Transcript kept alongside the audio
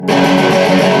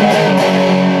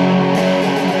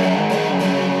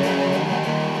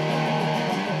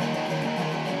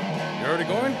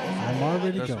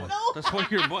That's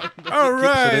what your mom. All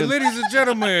right, ladies and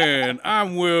gentlemen,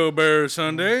 I'm Will Bear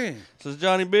Sunday. This is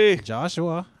Johnny B.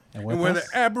 Joshua. And we're the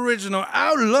Aboriginal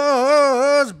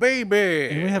Outlaws, baby.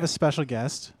 And we have a special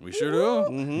guest. We sure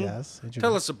do. Mm-hmm. Yes.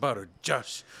 Tell us about her,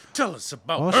 Josh. Tell us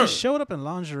about well, her. She showed up in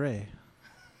lingerie.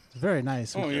 It's very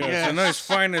nice. Oh, yeah. It's a nice,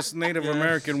 finest Native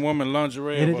American woman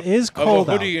lingerie. And it is cold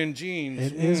out. A hoodie out. and jeans.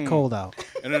 It is cold out.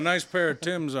 And a nice pair of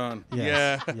Timbs on.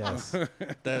 Yes. Yeah. Yes.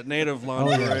 That native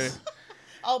lingerie. Oh, yes.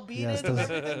 I'll beat it.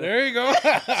 There you go.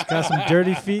 She's got some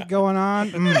dirty feet going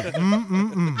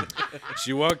on.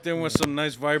 She walked in with some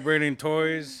nice vibrating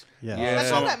toys. Yes. Yeah.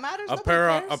 That's all that matters.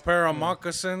 A pair of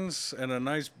moccasins and a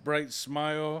nice bright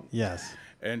smile. Yes.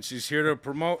 And she's here to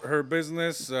promote her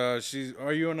business. Are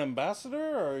you an ambassador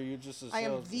or are you just a I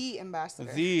am the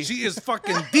ambassador. She is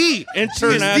fucking the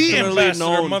Internationally ambassador,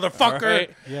 known, motherfucker. right?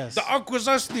 Yes. The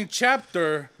Akwesasne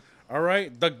chapter, all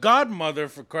right? The godmother,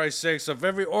 for Christ's sakes, of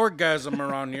every orgasm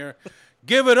around here.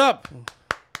 Give it up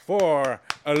for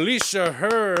Allie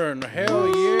Herne. Hell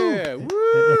yeah. Woo.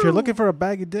 If you're looking for a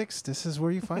bag of dicks, this is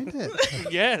where you find it.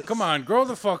 Yes. Come on, grow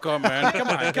the fuck up, man.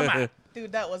 Come on.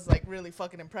 Dude, that was like really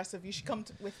fucking impressive. You should come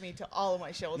with me to all of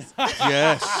my shows.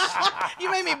 Yes.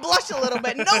 You made me blush a little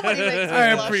bit. Nobody makes me blush. I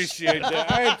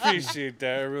appreciate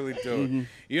that. I really do. Mm-hmm.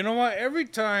 You know what? Every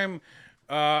time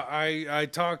I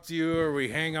talk to you or we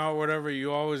hang out, whatever,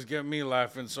 you always get me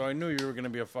laughing. So I knew you were going to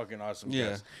be a fucking awesome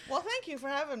guest. Well, thank you for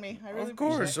having me. I really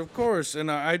Of course.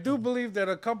 And I do believe that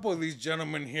a couple of these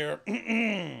gentlemen here,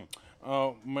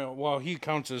 well, he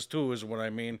counts as two, is what I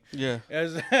mean. Yeah.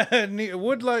 As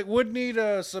would need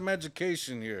some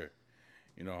education here,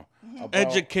 you know.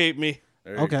 Educate me.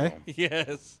 There you Okay. go.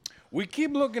 Yes. We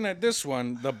keep looking at this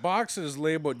one. The box is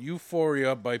labeled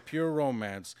Euphoria by Pure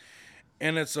Romance.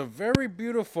 And it's a very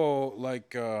beautiful,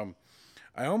 like,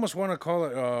 I almost want to call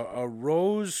it a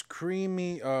rose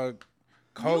creamy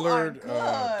colored. You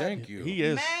are good. Thank you. He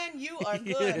is. Man, you are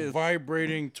good. is.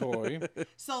 Vibrating toy.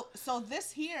 So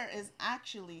this here is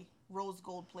actually rose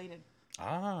gold plated.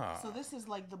 So this is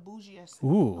like the bougiest.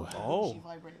 Ooh. Of the bougie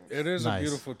vibrators. It is Nice. a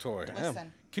beautiful toy.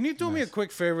 Listen. Can you do me a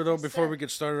quick favor, though, before sir. we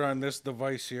get started on this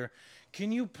device here?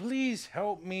 Can you please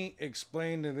help me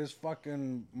explain to this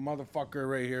fucking motherfucker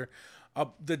right here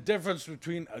the difference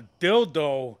between a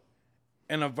dildo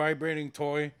and a vibrating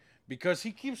toy? Because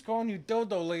he keeps calling you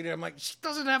dildo lady. I'm like, she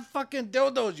doesn't have fucking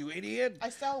dildos, you idiot. I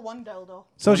sell one dildo.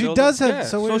 So she does have. Yeah.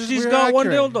 So, So she's got one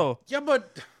dildo. Yeah,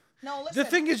 but No, listen. the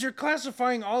thing is, you're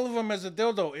classifying all of them as a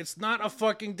dildo. It's not a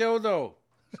fucking dildo.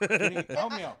 Can you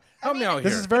help me out. Help me out here.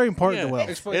 This is very important Yeah. to Will.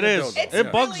 Explain It the is. dildo. It's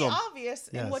It bugs really them. obvious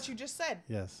in Yes. what you just said.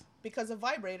 Yes. Because a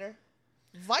vibrator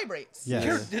vibrates.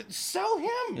 Yes. Sell him.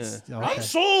 Yeah. Okay. I'm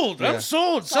sold. I'm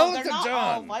sold. So Sell it they're to not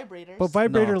all John. vibrators. But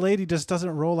vibrator No. lady just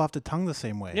doesn't roll off the tongue the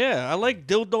same way. Yeah, I like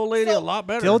dildo lady So- a lot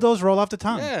better. Dildos roll off the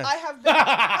tongue. Yeah. I have been.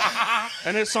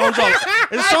 And it sounds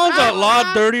a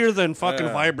lot dirtier than fucking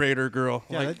vibrator girl.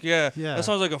 Yeah, Like, that- yeah, yeah. that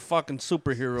sounds like a fucking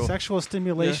superhero. Sexual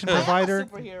stimulation I am a provider.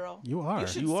 superhero. You are. You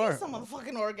should You see are. some of the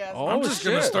fucking orgasms. Oh, I'm just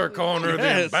gonna shit. start calling her the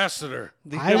Yes. ambassador.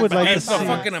 I would like to It's the see.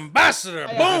 fucking ambassador.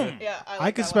 Boom. Yeah, I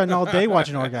like could that spend one. all day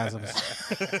watching orgasms.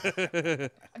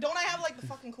 Don't I have like the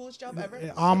fucking coolest job ever?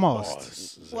 Almost.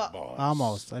 Boss is a Well- boss.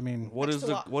 Almost. I mean, What is Next to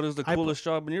the what? what is the coolest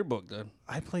job in your book then?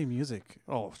 I play music,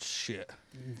 Oh shit.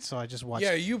 so I just watch.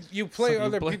 Yeah, you play So you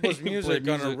other play- people's you play music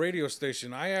on a music. radio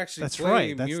station. I actually That's play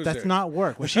right. music. That's not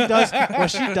work. What she does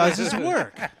is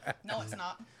work. No, it's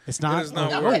not. It's not. is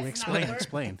not oh, work. oh, explain. It's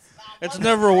Explain. It's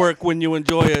never work when you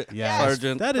enjoy it, Yes.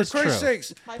 Sergeant. That For is true. Christ's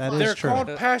sakes, That is they're true.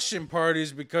 called passion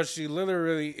parties because she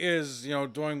literally is,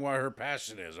 doing what her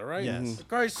passion is. All right. Yes. For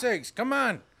Christ's sakes, come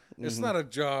on. It's not a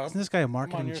job. Isn't this guy a I'm on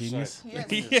marketing your genius? side.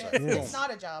 Yes, Yes. it's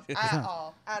not a job at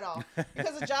all.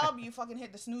 Because a job, you fucking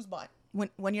hit the snooze button.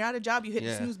 When you're at a job, you hit the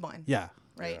Yeah. snooze button. Yeah.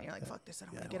 Right? And you're like, fuck this, I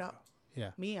don't want to get up.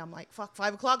 Yeah. Me, I'm like, fuck,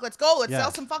 5 o'clock, let's go. Let's Yeah.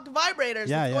 sell some fucking vibrators.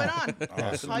 Yeah, What's yeah. going on?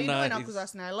 How you Nice. doing,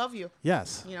 Akwesasne? I love you.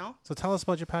 Yes. You know? So tell us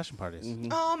about your passion parties.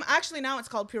 Actually, now it's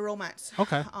called Pure Romance.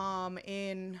 Okay.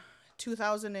 In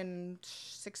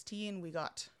 2016, we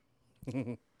got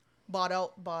bought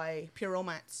out by Pure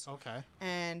Romance. Okay.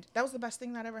 And that was the best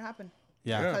thing that ever happened.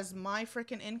 Yeah. Because my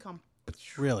freaking income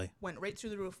Really. went right through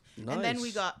the roof. And then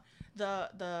we Nice. got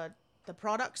the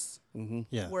products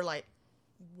Yeah. were like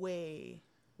way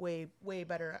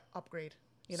better upgrade,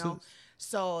 you know?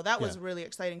 So that was Yeah. really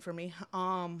exciting for me.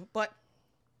 But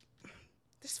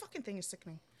this fucking thing is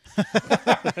sickening.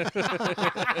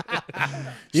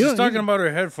 She's talking about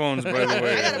her headphones, by the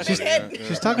way. I got a big head.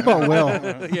 She's talking about Will.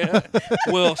 Yeah.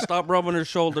 Will, stop rubbing her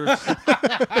shoulders.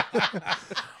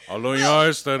 Although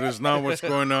yes, that is not what's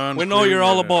going on. We know you're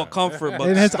all about comfort, but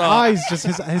And his stop. eyes, just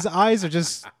his eyes are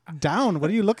just down. What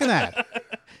are you looking at?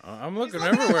 I'm looking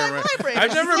looking at everywhere. my Right? vibrators.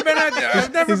 I've never been at.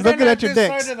 I've never He's been looking at at your this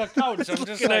dicks. side of the couch. I'm just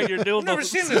Looking at like, your I've never dildos.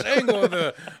 seen this angle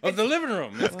of the living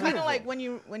room. It's kind of like when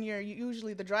you're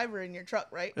usually the driver in your truck,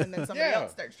 right? And then somebody Yeah.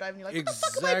 else starts driving. You're like, what the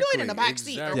fuck am I doing in the back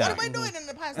seat? Or Exactly. what am I doing in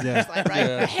the passenger side, right?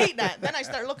 I hate that. Then I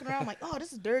start looking around like, oh,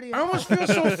 this is dirty. I almost feel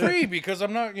so free because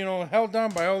I'm not, held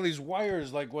down by all these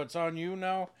wires like what's on you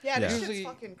now. Yeah, this Usually- shit's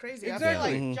fucking crazy. Exactly.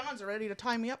 I feel like John's ready to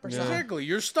tie me up or something. Exactly.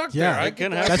 You're stuck Yeah. there. It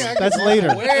can go- happen. I That's can later.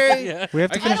 walk away. Yeah. We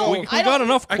have to I can finish. go- We got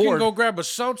enough I can cord. go grab a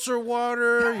seltzer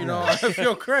water. I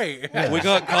feel great. We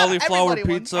got cauliflower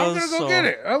Everybody wants- pizzas. I'm gonna go get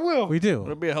it. I will. We It'll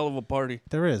do. be a hell of a party.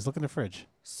 There is. Look in the fridge.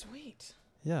 Sweet.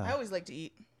 Yeah. I always like to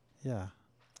eat. Yeah.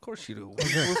 Of course you do.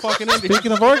 We're fucking Indians.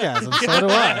 Speaking of orgasms, so do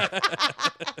I.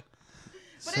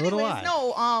 But So do anyways, I.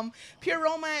 no. Pure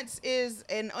Romance is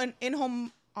an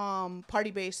in-home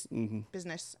party-based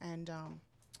business, and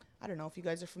I don't know if you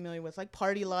guys are familiar with like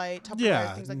Party Light, Tupperware,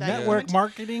 Yeah. things like that. Network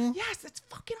marketing. Yes, it's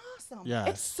fucking awesome. Yes.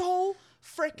 It's so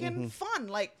freaking fun.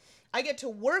 Like, I get to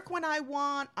work when I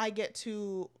want. I get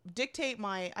to dictate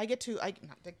my. I get to. Not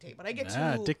dictate, but I get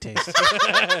to. Dictates.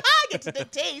 I get to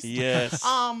dictate. Yes.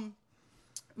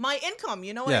 My income,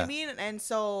 you know what Yeah. I mean? And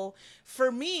so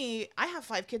for me, I have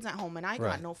 5 kids at home and I got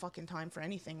Right. no fucking time for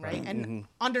anything, right? And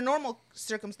under normal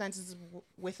circumstances,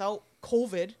 without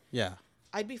COVID, Yeah.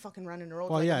 I'd be fucking running the road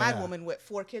Well, like yeah, a mad yeah. woman with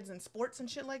 4 kids in sports and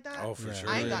shit like that. Oh, for sure.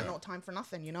 I ain't got yeah. no time for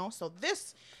nothing, you know? So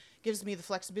this gives me the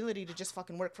flexibility to just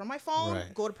fucking work from my phone,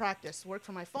 Right. go to practice, work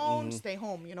from my phone, stay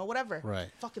home, whatever. Right.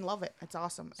 Fucking love it. It's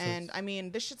awesome. And I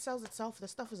mean, this shit sells itself. This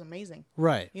stuff is amazing.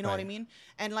 Right. You know what I mean?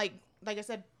 And like I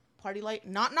said, Party Light,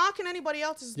 not knocking anybody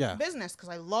else's Yeah. business, because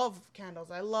I love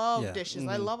candles, I love Yeah. dishes,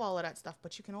 I love all of that stuff,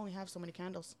 but you can only have so many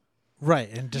candles. Right.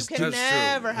 And just You can That's true.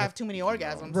 never have too many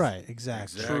orgasms. right.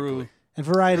 Exactly. True. And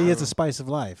variety is the spice of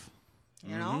life.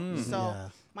 You know? So Yeah.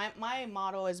 my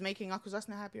motto is making Akwesasne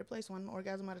a happier place, one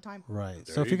orgasm at a time. Right.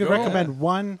 So There if you you could go. recommend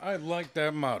one, I like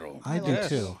that motto. I do Yes.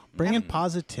 too. Bring in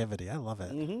positivity. I love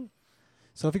it.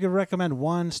 So if you could recommend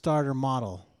one starter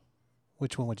model,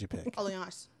 which one would you pick?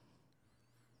 Alliance.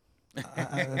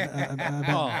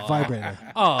 Vibrator.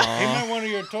 He meant one of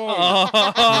your toys.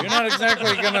 You're not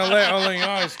exactly gonna let all the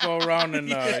eyes go around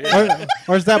and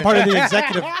Or is that part of the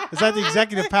executive? Is that the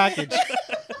executive package?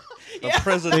 The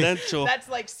presidential. That's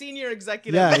like senior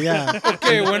executive. Yeah, yeah.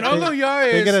 Okay, when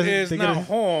Aloya they get a- is they get not a-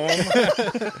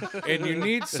 home and you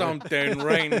need something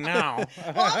right now,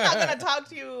 Well, I'm not gonna talk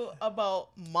to you about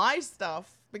my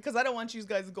stuff because I don't want you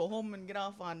guys to go home and get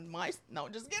off on my. No,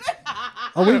 just kidding.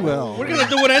 Oh, we will. We're gonna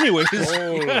do it anyways.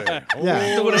 holy,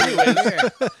 Yeah. Do it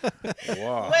anyways.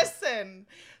 wow. Listen,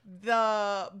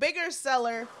 the bigger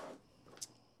seller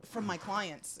from my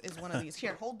clients is one of these.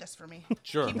 Here, hold this for me.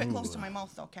 Sure. Keep it close to my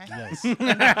mouth, okay? Yes.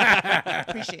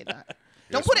 Appreciate that.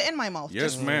 Don't put it in my mouth.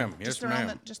 Yes, ma'am. Yes, Just around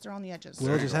ma'am. just around the edges.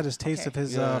 Will just had his taste Okay. of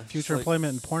his Yeah, future it's like-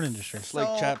 employment in porn industry. It's like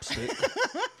So- chapstick.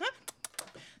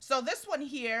 So this one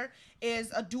here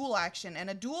is a dual action, and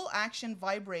a dual action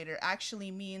vibrator actually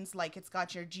means like it's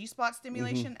got your G-spot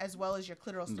stimulation as well as your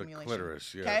clitoral stimulation.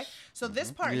 clitoris, yes. Okay, so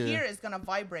this part Yeah. here is gonna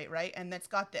vibrate, right? And it's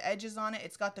got the edges on it.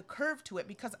 It's got the curve to it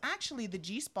because actually the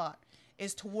G-spot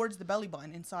is towards the belly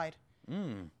button inside,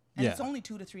 and Yeah. it's only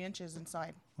 2 to 3 inches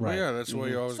inside. Right. Yeah, that's why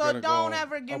you always So gotta don't go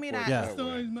ever give me that upward Yeah.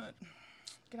 way. size, man.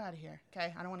 Get out of here,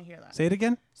 okay? I don't want to hear that. Say it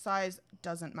again. Size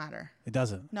doesn't matter. It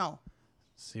doesn't. No.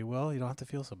 See, Will, you don't have to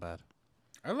feel so bad.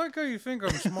 I like how you think I'm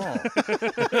small. You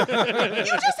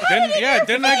just had it in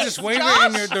Didn't I just wave it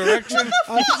in your direction?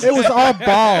 It was all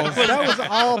balls. That was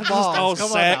all balls. all Come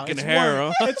on sack now. and It's hair,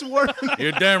 work. huh? It's work.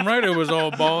 You're damn right it was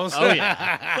all balls. Oh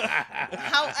yeah.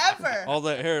 However, All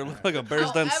that hair looked like a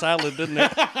bear's den However- salad, didn't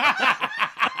it?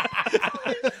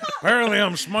 Apparently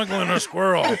I'm smuggling a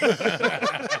squirrel.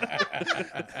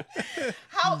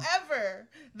 However,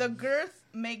 the girth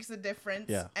makes a difference,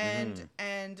 Yeah.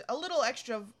 and a little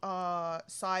extra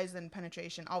size and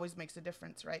penetration always makes a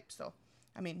difference, right? So,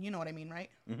 I mean, you know what I mean, right?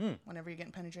 Whenever you're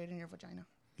getting penetrated in your vagina.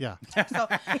 Yeah. So,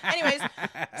 anyways,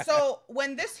 so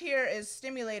when this here is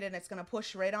stimulated, it's gonna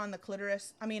push right on the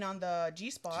clitoris. I mean, on the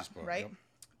G-spot, G-spot, right? yep.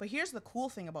 But here's the cool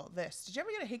thing about this. Did you ever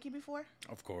get a hickey before?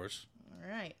 Of course. All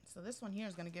right. So this one here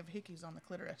is gonna give hickeys on the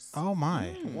clitoris. Oh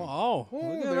my. Wow. Oh,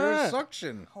 Look at there's that.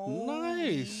 suction. Holy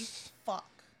Nice. fuck.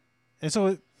 And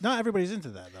so not everybody's into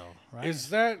that though, right? Is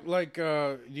that like,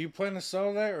 do you plan to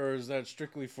sell that, or is that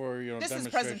strictly for, This is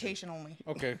demonstration? presentation only.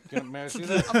 Okay, can I see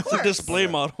that? Of It's a course. display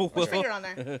model. Put your finger on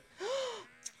there.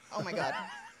 Oh my god.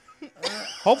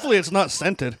 Hopefully it's not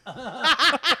scented.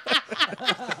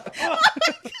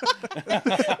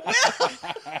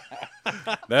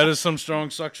 That is some strong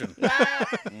suction. That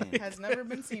has never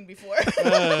been seen before.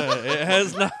 It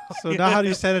has not. So now how do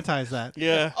you sanitize that?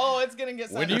 Yeah. Oh, it's gonna didn't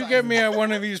get When you sanitized. get me at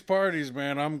one of these parties,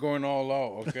 man, I'm going all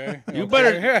out, okay? You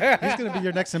better. He's gonna be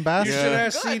your next You ambassador. should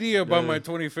ask Good. CD about my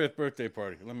 25th birthday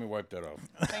party. Let me wipe that off.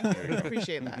 Thank you.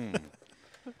 Appreciate that.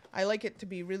 I like it to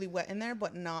be really wet in there,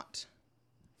 but not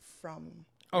from.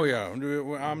 Oh yeah,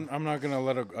 I'm not gonna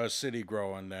let a city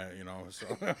grow on that, you know. So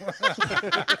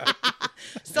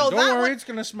So don't that worry, one, it's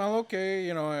gonna smell okay.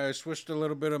 You know, I switched a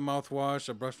little bit of mouthwash.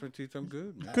 I brushed my teeth. I'm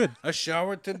good. Man. Good. I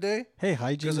showered today Hey,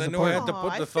 hygiene is because I knew I had important. to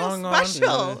put I the feel thong on.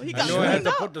 special. He I got knew I had cleaned to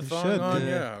up. put the thong should, on. dude.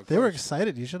 Yeah, of They were course.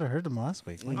 excited. You should have heard them last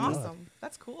week. My God. Awesome.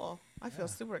 That's cool. I feel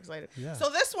super excited. Yeah. So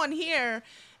this one here,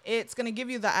 it's going to give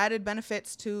you the added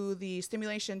benefits to the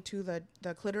stimulation to the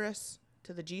clitoris,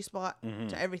 to the G-spot,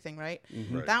 to everything, right?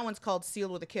 Right. That one's called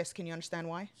Sealed with a Kiss. Can you understand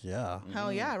why? Yeah.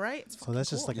 Hell yeah, right? It's So that's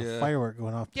fucking just cool. like a Yeah. firework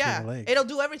going off between Yeah, your legs. it'll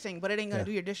do everything, but it ain't gonna Yeah.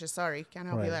 do your dishes. Sorry, can't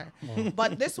help you Right. there.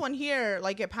 But this one here,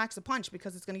 like, it packs a punch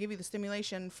because it's gonna give you the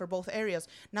stimulation for both areas.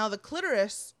 Now the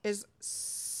clitoris is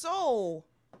so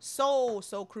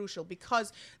crucial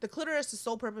because the clitoris'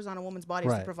 sole purpose on a woman's body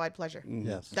is to Right. provide pleasure.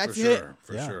 Yes. That's for it. sure,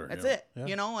 for Yeah. sure. That's yeah. it. Yeah.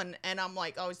 You know, and I'm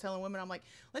like always telling women, I'm like,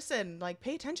 listen, like,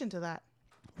 pay attention to that.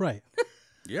 Right.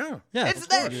 Yeah. Yeah. It's of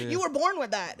there. course. You were born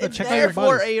with that. Yeah, It's check out there your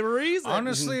for bodies. a reason.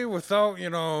 Honestly, without, you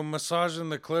know, massaging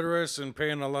the clitoris and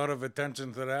paying a lot of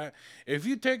attention to that, if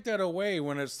you take that away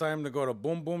when it's time to go to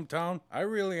boom boom town, I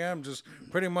really am just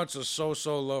pretty much a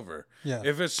so-so lover. Yeah.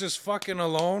 If it's just fucking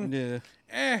alone,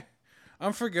 Yeah.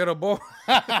 I'm forgettable.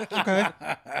 Okay.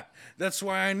 That's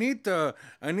why I need to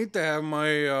have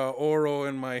my oral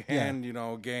and my hand, you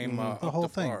know, game up The whole to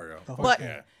thing. par, yo. The whole But thing.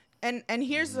 Yeah. and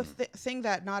here's the thing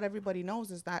that not everybody knows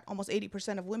is that almost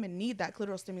 80% of women need that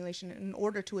clitoral stimulation in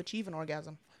order to achieve an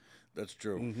orgasm. That's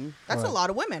true. That's a lot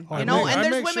of women, I you know. make- And I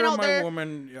there's make women sure out my there.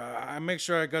 woman, I make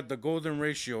sure I got the golden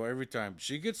ratio every time.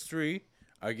 She gets 3,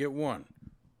 I get 1.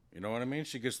 You know what I mean?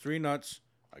 She gets 3 nuts,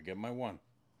 I get my 1.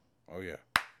 Oh yeah.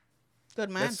 Good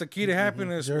man. That's the key to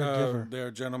happiness, You're a giver.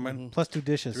 there, gentlemen. Plus 2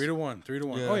 dishes. 3 to 1, 3 to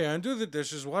 1. Yeah. Oh yeah, and do the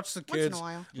dishes, watch the Once in a kids,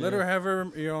 while. let her have her,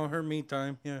 you know, her me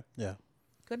time. Yeah, Yeah.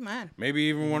 Good man. maybe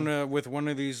even one with one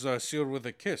of these sealed with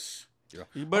a kiss. Yeah.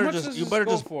 You How better much just does you this better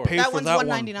go just for? pay That for one's that one.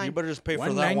 $1.99. You better just pay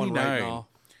for that one right $1.99. now.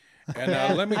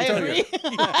 And let me I tell agree.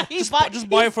 you, Just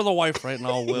buy it for the wife right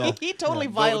now, Will. He totally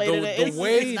violated it. the It's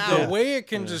way now. the way it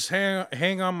can just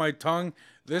hang on my tongue.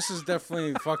 This is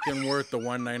definitely fucking worth the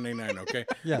 $1.99. Okay,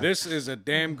 Yeah. This is a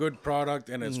damn good product,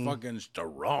 and it's fucking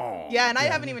strong. Yeah, and I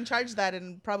haven't even charged that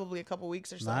in probably a couple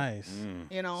weeks or so. Nice.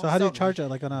 You know. So how do you charge it?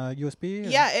 Like on a USB? or-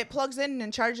 Yeah, it plugs in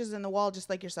and charges in the wall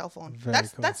just like your cell phone. Very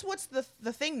That's cool. that's what's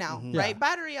the thing now, Yeah. right?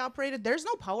 Battery operated. There's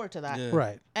no power to that. Yeah.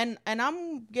 Right. And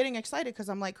I'm getting excited because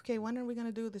I'm like, okay, when are we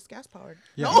gonna do this gas powered?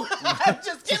 Yeah. No, I'm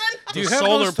just kidding. Do you The have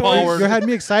solar those toys? powered. You had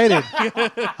me excited.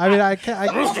 I mean, I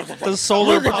can't. The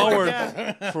solar powered.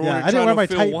 Yeah, For when you're I didn't trying wear to my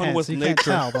feel tight one pants, with so you can't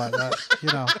nature. tell. But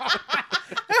you know,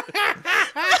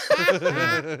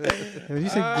 when you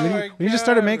said, when you just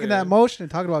started God, making that man. motion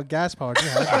and talking about gas powered, you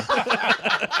had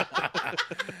me.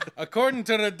 According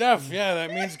to the deaf, yeah,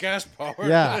 that means gas power.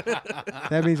 Yeah,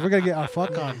 that means we're gonna get our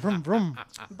fuck on. Vroom vroom.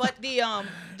 But the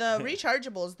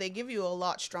rechargeables, they give you a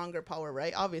lot stronger power,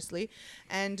 right? Obviously,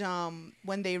 and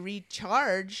when they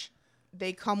recharge,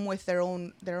 they come with their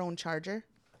own charger.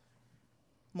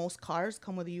 Most cars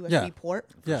come with a USB Yeah. port.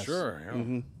 Yes. Sure.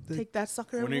 Yeah. Take that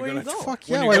sucker When are you everywhere you gonna- go. Fuck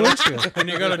When yeah, you why gotta- wouldn't you? And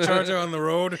you got to charge it on the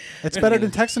road. It's better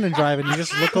than texting and driving. You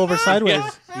just look over sideways.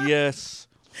 Yes.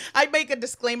 I make a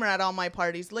disclaimer at all my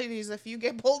parties. Ladies, if you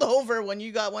get pulled over when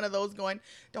you got one of those going,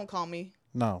 don't call me.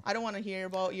 No. I don't want to hear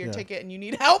about your Yeah. ticket and you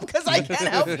need help because I can't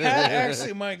help you. That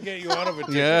actually might get you out of it.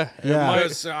 Yeah. Yeah.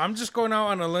 Because I'm just going out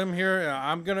on a limb here.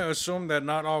 I'm going to assume that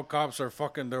not all cops are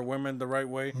fucking their women the right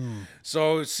way.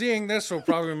 So seeing this will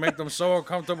probably make them so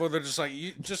uncomfortable. They're just like,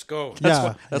 you just go.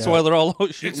 Yeah. That's yeah. why they're all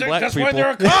out shooting It's like, black that's people. why they're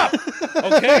a cop.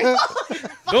 Okay?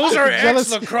 Those are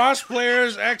Jealous. ex-lacrosse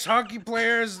players, ex-hockey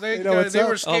players. They, You know what's they up?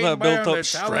 were all skating that by built on up their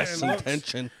talent stress and and looks.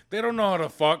 tension. They don't know how to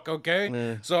fuck, okay?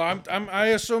 Yeah. So I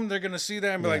assume they're gonna see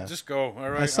that and be Yeah. like, just go, all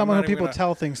right? As someone I'm who not even people gonna-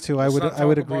 tell things to, I let's would not I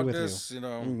would talk agree about with this, you. you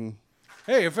know.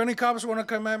 Hey, if any cops want to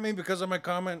come at me because of my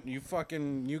comment, you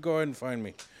go ahead and find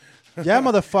me. Yeah,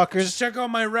 motherfuckers. Just check out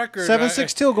my record.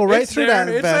 762 will go right It's through there.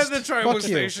 that It's vest. at the tribal Fuck you.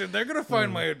 station. They're gonna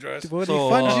find my address. Would So,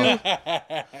 he fund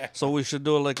you? So we should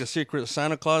do like a secret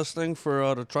Santa Claus thing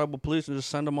for the tribal police and just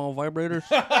send them all vibrators.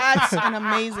 That's an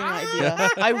amazing idea.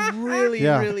 I really,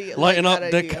 Yeah. really Lighten like up,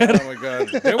 that idea. dickhead. Oh my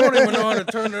god, they won't even know how to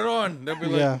turn it on. They'll be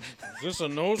like, Yeah. "Is this a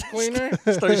nose cleaner?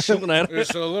 Start shooting at it.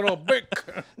 It's a little bic."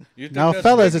 You think Now, that's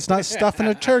fellas, Bic? it's not stuffing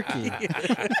a turkey.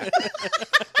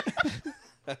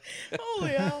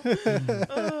 Holy hell.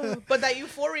 But that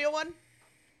Euphoria one,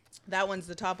 that one's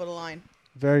the top of the line.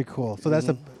 Very cool. So that's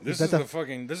the This that's is the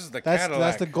fucking. This is the that's Cadillac.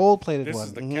 that's the gold plated This one.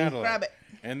 is the Cadillac. Grab it.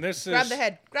 And this is Grab the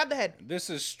head. Grab the head. This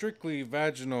is strictly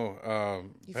vaginal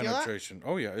You feel that? penetration.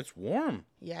 Oh yeah, it's warm.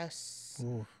 Yes.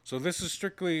 Ooh. So this is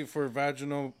strictly for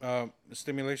vaginal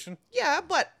stimulation. Yeah,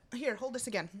 but here, hold this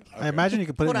again. I imagine you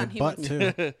could put Hold it on, in he your butt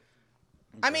wants- too.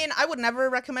 I mean, I would never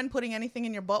recommend putting anything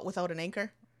in your butt without an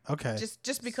anchor. Okay.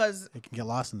 Just because It can get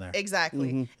lost in there.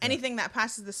 exactly anything that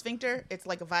passes the sphincter, it's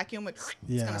like a vacuum. It's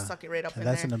gonna suck it right up And in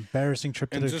that's there. an embarrassing trip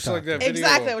to And the just doctor. like that video.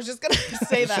 Exactly. I was just gonna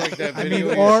say Just that. like that I video mean,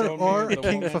 you showed me or of a the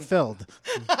kink woman. fulfilled.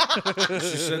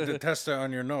 She said to test it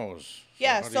on your nose.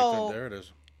 Yeah, how do you so- think- there it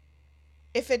is.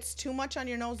 If it's too much on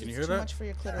your nose, Can you it's hear too that? much for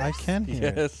your clitoris. I can hear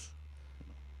it. Yes.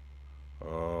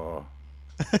 Oh,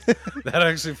 that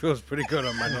actually feels pretty good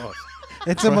on my nose.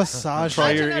 It's a massage.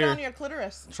 Try Imagine your it ear. on your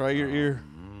clitoris. Try your ear.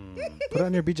 Put it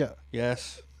on your bija.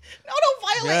 Yes. No, don't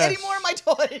violate Yes. any more of my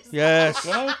toys. Yes.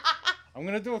 Can I? I'm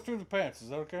gonna do it through the pants. Is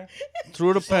that okay?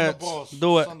 Through the Just on the pants. balls.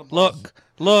 Do it. Just on the balls.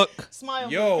 Look.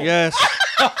 Smile. Yo, Yes.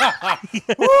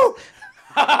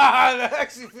 that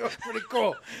actually feels pretty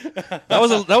cool. That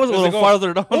was a little go?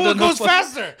 farther down. Oh, than it goes the-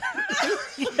 faster.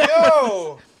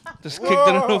 Yo, Just kicked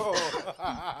it in.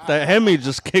 That Hemi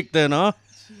just kicked in, huh?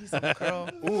 Jeez, girl.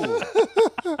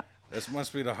 ooh, this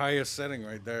must be the highest setting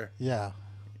right there. Yeah.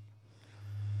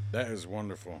 That is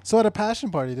wonderful. So at a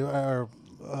passion party, or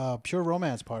pure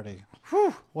romance party,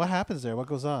 what happens there? What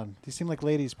goes on? These seem like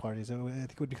ladies' parties. I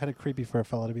think it would be kind of creepy for a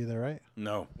fella to be there, right?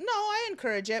 No, No, I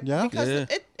encourage it Yeah? because Yeah.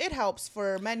 it helps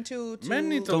for men to men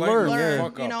need to To learn. learn, yeah.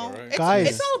 Fuck you up, know, all right? it's, Guys.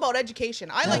 it's all about education.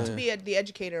 I like to be the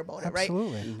educator about it, right?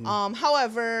 Absolutely.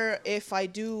 However, if I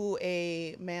do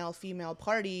a male-female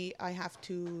party, I have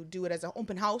to do it as an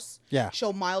open house. Yeah.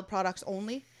 Show mild products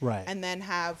only. Right. And then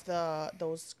have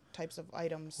those types of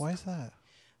items. Why is that?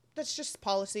 That's just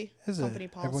policy. Is company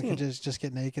it? policy. Everyone can just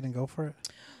get naked and go for it?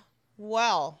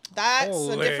 Well, that's a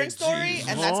Holy different story, Jesus.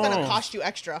 and that's gonna Oh. cost you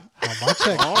extra. How much?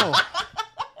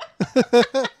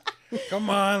 Come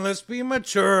on, let's be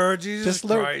mature. Jesus Just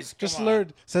learn. Christ. Just come on.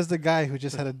 learn. Says the guy who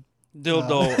just had a.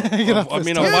 Dildo. Get off I this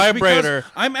mean, a topic. Yes, vibrator.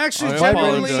 because I'm actually I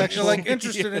genuinely apologize. like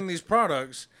interested in these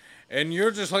products, and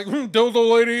you're just like dildo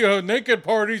lady, naked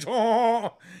parties.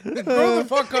 Oh, grow the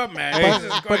fuck up, man. Jesus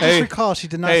But Christ. just Hey. recall, she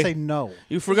did not Hey. say no.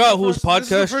 You forgot whose This is the podcast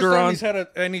first you're time on. He's had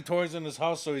any toys in his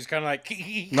house, so he's kind of like.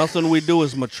 Nothing we do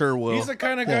is mature, Will. He's the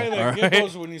kind of guy that Alright.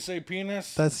 giggles when you say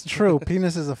penis. That's true.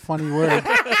 Penis is a funny word,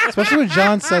 especially when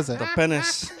John says it.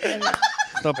 Penis.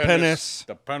 The penis.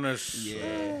 The penis.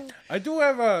 Yeah. I do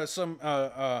have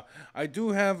I do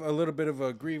have a little bit of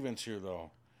a grievance here, though.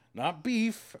 Not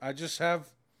beef.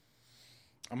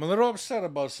 I'm a little upset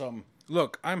about something.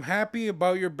 Look, I'm happy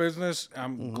about your business.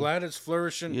 I'm glad it's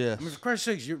flourishing. Yes. I mean, for Christ's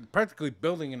sakes, you're practically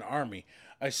building an army.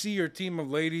 I see your team of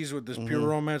ladies with this pure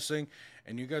romance thing,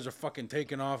 and you guys are fucking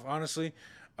taking off. Honestly,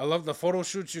 I love the photo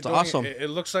shoots you're doing. awesome. It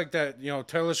looks like that,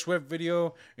 Taylor Swift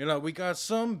video. We got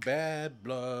some bad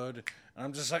blood. And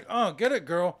I'm just like, oh, get it,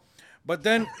 girl. But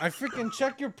then I freaking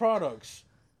check your products,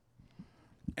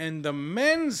 and the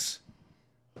men's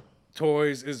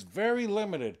toys is very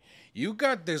limited. You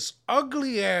got this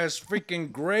ugly ass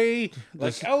freaking gray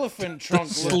like elephant trunk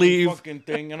looking sleeve. fucking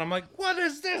thing, and I'm like, what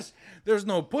is this? There's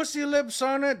no pussy lips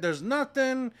on it. There's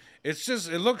nothing. It's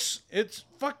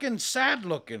fucking sad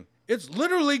looking. It's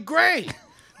literally gray,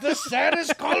 the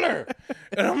saddest color,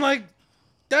 and I'm like,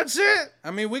 that's it.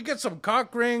 I mean, we get some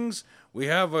cock rings. We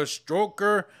have a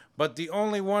stroker, but the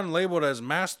only one labeled as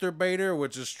masturbator,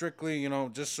 which is strictly,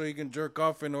 just so you can jerk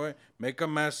off into it, make a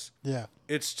mess. Yeah.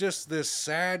 It's just this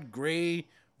sad gray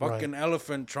fucking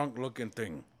elephant trunk looking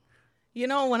thing.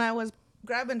 When I was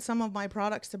grabbing some of my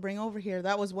products to bring over here,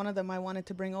 that was one of them I wanted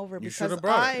to bring over because should've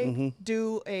brought it. I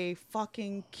do a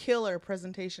fucking killer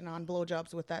presentation on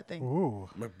blowjobs with that thing. Ooh.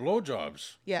 With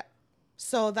blowjobs. Yeah.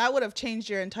 So that would have changed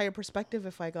your entire perspective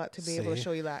if I got to be able to See?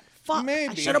 show you that. Fuck, I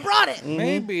Maybe. should have brought it.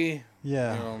 Maybe.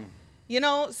 Yeah.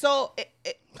 So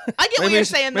I get what you're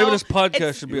saying, though. Maybe this podcast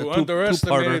It's- should be You a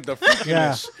underestimated two-parter. the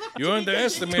freakiness. You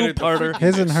underestimated the Two-parter. freakiness.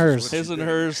 His and hers. His and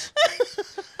hers.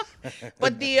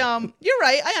 But you're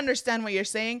right. I understand what you're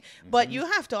saying, but you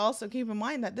have to also keep in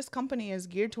mind that this company is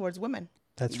geared towards women.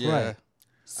 That's Yeah. right.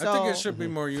 So I think it should be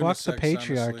more unisex. Fuck the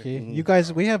patriarchy. honestly. You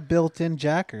guys, we have built-in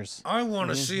jackers. I want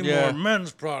to see Yeah. more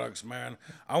men's products, man.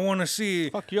 I want to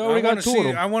see. Fuck, you already I got wanna two see, of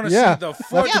them. I want to Yeah, see the left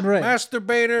foot and right.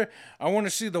 masturbator. I want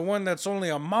to see the one that's only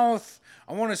a mouth.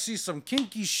 I want to see some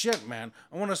kinky shit, man.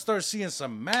 I want to start seeing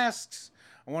some masks.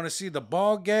 I want to see the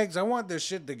ball gags. I want this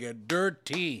shit to get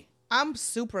dirty. I'm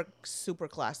super, super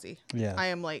classy. Yeah. I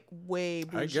am like way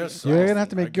bougie. I guess so. You're gonna have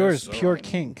to I make yours guess so. pure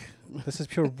kink. This is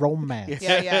pure romance.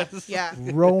 Yeah.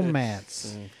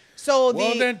 Romance. So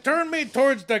Well, then turn me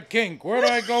towards the kink. Where do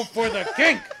I go for the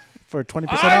kink? For 20%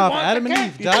 I off, want the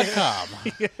cake.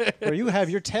 AdamandEve.com, where you have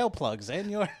your tail plugs and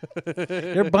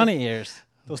your bunny ears.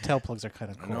 Those tail plugs are kind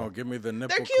of cool. No, give me the nipple.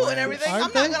 they're cute and clamps. everything. Aren't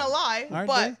I'm they? not gonna lie, Aren't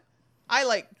but they?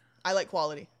 I like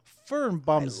quality. Fur and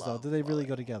bums, though, love do they really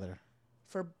go together?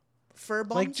 For fur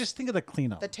bums, Like, just think of the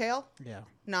cleanup. the tail. Yeah.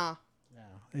 Nah,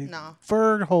 Yeah. nah.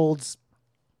 Fur holds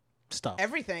stuff.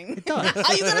 Everything. It does.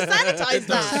 How you gonna sanitize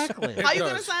that? Exactly. How you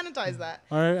does. gonna sanitize that?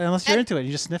 Or unless you're And- into it,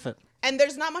 you just sniff it. And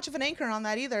there's not much of an anchor on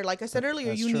that either. Like I said earlier,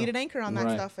 That's you true. need an anchor on that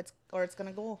Right. stuff. It's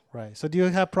gonna go. Right. So do you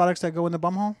have products that go in the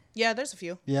bum hole? Yeah, there's a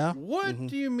few. Yeah. What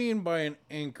do you mean by an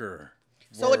anchor?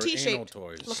 So a for T-shaped. anal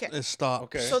toys? Look at. It stops.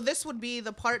 Okay. So this would be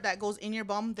the part that goes in your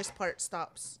bum. This part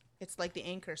stops. It's like the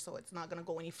anchor, so it's not gonna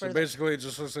go any So further. basically, it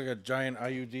just looks like a giant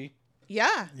IUD.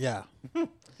 Yeah, Yeah.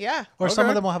 yeah. Or some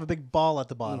Okay. of them will have a big ball at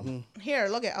the bottom. Here,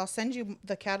 look at. I'll send you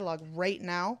the catalog right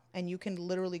now, and you can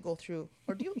literally go through.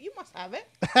 Or do you? You must have it.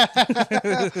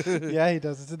 Yeah, he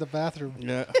does. It's in the bathroom.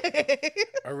 Yeah.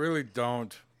 I really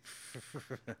don't.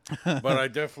 But I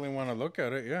definitely want to look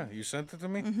at it. Yeah, you sent it to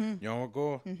me. You want to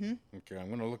go? Okay, I'm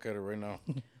gonna look at it right now.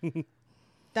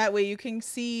 That way you can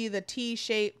see the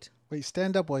T-shaped. Wait,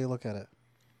 stand up while you look at it.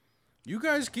 You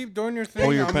guys keep doing your thing.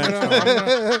 Pull your I'm pants gonna,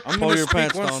 down. I'm Pull gonna your speak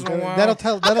pants once down. in a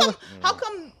while. How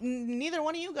come neither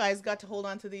one of you guys got to hold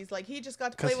on to these? Like he just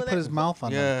got to Because play he with put it. his mouth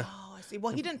on Yeah. it. Oh, I see.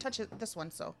 Well, he didn't touch it. This one,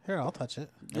 so. Here, I'll touch it.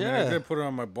 I mean, I Yeah. did put it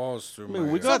on my balls through mean,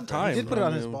 my. we got He time. did put it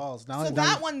on I his mean, balls. Now, So now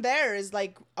that one there is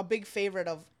like a big favorite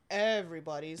of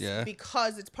everybody's Yeah.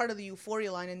 because it's part of the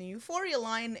Euphoria line, and the Euphoria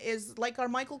line is like our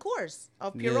Michael Kors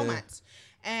of Pure Yeah. Romance.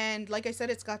 And like I said,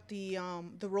 it's got the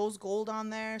rose gold on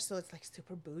there, so it's like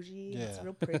super bougie. It's Yeah.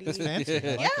 real pretty. It's fancy. I like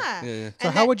it. Yeah. Yeah. So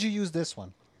And how then- would you use this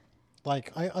one?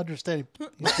 Like, I understand. I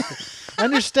I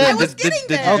understand. was Did- getting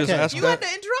did there. you just Okay. ask You that? had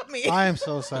to interrupt me. I am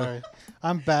so sorry.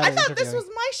 I'm bad I at thought this interviewing.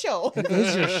 was my show. It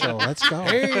is your show. Let's go.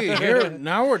 Hey, here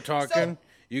now we're talking.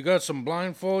 You got some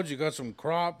blindfolds. You got some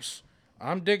crops.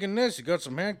 I'm digging this. You got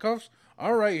some handcuffs.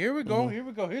 All right, here we go. Here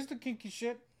we go. Here's the kinky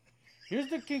shit. Here's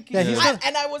the kinky Yeah, shit. he's got-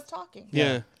 And I was talking.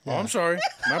 Yeah. Oh, I'm sorry.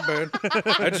 My bad.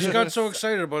 I just got so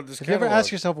excited about this. If you ever catalog.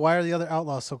 ask yourself, why are the other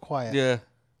outlaws so quiet? Yeah.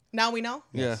 Now we know?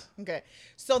 Yeah. Okay.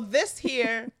 So this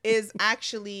here is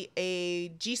actually a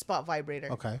G-spot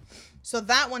vibrator. Okay. So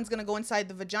that one's going to go inside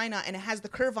the vagina, and it has the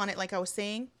curve on it, like I was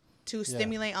saying, to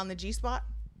stimulate on the G-spot.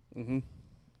 Mm-hmm.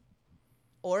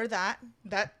 Or that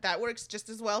works just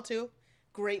as well, too.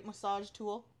 Great massage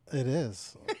tool. It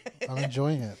is. I'm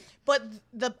enjoying it. But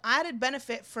the added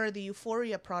benefit for the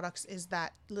Euphoria products is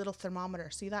that little thermometer.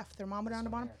 See that thermometer on the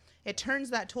bottom? It turns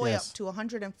that toy Yes. up to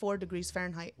 104 degrees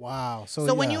Fahrenheit. Wow.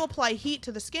 So when yeah, you apply heat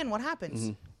to the skin, what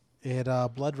happens? it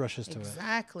blood rushes to it.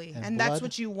 Exactly. And And that's blood?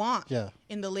 what you want Yeah.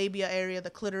 in the labia area, the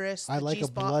clitoris, I the like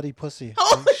G-spot. a bloody pussy.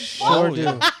 Oh, I sure Oh, do.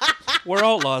 yeah. We're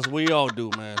outlaws. We all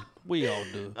do, man. We all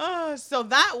do. So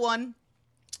that one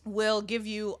will give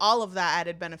you all of that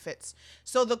added benefits.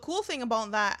 So the cool thing about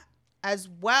that as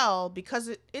well, because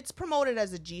it's promoted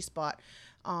as a G-spot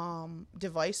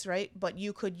device, right? But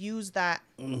you could use that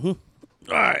All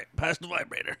right. Pass the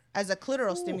vibrator. as a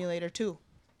clitoral stimulator too.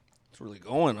 It's really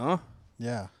going, huh?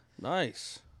 Yeah.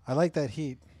 Nice. I like that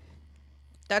heat.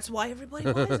 That's why everybody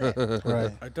buys it.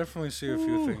 Right. I definitely see a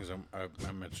few things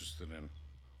I'm interested in.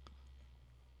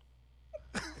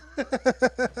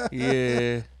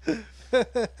 Yeah.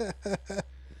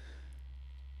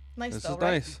 Nice This though, is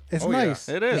right? nice. It's Oh, yeah. nice.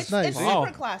 It is. It's nice. It's Wow.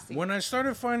 super classy. When I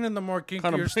started finding the more kinkier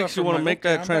Kind of stuff, makes you I'm want to like, make okay,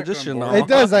 that I'm back on transition board. now. It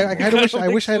does. I kind of wish. I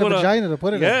wish I had a Makes you vagina to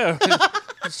put it in. Yeah.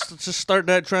 just start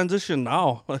that transition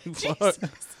now. Like, fuck. Jesus.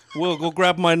 We'll go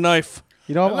grab my knife.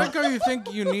 You know, I like how you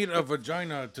think you need a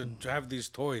vagina to have these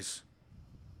toys.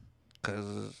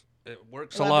 Because it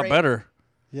works a lot Elaborate. better.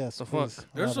 yes. The please. fuck?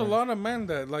 There's a lot of men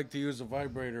that like to use a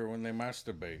vibrator when they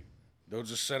masturbate. They'll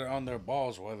just set it on their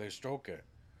balls while they stroke it.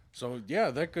 So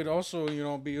yeah, that could also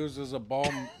be used as a ball,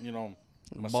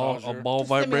 massager. A ball To stimulate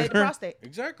the vibrator. prostate.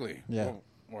 Exactly. Yeah.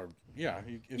 Or yeah,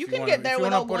 if You can wanna- get there if you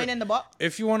wanna without put going it- in the butt.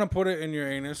 If you want to put it in your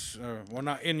anus, well,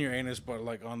 not in your anus, but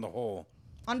like on the hole.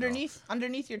 Underneath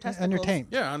your testicles. And your taint.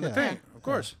 Yeah, on the taint, of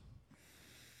course.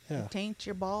 Yeah. Taint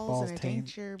your balls, Balls, and it taint.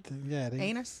 taints your Yeah.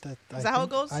 anus. I Is that how it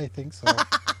think- goes? I think so.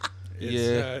 It's,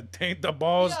 Yeah. taint the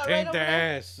balls, Yeah, right taint over the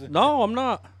there. ass. No, I'm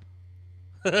not.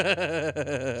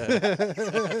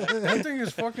 That thing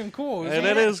is fucking cool. Isn't And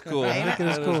it? it is cool. Ain't it? It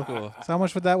is cool. So how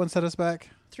much would that one set us back?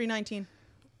 $319.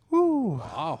 Woo.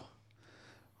 Wow.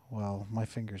 Well, my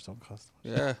fingers don't cost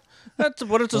much. Yeah,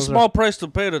 but it's a Those small price to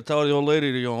pay to tell the old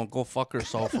lady to go fuck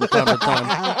herself from time to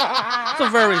time. It's a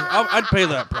very. I'd pay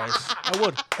that price. I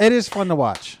would. It is fun to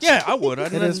watch. Yeah, I would.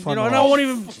 It is fun to and I won't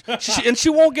even. And she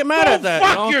won't get mad at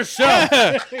that. Fuck yourself.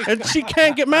 Yeah, and she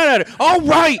can't get mad at it. All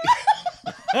right.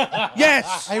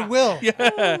 Yes. I will.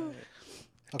 Yeah.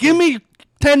 Give me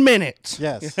 10 minutes.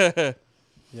 Yes.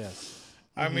 Yes.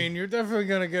 I mean, you're definitely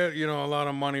gonna get a lot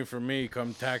of money from me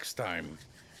come tax time.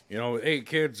 8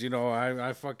 kids.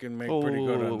 I fucking make pretty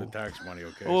good on the tax money.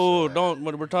 Okay. Oh, so, don't.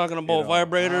 When we're talking about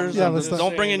vibrators, Yeah, let's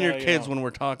don't bring in your saying that, kids when we're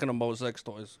talking about sex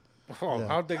toys.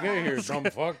 How'd they get here, dumb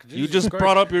fuck? You just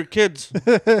brought up your kids.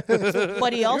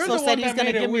 But he also the said one he's that going to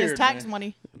made it give me his weird, tax man.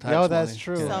 money. Yo, that's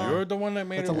true. So- You're the one that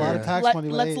made That's it a lot weird. of tax money.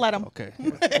 Let's let him. Okay.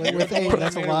 With 8,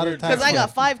 that's a lot of tax Because I money.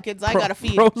 got 5 kids I got to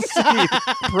feed.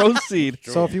 Proceed.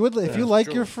 So if you like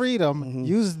true. your freedom,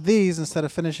 use these instead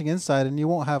of finishing inside, and you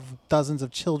won't have dozens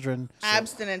of children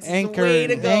Abstinence is the way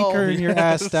to go. anchoring your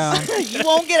ass down. You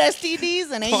won't get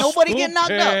STDs and ain't nobody getting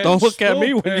knocked up. Don't look at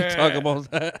me when you Stupid. talk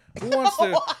about that. Who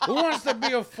wants to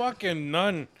be a fucking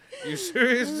nun? You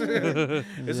serious?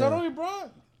 Is that all you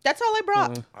brought? That's all I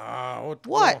brought.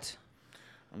 What?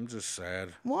 I'm just sad.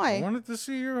 Why? I wanted to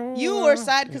see your whole. You were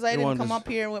sad because I didn't wanted come to- up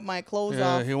here with my clothes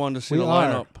Yeah, off, he wanted to see We the are.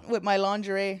 lineup. with my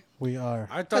lingerie. We are.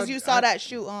 I thought Because you saw that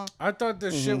shoot, huh? I thought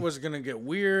this shit was gonna get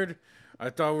weird. I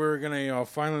thought we were gonna,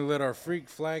 finally let our freak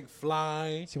flag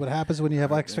fly. See what happens when you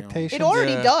have expectations. It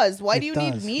already Yeah. does. Why It do you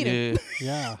does. need me to,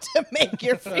 Yeah. Yeah, to make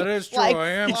your freak That is true. flag I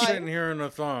am fly? sitting here in a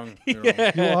thong. you are.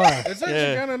 It's actually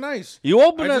Yeah. kind of nice. You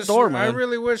open I that door, I man.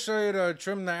 really wish I had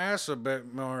trimmed the ass a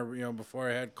bit more, before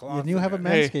I had cloth. And you in have a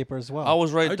there. manscaper as well. I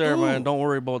was right I there, do. man. Don't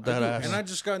worry about that ass. And I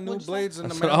just got new blades in I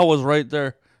the said, I middle. was right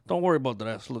there. Don't worry about that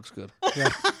ass. It looks good.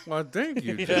 Well, thank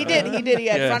you. He John. did. He did. He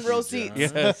had Yeah. front row seats.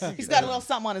 Yes. He's got a little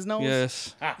something on his nose.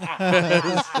 Yes. Yeah,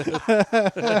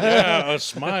 a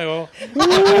smile.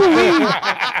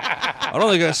 I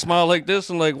don't think I smiled like this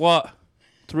in like what?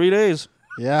 3 days.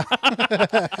 Yeah.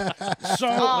 So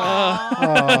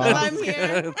I'm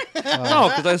here. No,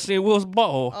 because I seen Will's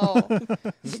butthole. Oh,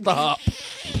 Stop.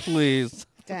 Please.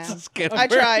 damn. Just get I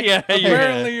tried. Yeah,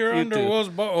 apparently you're you under do. Will's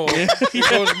butthole.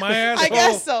 Goes my asshole. I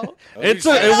guess so. It's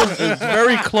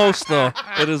very close though.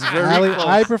 It is very Allie, close.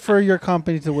 I prefer your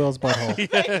company to Will's butthole.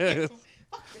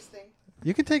 Fuck this thing.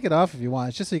 You can take it off if you want.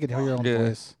 It's just so you can hear your own Yeah.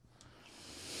 voice.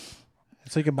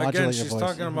 So you can modulate Again, your she's voice.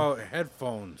 talking about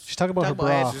headphones. She's talking about her Double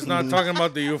bra. edged. She's not talking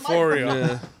about the euphoria.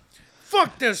 Yeah.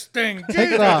 Fuck this thing. Take it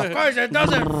Jesus off. Christ, it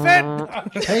doesn't fit.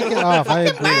 Take it off. I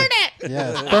agree. Burn it.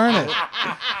 Yes, burn it.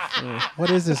 What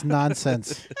is this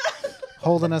nonsense?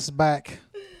 Holding us back.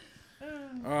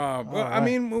 But I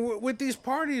mean, with these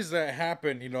parties that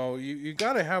happen, you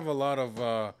got to have a lot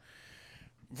of.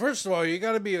 First of all, you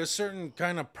got to be a certain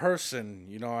kind of person.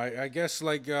 I guess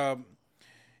like.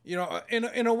 In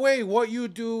a way, what you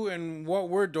do and what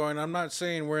we're doing, I'm not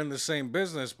saying we're in the same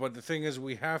business, but the thing is,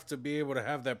 we have to be able to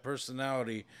have that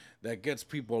personality that gets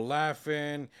people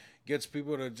laughing, gets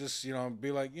people to just, be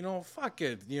like, fuck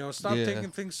it, stop Yeah. taking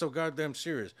things so goddamn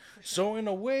serious. So in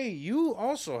a way, you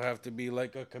also have to be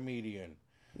like a comedian.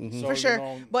 So, For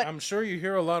sure, but- I'm sure you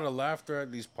hear a lot of laughter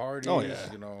at these parties. Oh, yeah.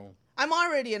 I'm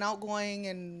already an outgoing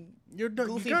and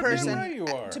goofy person Right you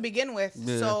are. to begin with.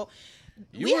 Yeah. So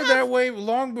You we were have- that way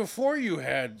long before you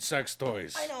had sex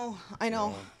toys. I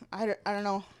know. I don't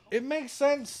know. It makes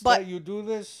sense But- that you do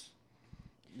this.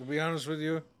 To be honest with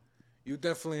you, you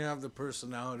definitely have the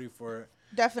personality for it.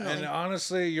 Definitely. And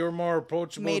honestly, you're more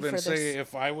approachable Made than for say this.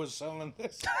 if I was selling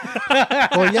this.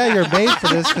 Well, yeah, you're made for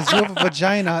this because you have a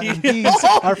vagina and these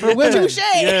are for women. Touche.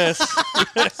 Yes.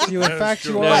 You, in fact,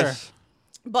 true. you are. Yes.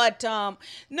 But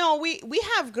no, we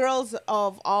have girls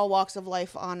of all walks of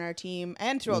life on our team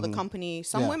and throughout the company.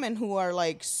 Some Yeah. women who are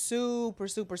like super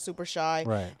shy,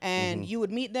 Right. and you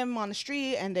would meet them on the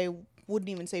street and they wouldn't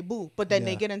even say boo, but then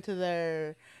they Yeah. get into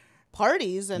their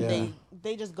parties and Yeah.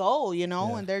 they just go,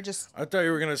 and they're just I thought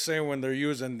you were gonna say when they're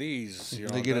using these.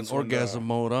 They get an that's when orgasm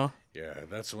mode, huh? Yeah,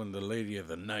 that's when the lady of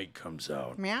the night comes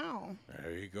out. meow.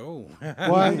 There you go.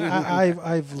 Well,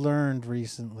 I've learned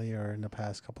recently, or in the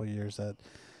past couple of years, that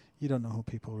you don't know who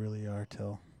people really are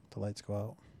till the lights go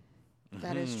out.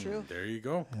 That is true. There you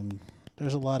go. And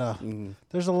there's a lot of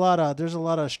there's a lot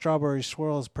of strawberry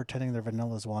swirls pretending they're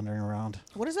vanillas wandering around.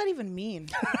 What does that even mean?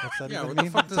 What's that Yeah, even what the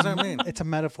mean? fuck does that mean? It's a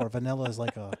metaphor. Vanilla is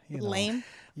like a Lame.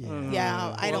 Yeah.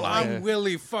 Yeah, I don't. Well, I'm, I'm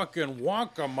Willy fucking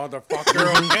Wonka,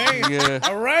 motherfucker. Okay. Yeah.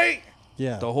 All right.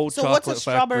 Yeah. The whole so chocolate what's a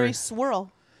strawberry factory.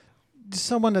 swirl?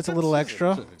 Someone that's a little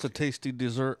extra. It's a tasty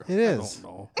dessert. It is. I don't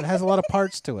know. It has a lot of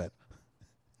parts to it.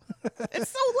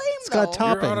 It's so lame got though.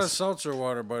 top- You're out of Toppings. seltzer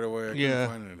water, by the way. I Yeah.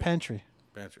 couldn't find any. Pantry.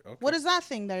 Pantry. Okay. What is that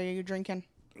thing that you're drinking?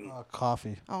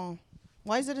 Coffee. Oh,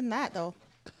 why is it in that though?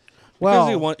 Because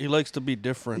Well, he likes to be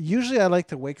different. usually I like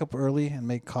to wake up early and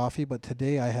make coffee, but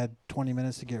today I had 20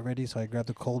 minutes to get ready, so I grabbed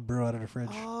a cold brew out of the fridge.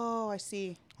 Oh, I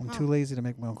see. I'm too lazy to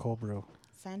make my own cold brew.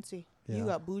 Fancy. Yeah. You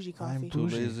got bougie coffee. I'm Too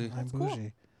bougie. lazy. I'm cool.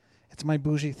 bougie. It's my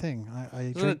bougie thing.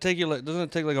 I Doesn't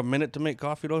it take like a minute to make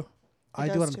coffee though? I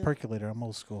do does it on too. a percolator. I'm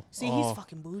old school. See, Oh. he's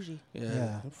fucking bougie.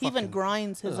 Yeah. He even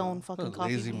grinds his own fucking that's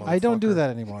coffee lazy beans. I don't do Motherfucker. that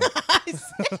anymore.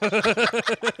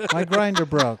 My grinder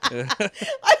broke.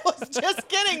 I was just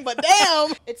kidding, but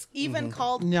damn. It's even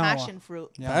called No. passion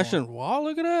fruit. Yeah, Passion. Wow,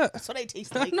 look at that. That's what I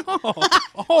taste like. No.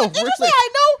 Oh, Did you say I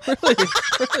know?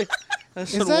 really? I Is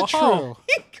said, that wow. true?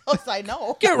 Because I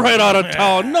know. Get right out of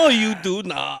town. No, you do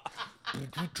not.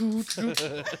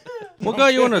 What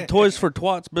got you in the Toys for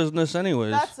Twats business,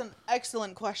 anyways? That's an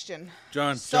excellent question.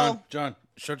 John, So- John,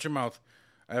 shut your mouth.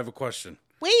 I have a question.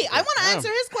 Wait, I want to answer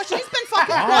his question. He's been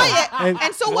fucking quiet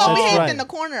and so well That's behaved right. in the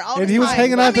corner all And the he was time.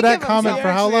 hanging Let on to me that give him comment some.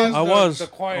 for how long? I was. The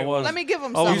quiet I was. Let me give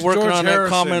him I was some. working George on that Harrison.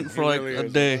 comment for He like really a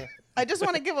is. day. I just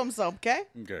want to give him some, okay?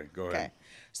 Okay, go ahead. Okay.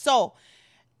 So,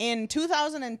 in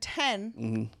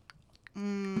 2010,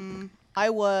 I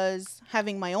was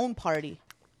having my own party.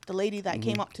 The lady that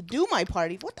came up to do my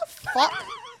party. What the fuck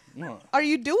What? are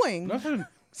you doing? Nothing.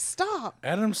 Stop.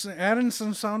 Adding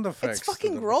some sound effects. It's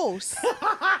fucking gross.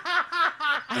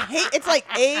 I hate. It's like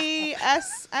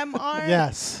ASMR.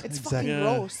 Yes. It's exactly. fucking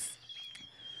gross.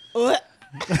 Ugh.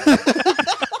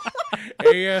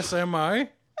 ASMI.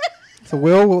 So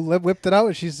Will whipped it out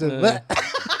and she said, "Bleh."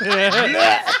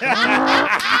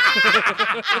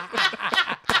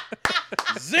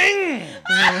 Zing!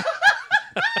 That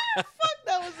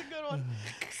was a good one.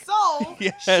 So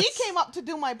Yes. she came up to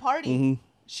do my party.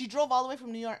 She drove all the way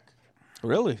from New York.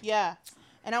 Really? Yeah.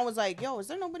 And I was like, yo, is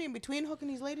there nobody in between hooking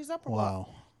these ladies up or what? Wow.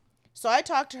 So I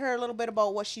talked to her a little bit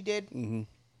about what she did.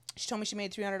 She told me she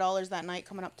made $300 that night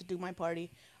coming up to do my party.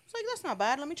 I was like, that's not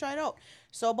bad. Let me try it out.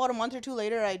 So about a month or two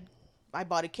later, I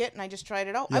bought a kit and I just tried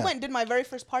it out. I Yeah. went and did my very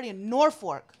first party in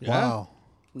Norfolk. Yeah. Wow.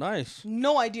 Nice.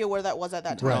 No idea where that was at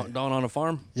that time. Right. Down on a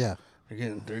farm. Yeah.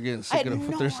 They're getting I sick had of the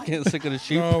no they're idea. getting sick of the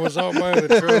sheep. No, it was out by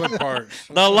the trailer parks.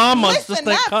 The llamas just Listen,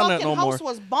 ain't that cutting it fucking no more. house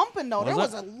was bumping though. There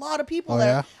Was was it? a lot of people Oh, there.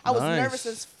 yeah? I was Nice. nervous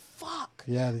as fuck.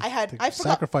 Yeah. I forgot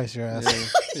sacrifice your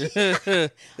ass.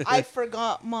 I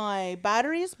forgot my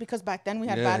batteries because back then we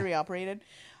had Yeah. battery operated.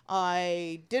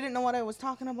 I didn't know what I was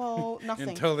talking about. Nothing.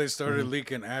 Until they started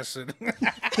leaking acid.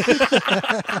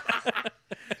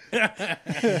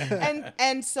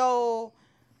 and so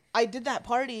I did that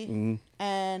party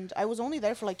and I was only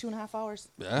there for like 2.5 hours.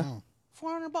 Yeah.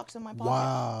 $400 in my pocket.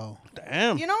 Wow.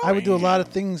 Damn. You know? I would do a lot of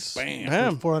things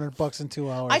Damn. for $400 in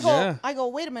 2 hours. Yeah. I go,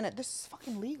 wait a minute, this is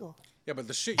fucking legal. Yeah, but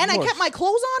the shit And I you kept my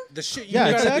clothes on. the shit you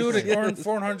Yeah, gotta exactly. do to earn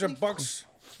 $400.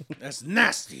 That's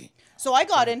nasty. So I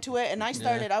got into it and I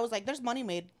started, I was like, there's money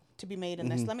made to be made in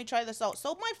this. Let me try this out.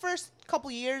 So my first couple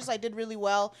years I did really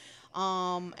well.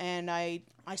 And I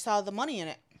saw the money in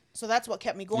it. So that's what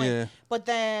kept me going. Yeah. But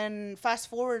then fast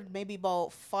forward maybe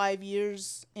about 5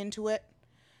 years into it,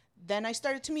 then I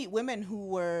started to meet women who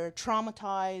were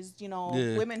traumatized, you know,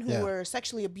 Yeah. women who Yeah. were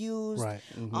sexually abused, Right.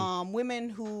 women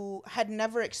who had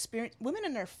never experienced, women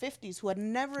in their 50s who had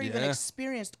never even Yeah.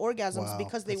 experienced orgasms Wow,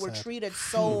 because they that's were sad. treated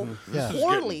so Yeah.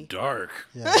 poorly. Dark.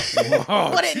 Yeah.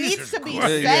 Oh, But it Jesus needs to be Christ.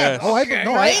 said. Yeah. Oh, I Okay.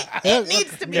 no, Right? I It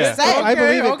needs to be Yeah. said. I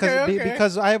believe it okay.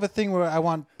 because I have a thing where I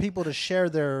want people to share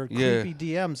their Yeah. creepy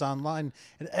DMs online,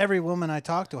 and every woman I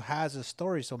talk to has a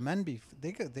story. So men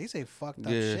they say fucked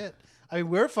up Yeah. shit. I mean,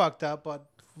 we're fucked up, but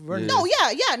we're Yeah. No,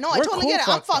 yeah, no, I We're totally cool get it.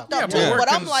 I'm fucked up. fucked up Yeah, too, but we're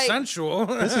but I'm like, consensual.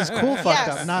 This is cool fucked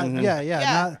Yes. up. Not Yeah.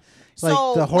 not like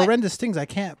So, the like- horrendous things. I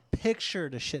can't picture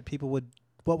the shit people would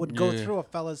go Yeah. through a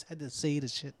fella's head to say the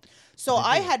shit. so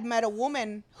I had met a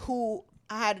woman who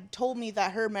had told me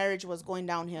that her marriage was going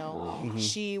downhill.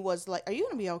 She was like, "Are you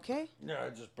gonna be okay?" Yeah, I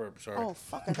just burped. Sorry. Oh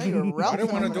fuck! I thought you were Ralph. I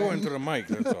didn't want to do it into the mic.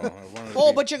 That's all. I wanted to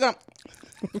Oh, be- but you're gonna.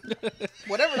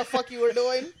 Whatever the fuck you were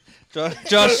doing. Josh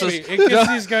Trust me, it gets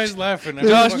these guys laughing. every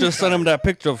Josh fucking just sent him that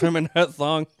picture of him in that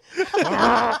thong.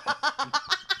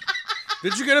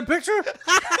 Did you get a picture?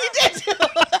 He did.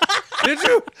 Did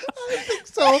you?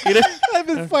 So I've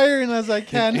been firing as I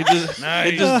can. He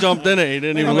just jumped in it. He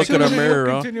didn't even I'm look at our continue- mirror.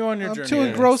 Huh? Continue on your I'm journey. too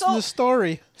engrossed in So- the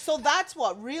story. So that's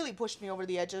what really pushed me over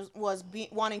the edge was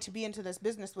wanting to be into this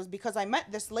business was because I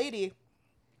met this lady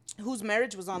whose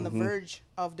marriage was on the verge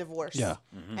of divorce. Yeah.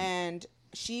 And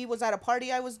she was at a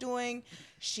party I was doing.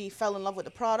 She fell in love with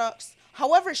the products.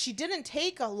 However, she didn't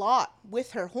take a lot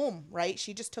with her home, right?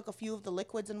 She just took a few of the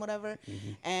liquids and whatever,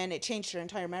 and it changed her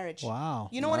entire marriage. Wow.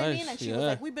 You know what I Nice, mean? And she yeah. was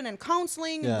like, we've been in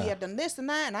counseling, and we Yeah. had done this and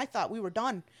that, and I thought we were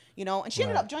done, you know? And she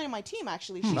ended Right. up joining my team,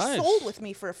 actually. She Nice. sold with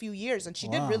me for a few years, and she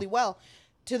did Wow. really well.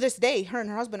 To this day, her and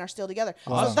her husband are still together.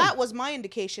 Awesome. So that was my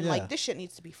indication, Yeah. like, this shit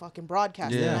needs to be fucking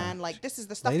broadcasted, Yeah. man. Like, this is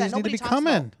the stuff Ladies that need to nobody be talks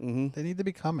coming. about. They need to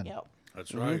be coming. Yep.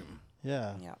 That's right.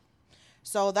 Yeah. Yeah.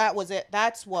 So that was it.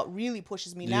 That's what really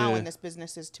pushes me now Yeah. in this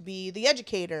business is to be the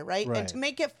educator, right? Right. And to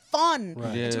make it fun. Right.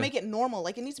 And to Yeah. make it normal.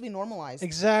 Like, it needs to be normalized.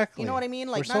 Exactly. You know what I mean?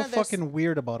 Like, we're none so of this- fucking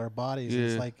weird about our bodies.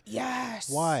 It's Yeah. like, Yes.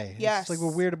 why? Yes. It's like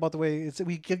we're weird about the way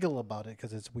we giggle about it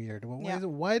because it's weird. Yeah.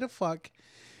 Why the fuck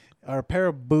are a pair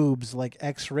of boobs like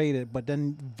X-rated, but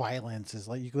then violence is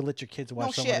like you could let your kids watch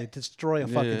No somebody shit. destroy a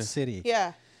Yeah. fucking city.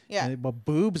 Yeah. Yeah. But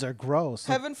boobs are gross.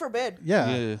 Like, Heaven forbid.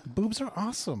 yeah. Yeah. Boobs are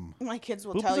awesome. My kids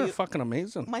will Boobs tell are you. fucking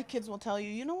amazing. My kids will tell you,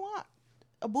 you know what?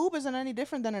 A boob isn't any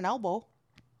different than an elbow.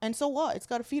 And so what? It's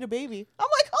got to feed a baby. I'm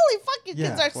like, holy fuck, you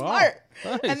kids Yeah. are smart.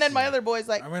 Nice. And then my other boy's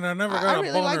like, I mean, I never I got a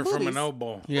really like boner from an boobies.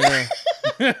 elbow. Yeah.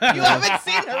 you haven't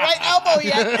seen the right elbow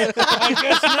yet.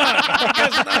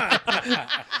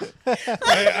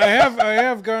 I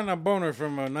have gotten a boner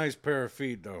from a nice pair of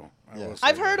feet, though. I will say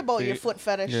I've that. heard about your See? foot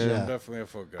fetish. Yeah. I'm definitely a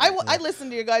foot guy. I listen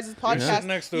to your guys' You're podcast. sitting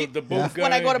next to the boob guy.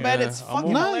 When I go to bed, Yeah. it's I'm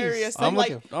fucking Nice. hilarious. I'm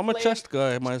like, a laying- chest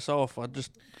guy myself. I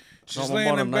just She's I'm laying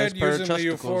about a in nice bed pair of using the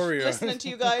testicles. euphoria. listening to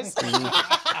you guys.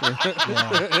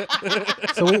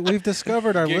 So we've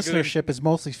discovered our Giggling. listenership is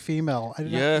mostly female. I,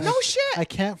 Yeah. No shit. I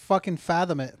can't fucking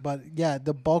fathom it, but yeah,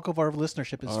 the bulk of our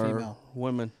listenership is Are female.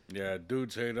 women. Yeah,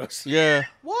 dudes hate us. Yeah.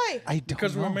 Why? I don't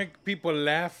Because know. we make people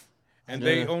laugh and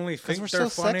they only because think we're they're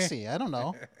so funny. sexy. I don't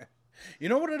know. You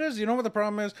know what it is? You know what the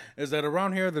problem is? Is that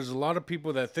around here, there's a lot of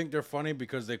people that think they're funny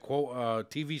because they quote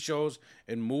TV shows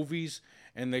and movies,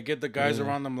 and they get the guys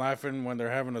around them laughing when they're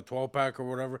having a 12-pack or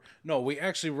whatever. No, we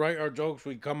actually write our jokes.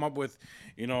 We come up with,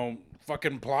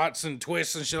 fucking plots and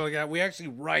twists and shit like that. We actually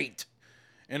write.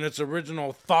 And it's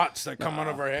original thoughts that come out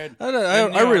of our head.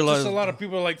 I realize- Just a lot of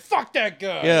people are like, fuck that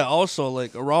guy. Yeah. Also,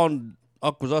 like around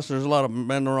Akwesasne, there's a lot of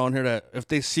men around here that if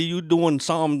they see you doing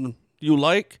something you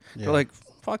like, they're like,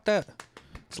 "Fuck that,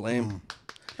 it's lame."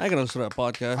 I ain't gonna listen to that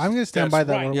podcast. I'm gonna stand That's by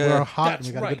that. right. We're Yeah. hot and That's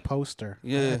we got a right. good poster.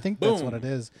 Yeah. I think that's Boom. what it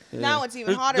is. Now it's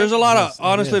even hotter. There's a lot of Yes, it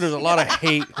honestly. is. There's a lot of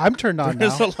hate. I'm turned on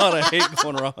There's now. a lot of hate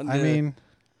going around. I mean,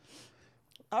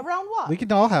 Around what? we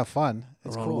can all have fun.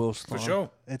 It's around cool. Will For Stone. sure.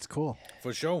 It's cool.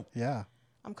 For sure. Yeah.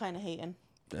 I'm kind of hating.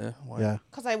 Yeah. Why? Yeah.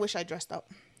 Because I wish I dressed up.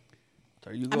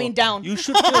 There you I go. mean, down. You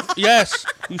should. Feel, yes.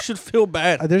 You should feel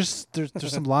bad. There's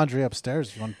some laundry upstairs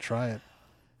if you want to try it.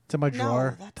 It's in my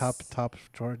drawer, that's- top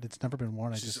drawer. It's never been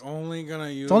worn. She's only going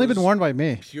to use It's only been worn by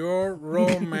me. pure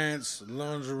romance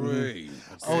lingerie.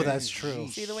 Oh, that's true.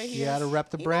 See the way he You gotta is? rep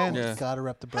the He brand. knows. You gotta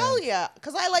rep the brand. Hell yeah.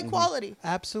 Because I like quality.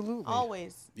 Absolutely.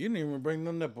 Always. You didn't even bring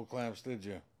the nipple clamps, did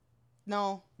you?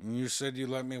 No. And you said you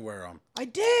let me wear them. I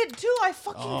did too. I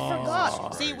fucking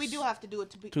forgot. See, we do have to do it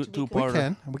to be Two We part.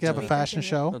 can. We can have a be fashion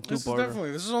show. This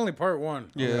is only part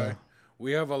one. Yeah. Okay?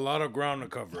 We have a lot of ground to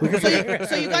cover.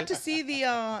 So you got to see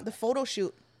the photo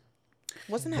shoot.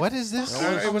 Wasn't that What is this?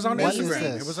 It was on What is Instagram.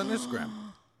 this? It was on Instagram.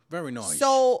 Very nice.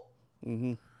 So,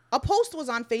 a post was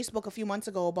on Facebook a few months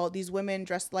ago about these women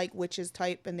dressed like witches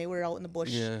type, and they were out in the bush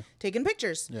Yeah. taking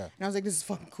pictures. Yeah. And I was like, this is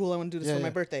fucking cool. I want to do this Yeah, for my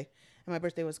yeah. birthday. And my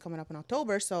birthday was coming up in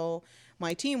October, so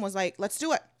my team was like, let's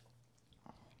do it.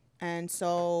 And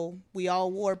so we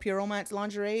all wore Pure Romance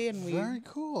lingerie, and we Very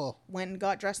cool. went and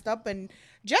got dressed up. And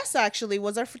Jess actually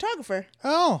was our photographer.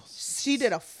 Oh, She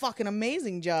did a fucking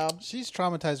amazing job. she's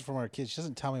traumatized from her kids. She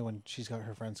doesn't tell me when she's got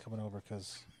her friends coming over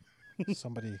because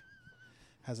somebody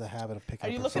has a habit of picking Are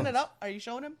up you her looking phones. it up? Are you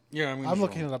showing him? yeah, I'm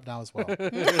looking it up now as well.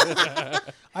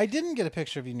 I didn't get a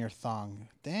picture of you in your thong.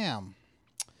 Damn.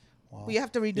 We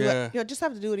have to redo Yeah. it. You'll just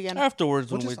have to do it again.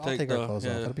 Afterwards, I'll when we take take our the clothes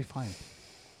off. It'll be fine.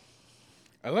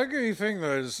 I like how you think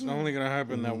that it's only going to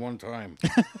happen that one time.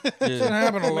 yeah. It's going to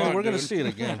happen a lot, We're gonna dude. see it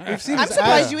again. We've seen I'm his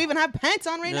surprised ass. you even have pants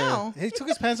on right Yeah. now. He took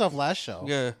his pants off last show.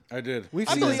 Yeah. I did. We've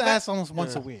I seen his believe it. ass almost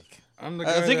once a week. I'm the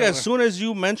guy I think that- as soon as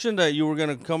you mentioned that you were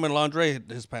gonna come in lingerie,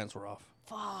 his pants were off.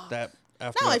 Fuck. That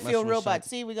after Now I that feel mess real was bad. said.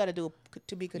 See, we got to do a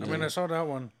to be I continued. mean, I saw that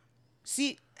one.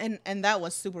 See, and that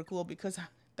was super cool because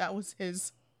that was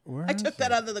his. Where I is took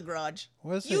that it? out of the garage.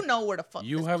 Where is You it? know where the fuck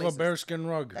You this have a place is. bearskin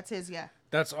rug. That's his, yeah.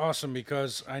 That's awesome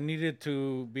because I needed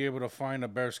to be able to find a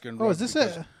bearskin rug. Oh, is this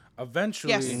because it?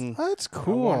 Eventually, Yes. Oh, that's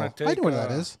cool. wanna I take, know where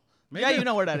that is. maybe, Yeah, you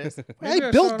know where that is. maybe I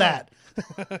I built saw that.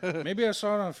 Maybe I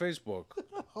saw it on Facebook.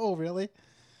 Oh, really?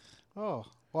 Oh,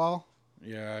 well.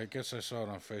 Yeah, I guess I saw it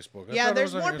on Facebook. I Yeah, thought it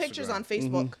there's was more on pictures Instagram. on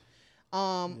Facebook.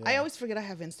 I always forget I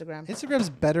have Instagram. Instagram's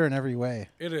better in every way.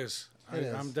 It is. It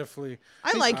is. I'm definitely.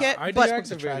 I like it, I but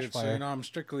deactivated it, so I'm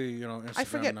strictly Instagram I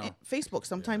forget now. Facebook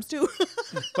sometimes too.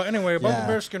 But anyway, about Yeah. the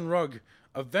bearskin rug.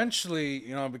 Eventually,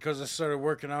 because I started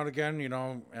working out again,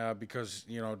 because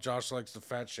Josh likes to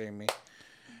fat shame me,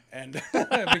 and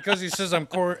because he says I'm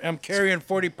carrying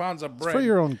 40 pounds of bread. For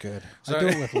your own good. I do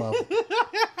it with love.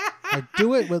 I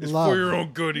do it with love. For your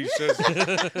own good, he says.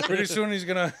 Pretty soon he's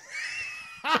gonna.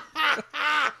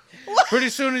 Pretty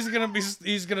soon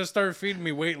he's gonna start feeding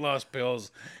me weight loss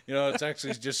pills. It's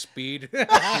actually just speed. Make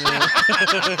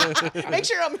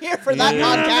sure I'm here for that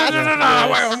podcast.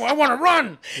 No, I want to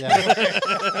run.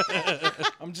 Yeah.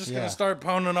 I'm just gonna start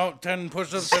pounding out 10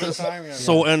 push-ups at a time. Yeah.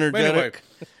 So But energetic. anyway,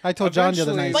 I told John the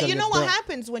other night. But you know what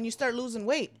happens when you start losing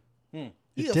weight?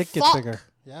 Your dick gets bigger.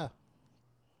 Yeah.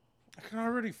 I can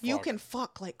already fuck. You can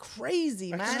fuck like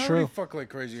crazy, I man. can already fuck like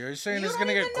crazy. Are you saying You it's don't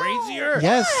gonna get even know. crazier?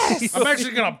 Yes. I'm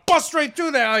actually gonna bust right through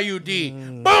the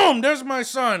IUD. Boom! There's my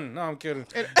son. No, I'm kidding.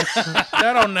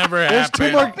 That'll never happen.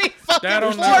 two more- Be fucking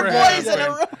That'll 4 never boys in a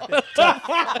happen.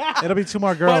 row. It'll be 2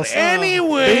 more girls. But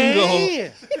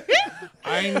anyway,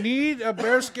 I need a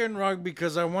bearskin rug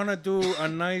because I want to do a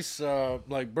nice,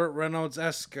 like Burt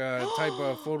Reynolds-esque type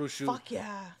of photo shoot Fuck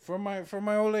yeah. for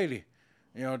my old lady.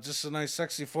 Just a nice,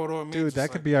 sexy photo of me. Dude, just that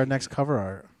like- could be our next cover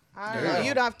art. I don't There know. you go.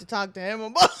 You'd have to talk to him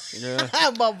about,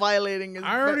 about violating his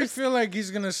I already first. feel like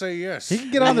he's gonna say yes. He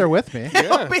can get on there with me.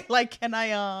 He'll be like, can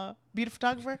I be the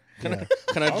photographer? Can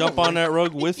I jump on that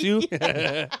rug with you?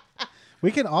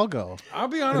 We can all go. I'll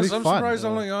be honest. be I'm fun. surprised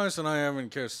only Honest and I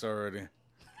haven't kissed already.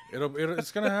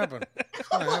 It's gonna happen. It's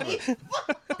gonna happen.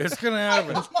 It's gonna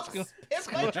happen. It's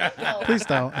my drink out. Please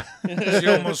don't. She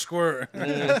almost squirt.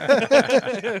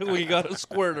 We got a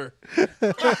squirter.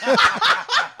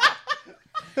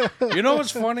 You know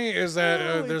what's funny is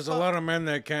that there's a lot of men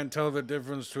that can't tell the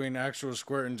difference between actual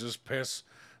squirt and just piss.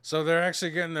 So they're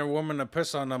actually getting their woman to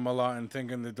piss on them a lot and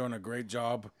thinking they're doing a great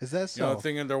job. Is that so?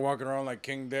 Thinking they're walking around like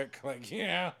King Dick. Like,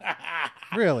 yeah,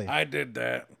 Really? I did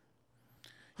that.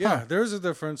 Yeah, there's a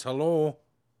difference. Hello.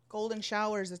 Golden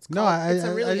showers. It's No, called. It's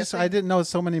a really a I didn't know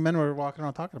so many men were walking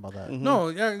around talking about that. No,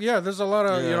 yeah. There's a lot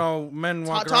of men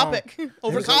hot walking around. topic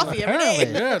over coffee every day.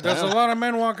 Apparently. Yeah, there's a lot of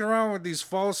men walking around with these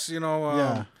false,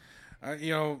 Yeah.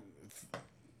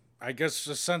 I guess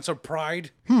a sense of pride.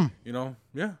 Yeah.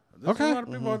 There's Okay. a lot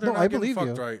of people out there No, not I getting believe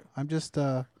fucked you. right. I'm just.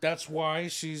 That's why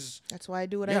she's. That's why I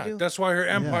do what I Yeah, do. that's why her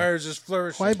empire is just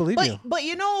flourishing. Why I believe you. But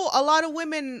a lot of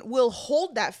women will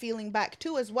hold that feeling back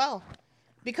too as well,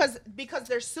 because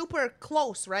they're super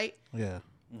close, right? Yeah.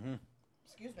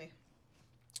 Excuse me.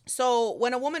 So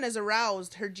when a woman is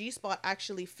aroused, her G-spot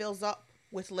actually fills up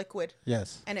with liquid,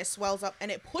 Yes. and it swells up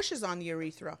and it pushes on the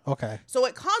urethra. Okay. So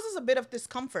it causes a bit of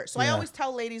discomfort. So I Yeah. always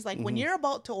tell ladies, like, when you're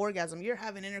about to orgasm, you're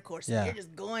having intercourse, and Yeah. you're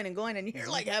just going and going, and you're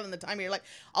like having the time of your life.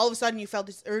 All of a sudden, you felt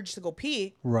this urge to go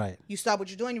pee. Right. You stop what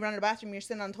you're doing, you run to the bathroom, you're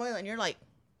sitting on the toilet, and you're like,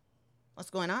 what's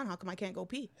going on? How come I can't go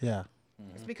pee? Yeah.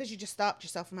 It's because you just stopped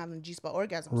yourself from having a G-spot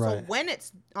orgasm. Right. So when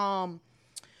it's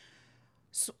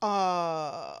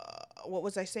what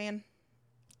was I saying?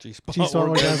 G-spot G-spot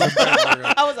orgasm.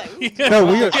 orgasm. I was like, ooh. No,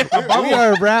 we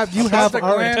are wrapped. You have the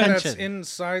our gland that's attention.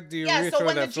 inside the Yeah, urethra so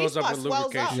when the that fills up G-spot with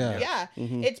swells up, lubrication. Yeah.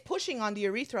 it's pushing on the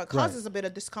urethra. It causes a bit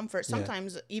of discomfort,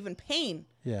 sometimes even pain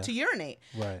Yeah. to urinate.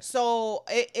 Right. So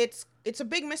it's a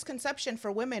big misconception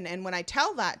for women, and when I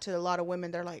tell that to a lot of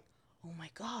women, they're like, "Oh my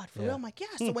God, for real?" I'm like, "Yeah."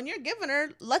 So when you're giving her,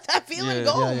 let that feeling Yeah.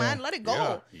 go, Yeah, man. yeah. Let it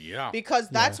go. Yeah. Because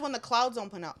that's when the clouds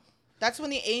open up. That's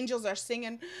when the angels are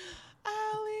singing,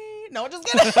 Allie. No, just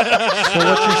kidding. So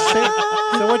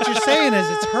what you're saying is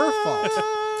it's her fault.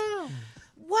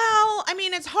 Well, I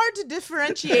mean, it's hard to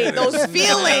differentiate those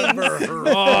feelings.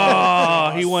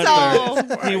 Oh, he went So-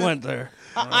 there. He went there.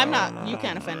 I'm not. You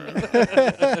can't offend me.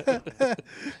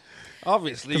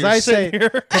 Obviously, Because you're I sitting say,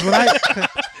 here.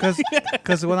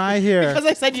 because when I hear, Because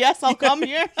I said yes, I'll come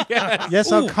here.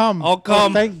 yes, I'll come. I'll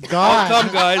come. Oh, thank God. I'll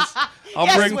come, guys. I'll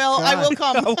Yes, bring. Will, I will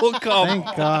come. I will come.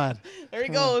 Thank God. There he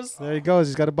goes. There he goes.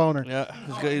 He's got a boner. Yeah,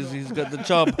 he's got the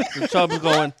chub. The chub's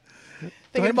going.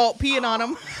 Thinking about peeing on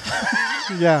him.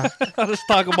 Yeah. Let's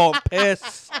talk about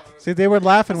piss. See, they were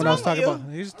laughing when I was wrong with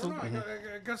talking you? about.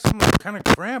 I got some kind of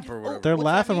cramp or whatever. They're What's that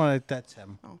laughing mean? when I. That's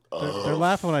him. They're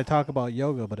laughing when I talk about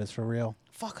yoga, but it's for real.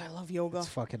 Fuck, I love yoga. It's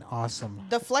fucking awesome.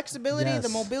 The flexibility, the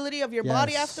Yes. mobility of your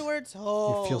body Yes. afterwards.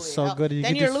 Oh, feel so good. You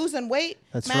Then can you're just- losing weight.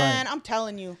 That's Man, right. I'm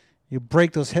telling you. You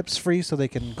break those hips free so they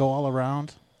can go all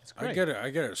around. It's I get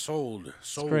it. Sold.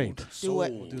 great. Do it.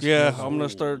 Sold. Yeah, I'm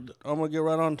gonna get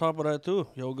right on top of that too.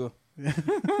 Yoga.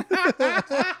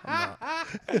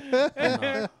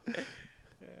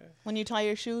 When you tie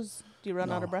your shoes, do you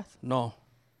run out of breath? No.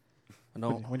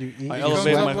 No. When you eat, I you elevate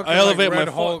sweat? my looking I elevate like my Red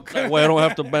Hulk. foot. That way I don't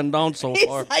have to bend down so He's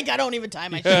far. like, I don't even tie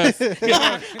my shoes.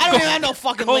 I don't even have no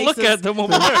fucking Go laces. look at them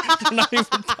over there. They're not even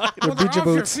tied. Well, they're beat your off your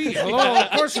boots. feet. Hello,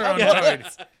 of course they're untied.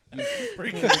 You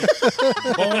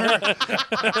freaking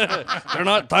boner. They're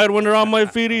not tied when they're on my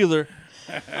feet either.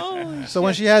 Oh, So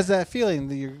when she has that feeling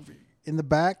that you're in the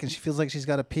back and she feels like she's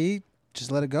got to pee,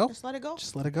 just let it go. just let it go.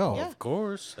 Just let it go. Yeah. Of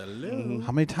course. Hello.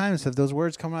 How many times have those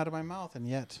words come out of my mouth and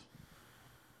yet?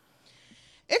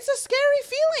 It's a scary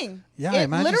feeling. Yeah, I it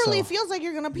imagine literally so. feels like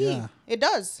you're gonna pee. Yeah. It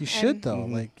does. You should And though.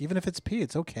 Like even if it's pee,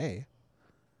 it's okay.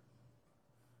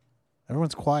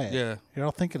 Everyone's quiet. Yeah. You're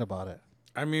all thinking about it.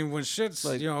 I mean, when shit's,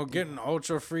 Like- getting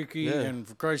ultra freaky, Yeah. and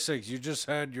for Christ's sakes, you just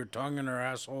had your tongue in her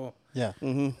asshole. Yeah.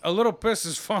 A little piss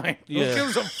is fine. Yeah. Who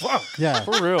gives a fuck? Yeah.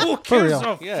 For real. Who For gives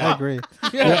real. a Yeah. I agree.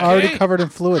 Yeah, You're already okay. covered in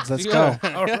fluids. Let's Yeah. go.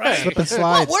 All right. Slip and what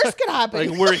slide. worse could happen?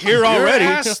 Like we're here Your already.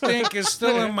 ass stink is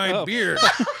still in my beard.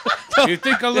 You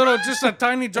think just a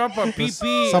tiny drop of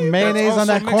pee-pee, Some mayonnaise on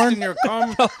that's that also corn? mixed in your cum,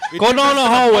 you Go think down that's the gonna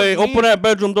hallway, bug me? open that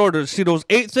bedroom door to see those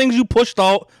 8 things you pushed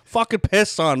out. Fucking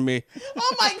piss on me.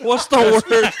 Oh my god. What's the worst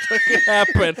that could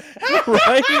happen?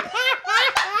 Right?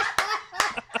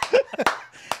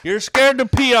 You're scared to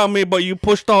pee on me, but you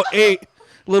pushed out 8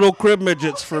 little crib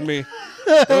midgets for me.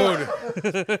 Dude, John's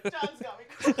got me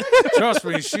crying. trust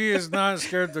me, she is not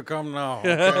scared to come now.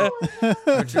 Okay?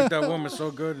 I treat that woman so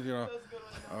good,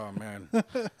 Oh, man.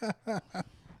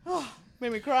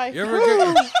 Made me cry. You ever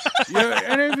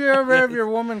any of you ever have your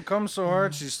woman come so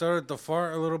hard she started to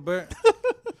fart a little bit?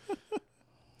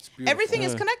 It's beautiful. Everything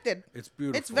is connected. It's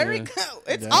beautiful. It's very.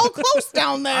 It's all close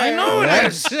down there. I know it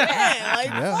is. Yeah, like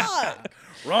fuck.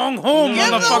 Wrong home, Give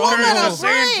the woman motherfucker. a I'm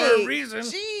saying for a break. reason.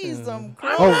 Jeez, I'm I'm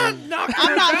crying. not knocking I'm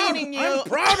her not down. hating you. I'm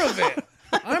proud of it.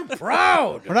 I'm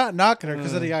proud. We're not knocking her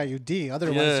because of the IUD.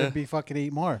 Otherwise, Yeah. it'd be fucking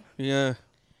eat more. Yeah.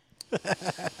 You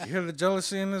hear the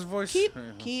jealousy in his voice?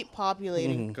 Keep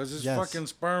populating. Because his Yes. fucking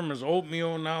sperm is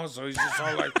oatmeal now, so he's just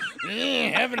all like,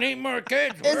 haven't ate more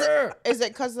kids. Is it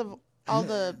because of all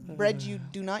the bread you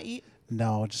do not eat?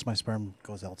 No, just my sperm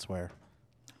goes elsewhere.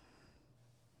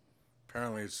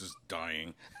 Apparently, it's just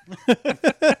dying.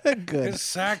 Good. His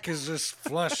sack is just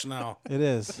flesh now. It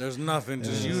is. There's nothing,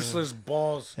 just useless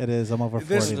balls. It is. I'm over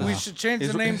 40 now. We should change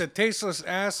the name to Tasteless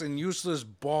Ass and Useless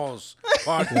Balls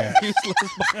podcast.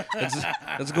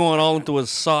 It's going all into his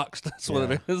socks. That's what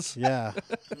it is. Yeah,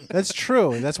 that's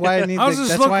true. That's why I need. How's the, this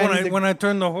that's look why when I I, need the- when I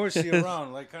turn the horsey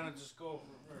around? Like, kind of just go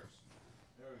reverse.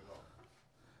 There we go.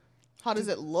 How does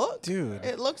it look? Dude.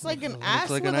 It looks like an ass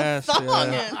like with an a ass, thumb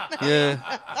yeah. in.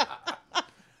 Yeah.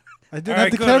 I didn't All have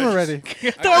right, the good. camera ready,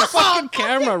 Get our fucking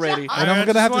camera ready. and I'm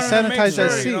gonna have to sanitize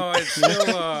that seat. It's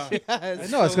still, I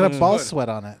know it's gonna ball good. sweat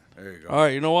on it. there you go. All right,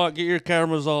 you know what? Get your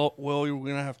cameras all. Well, we're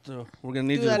gonna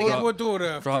need Do you that to again. drop. We'll do it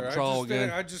after. drop I trowel just did it-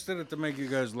 again. I just did it to make you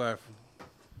guys laugh.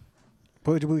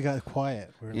 But we got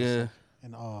quiet. We were Yeah.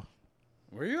 in awe.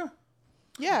 Were you?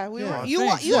 Yeah, we Yeah. were. You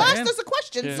Thanks, you asked man. us a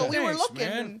question, Yeah. so we were Thanks, looking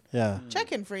man. and Yeah,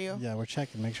 checking for you. yeah. We're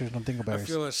checking. Make sure you don't think about I it.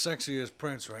 feel as sexy as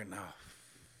Prince right now.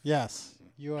 Yes,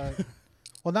 you are.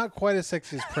 Well, not quite as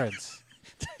sexy as Prince.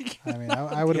 I mean,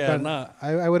 I would have Yeah, gone. not-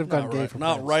 I would have gone Not gay right, for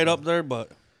not Prince. right up there, but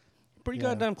pretty Yeah.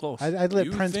 goddamn close. I'd let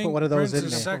You Prince think put one of those Prince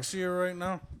in is there. sexier right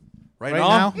now? right Right now,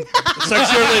 now,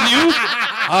 sexier than you.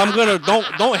 I'm gonna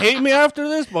don't hate me after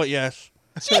this, but yes.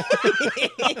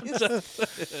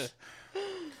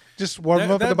 just warm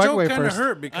him up in the that joke microwave kind of first.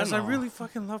 hurt because I know. really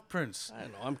fucking love Prince. I know,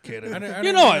 I'm kidding. I didn't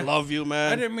You know mean I to- love you, I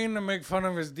man. didn't mean to make fun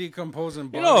of his decomposing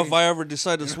body. You know, if I ever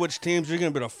decide to switch teams, you're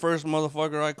gonna be the first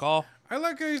motherfucker I call. I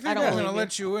like how you think don't I'm gonna believe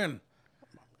let you in.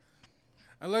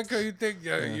 I like how you think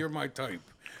you're my type.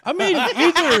 I mean,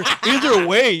 either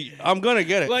way, I'm gonna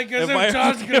get it. Like as if, I-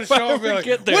 John's gonna if I show up and be ever like,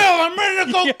 get there. "Well, I'm ready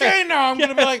to go gay now." I'm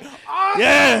gonna be like, "Oh,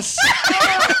 Yes,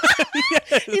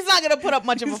 He's not gonna put up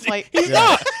much of a fight. he's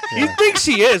not. He thinks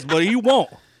he is, but he won't.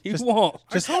 He won't.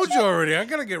 I told you already. I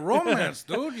gotta get romance,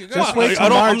 dude. You Just gotta, wait I till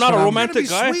don't- I'm March not a when you romantic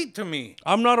gotta be guy. sweet to me.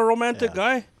 I'm not a romantic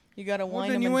guy. You gotta wine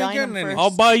then him you and ain't dine him getting any. first.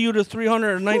 I'll buy you the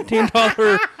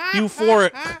 $319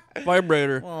 euphoric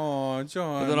vibrator. Oh,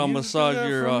 John. And then I'll you massage do that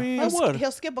your, for me? I would.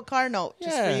 He'll skip a car note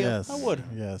just Yeah. for you. Yes, I would.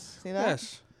 Yes, See that?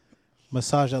 Yes.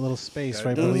 massage that little space That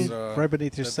right does, beneath, uh, right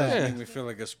beneath your That set. does make me feel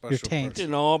like a special taint. You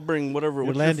person. know, I'll bring whatever.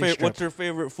 What's your, landing strip. what's your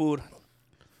favorite food?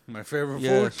 My favorite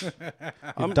Yes. food.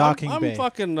 I'm docking I'm bay.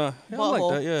 fucking. I like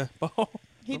Butthole. that. Yeah.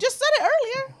 He just said it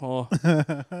earlier. Oh.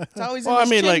 It's always in Well, I his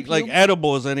mean, chin like cube.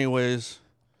 edibles, anyways.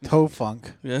 Toe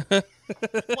funk. Yeah.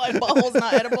 Why butthole's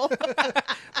not edible?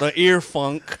 The ear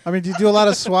funk. I mean, do you do a lot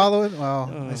of swallowing?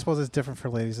 Well, I suppose it's different for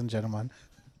ladies and gentlemen.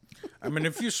 I mean,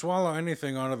 if you swallow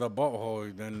anything out of the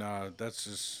butthole, then that's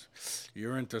just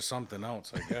you're into something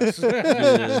else, I guess.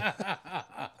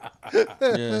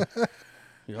 Yeah.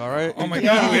 You all right? Oh my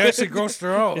God, we actually grossed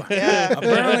her out. Yeah.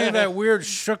 Apparently, that weird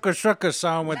shucka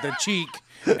sound with the cheek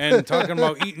and talking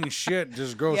about eating shit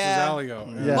just grosses Yeah. Allie out.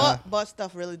 Yeah. Butt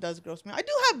stuff really does gross me. I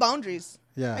do have boundaries.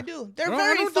 Yeah. I do. They're No, I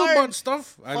very don't far, do butt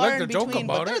stuff. I far like to in joke between,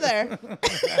 about but it. they're there.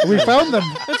 We found them.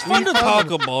 It's fun to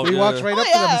talk about. We yeah. walked right up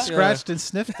to them, yeah. scratched and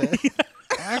sniffed it.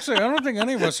 Actually, I don't think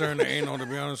any of us are into anal, to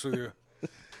be honest with you.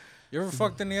 You ever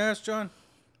fucked in the ass, John?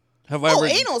 Have I Oh,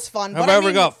 ever, anal's fun. Have but I I ever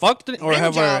mean, got fucked in, or hand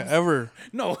have jobs. I ever?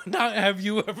 No, not have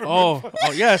you ever. Oh,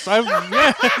 yes, I've.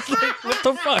 Yeah, it's like, what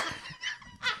the fuck?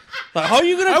 Like, how are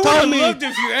you I gonna would tell have me? loved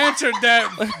if you answered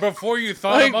that before you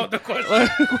thought Like- about the question.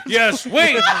 Yes,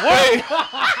 wait, wait.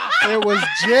 It was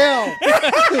jail.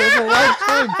 It was a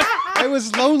lifetime. I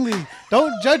was lonely.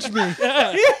 Don't judge me.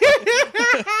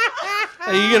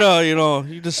 Hey,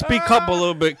 you just speak up a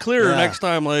little bit clearer Yeah. next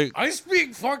time. Like, I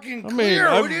speak fucking mean, clear.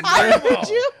 I've- What are you talking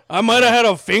about? I might have had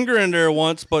a finger in there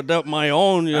once, but that my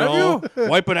own, Have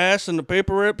wiping ass in the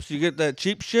paper rips. You get that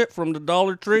cheap shit from the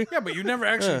Dollar Tree. Yeah, but you never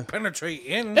actually penetrate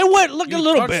in. It went look You a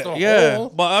little touched bit, the yeah. hole.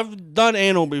 But I've done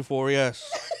anal before, yes.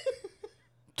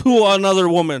 To another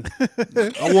woman,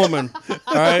 a woman.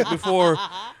 All right, before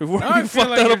Now you I feel fuck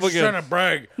like that you're up just again. trying to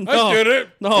brag. No, I did it.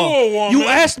 No, To a woman. you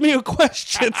asked me a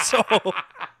question, so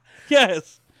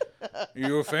yes,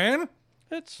 You a fan?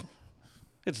 it's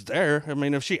there. I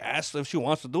mean, if she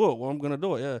wants to do it, well, I'm gonna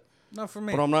do it. Yeah, Not for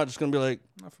me. but I'm not just gonna be like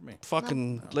Not for me.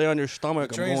 fucking lay on your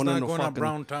stomach. I'm Train's going not into going up fucking.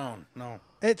 Brown Town. No.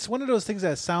 It's one of those things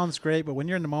that sounds great, but when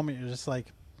you're in the moment, you're just like,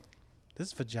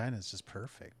 this vagina is just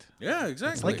perfect. Yeah,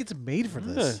 exactly. It's like it's made for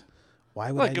this. Yeah.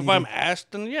 Why would Like I if need I'm to-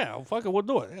 asked, then yeah, fuck it, we'll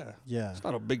do it. Yeah, Yeah. it's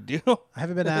not a big deal. I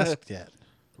haven't been asked yet.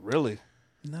 Really?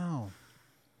 No.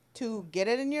 To get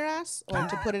it in your ass or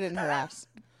to put it in her ass?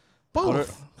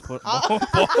 Both.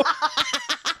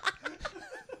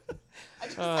 I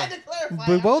just had to clarify.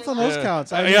 But both after on that. those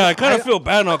counts. I kind of feel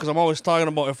bad now because I'm always talking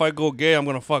about if I go gay, I'm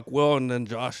gonna fuck Will, and then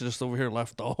Josh is just over here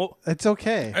left out. It's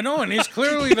okay. I know, and he's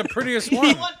clearly the prettiest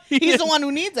one. He's the one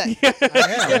who needs it.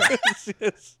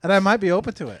 Yes. And I might be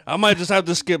open to it. I might just have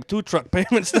to skip 2 truck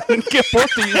payments and get both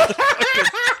of you.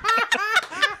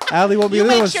 Allie won't be You the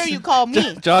other make sure you call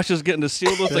me. Josh is getting the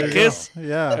sealed with There a you kiss, go.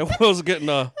 Yeah. and Will's getting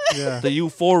the Yeah.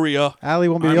 euphoria. Allie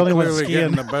won't be I'm the only one clearly skiing.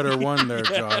 getting the better one there,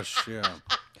 Josh. Yeah.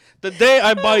 The day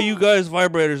I buy you guys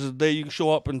vibrators is the day you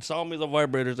show up and sell me the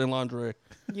vibrators in lingerie.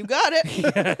 You got it.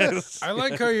 Yes. I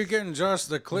like how you're getting Josh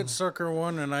the clit sucker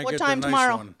one, and I What get time the nice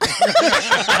tomorrow? one.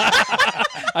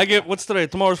 I get, what's today?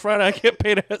 Tomorrow's Friday. I get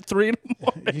paid at 3 in the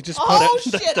morning. You just put Oh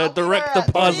it, shit! the I'll be direct there at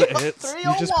deposit hits.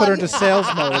 you just put her into sales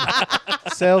mode.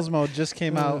 Sales mode just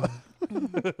came out.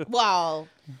 Wow.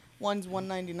 One's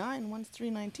 $199, one's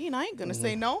 $319. I ain't gonna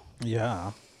say no.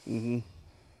 Yeah. Mm-hmm.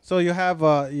 So you have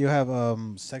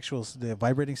the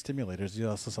vibrating stimulators. You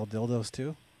also sell dildos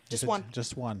too? Just Is it one.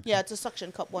 Just one. Yeah, it's a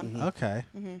suction cup one. Okay.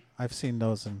 I've seen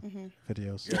those in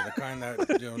videos. Yeah, the kind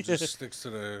that just sticks to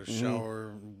the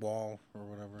shower wall or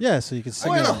whatever. Yeah, so you can see.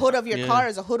 Or the it. hood of your Yeah. car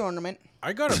is a hood ornament.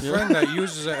 I got a friend that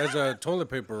uses it as a toilet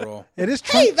paper roll. It is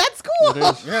Hey, trunk. that's cool.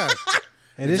 Yeah.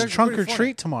 It it's is actually trunk or pretty funny.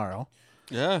 treat tomorrow.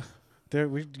 Yeah.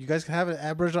 You guys can have an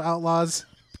Aboriginal Outlaws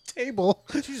table.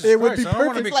 Jesus it would Christ, be I don't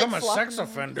want to perfect. become Like a fluff. sex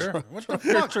offender. What the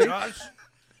fuck, Josh?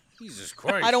 Jesus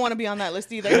Christ. I don't want to be on that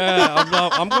list either. Yeah,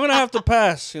 I'm going to have to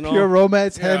pass, you know. Pure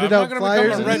romance Yeah, handed I'm out not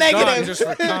flyers gonna become a red Negative. dot just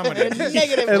for comedy.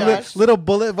 Negative, and Josh. little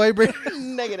bullet vibrator.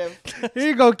 Negative. Here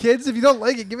you go, kids. If you don't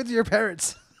like it, give it to your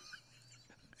parents.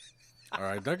 All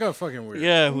right, that got fucking weird.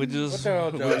 Yeah, we just the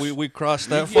hell, Josh? we crossed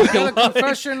that You fucking had a line.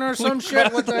 confession or some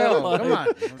shit? What the hell? Come on.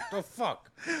 What the fuck?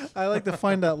 I like to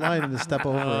find that line and to step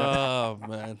over it. Oh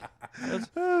man,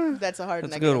 That's a hard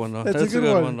that's a negative. good one though. That's a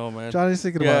good one. though, man. Johnny's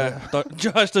thinking about Yeah,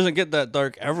 Josh doesn't get that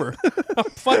dark ever. I'm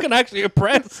fucking actually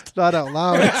impressed. it. Not out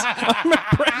loud.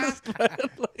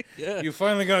 You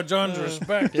finally got John's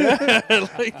respect.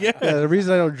 Like, yeah. Yeah, the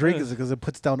reason I don't drink is because it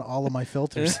puts down all of my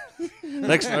filters.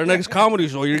 Our next comedy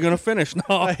show, you're gonna finish now.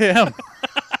 I am.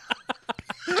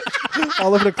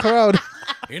 All over the crowd.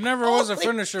 He never was a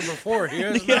finisher before. He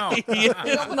is now. He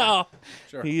is now.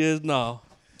 Sure. He is now.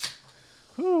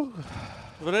 Whew.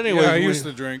 But anyway, Yeah, I used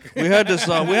to drink. we had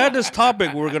this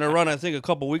topic we were gonna run, I think, a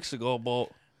couple weeks ago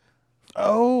about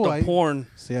Oh, the porn.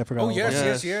 See, I forgot. Oh, all yes, about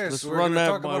yes, it. yes. Let's We're run gonna that.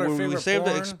 talk about our we favorite saved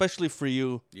it porn. especially for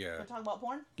you. Yeah. Talking about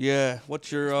porn? Yeah.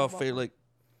 What's your like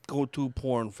go-to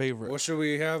porn favorite? Well, should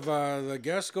we have the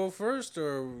guests go first,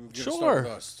 or just Sure. start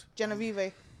with us?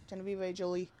 Genevieve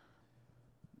Jolie.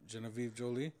 Genevieve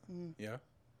Jolie. Yeah.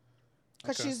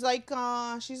 Because Okay. she's like,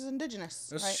 she's indigenous,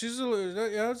 That's, right? She's a little,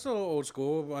 yeah, it's a little old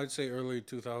school. I'd say early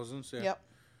 2000s. Yeah. Yep.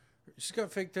 She's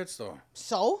got fake tits though.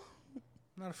 So,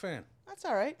 Not a fan. that's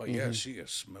all right. But yeah, she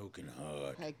is smoking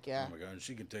hot. Heck yeah. Oh my god,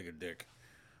 she can take a dick.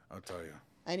 I'll tell you.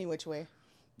 Any which way.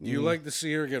 Do you like to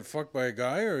see her get fucked by a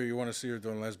guy, or you want to see her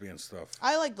doing lesbian stuff?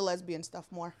 I like the lesbian stuff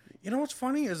more. You know what's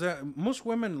funny is that most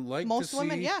women like Most to see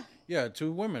women, yeah. yeah,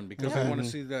 two women because they want to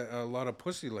see that a lot of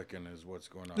pussy licking is what's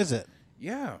going on. Is it?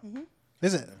 Yeah,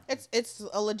 Is it? It's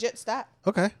a legit stat.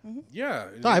 Okay. yeah.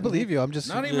 No, I believe you. I'm just.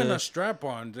 Not even a strap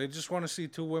on. They just want to see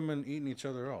two women eating each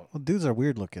other out. Well, dudes are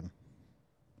weird looking.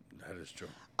 That is true.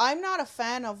 I'm not a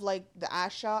fan of like the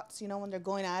ass shots, you know, when they're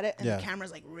going at it and Yeah. the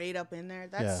camera's like right up in there.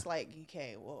 That's Yeah. like,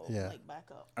 okay, whoa, Yeah. like back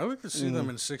up. I like to see them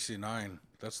in '69.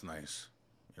 That's nice.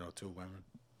 You know, two women.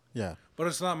 Yeah. But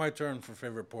it's not my turn for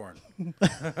favorite porn.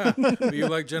 Do you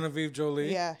like Genevieve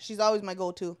Jolie? Yeah, she's always my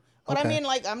go-to. But I Okay. mean,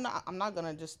 like, I'm not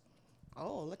gonna just,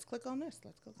 oh, let's click on this.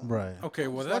 Let's click on that. Right. Okay,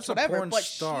 well Watch that's a whatever, porn but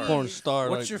star. Porn star.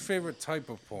 What's like, your favorite type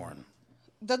of porn?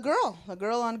 The girl on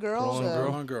girl, the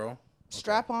Girl on girl.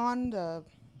 strap on, the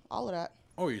all of that.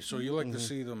 Oh, so you like to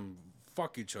see them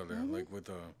fuck each other, like with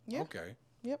a. Yeah. Okay,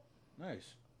 Yep.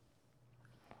 nice.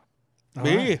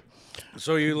 Me?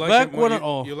 So you like Back it more, when you,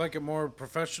 I- you like it more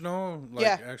professional, like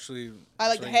Yeah. actually. I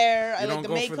like so the you- hair. I you like don't the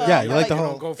go for makeup. Yeah, you I like the you whole-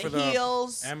 don't go for the the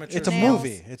heels. amateur. It's a nails.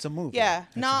 movie. It's a movie. Yeah.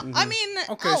 No, I mean,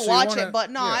 Okay, I'll so you watch wanna- it, but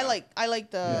no, yeah. I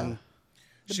like the.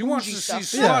 She wants to bougie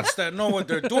see stuff. sluts that know what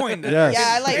they're doing. that Yes.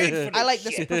 Yeah, ain't I like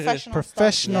this professional.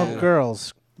 Professional Stuff. Yeah.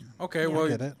 girls. Okay, well,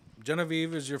 get it.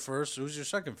 Genevieve is your first. Who's your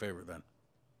second favorite then?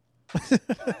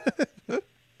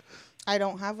 I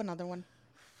don't have another one.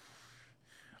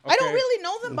 I don't Okay, really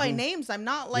know them by names. I'm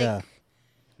not like. Yeah.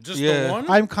 Just Yeah. the one.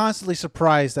 I'm constantly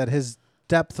surprised at his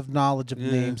depth of knowledge of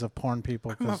names of porn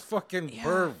people. I'm a 'cause- fucking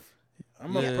perv.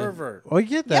 I'm a Yeah. pervert. Oh, you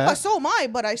get Yeah, but that. so am I.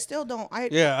 But I still don't. I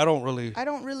Yeah, I don't really.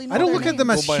 don't really know. I don't their look at them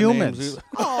names. as go by humans. names either.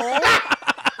 Oh.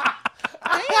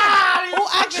 Damn. Well,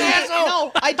 actually,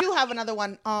 no. I do have another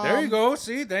one. There you go.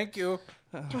 See, thank you.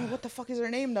 Oh, what the fuck is her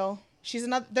name though? She's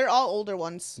another. They're all older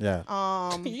ones. Yeah.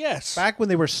 Yes. Back when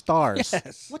they were stars.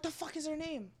 Yes. What the fuck is her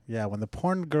name? Yeah, when the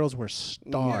porn girls were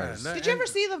stars Yeah, Did you ever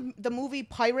see the movie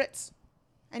Pirates?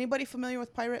 Anybody familiar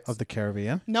with Pirates? of the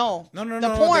Caribbean. No. No,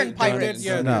 The porn they pirates. did,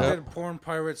 yeah, No. they did porn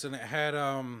pirates, and it had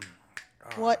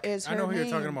What is her I know who name?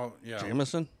 you're talking about. Yeah.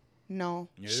 Jameson. No.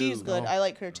 No. She's good. I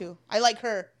like her too. I like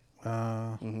her.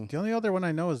 The only other one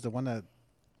I know is the one that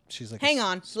she's like. Hang a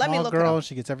on, let me small look it girl. up.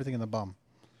 She gets everything in the bum.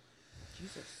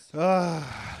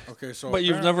 Okay, so But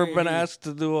you've never apparently been asked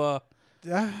to do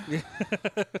Yeah.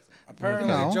 Apparently,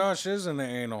 No. Josh is in the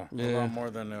anal a Yeah. lot more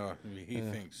than he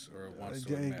thinks or wants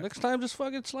to admit. next time, just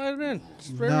fucking slide it in. It's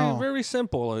very, No. very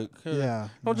simple. Like, Yeah,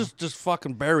 don't just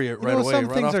fucking bury it You right know, away. some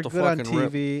Right things off are the good on fucking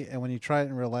rip. TV, and when you try it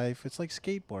in real life, it's like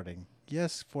skateboarding.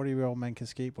 Yes, 40-year-old men can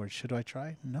skateboard. Should I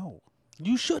try? No.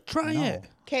 You should try No. it.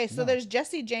 Okay, so there's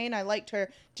Jessie Jane. I liked her.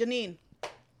 Janine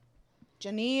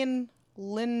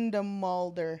Linda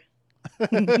Mulder.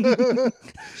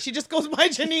 She just goes by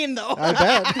Janine though. I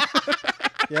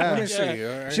bet. Let me Yeah. see.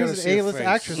 I She gotta was see an her A-list face.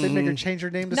 actress. They make her change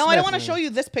her name to No, Smith. I don't want to show you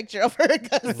this picture of her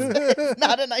because it's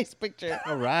not a nice picture.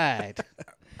 All right.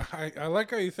 I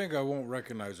like how you think I won't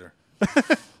recognize her.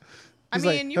 I He's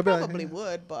like- mean, you he'll be like, probably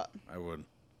would, but I would.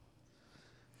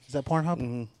 Is that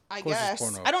Pornhub? I course it's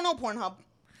guess Pornhub. I don't know Pornhub.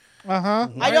 Uh-huh.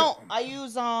 I don't. I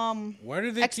use Why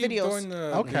do they X keep videos. doing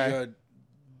the Okay.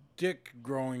 dick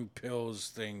growing pills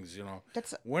things? You know,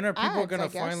 That's when are people ads, gonna I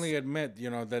guess. finally admit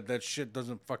that shit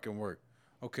doesn't fucking work?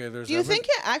 Okay, there's. Do you think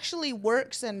it actually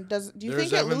works and does? Do you There's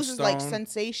think it Evan loses like Stone.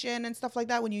 sensation and stuff like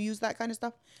that when you use that kind of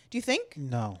stuff? Do you think?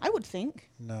 No. I would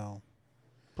think. No.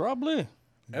 Probably.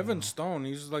 Evan Stone?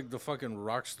 He's like the fucking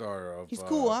rock star of. He's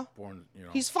cool, huh? Porn, you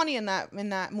know. He's funny in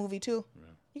that movie too.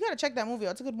 You gotta check that movie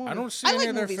out. It's a good movie. I don't see any like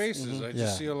of their movies. faces. I Yeah.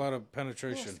 just see a lot of Oh,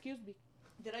 penetration. excuse me.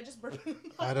 Did I just burp?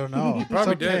 I don't know.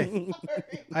 Probably It's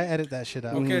okay. I edit that shit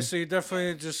out. Okay, so you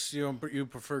definitely just you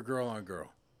prefer girl on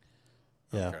girl.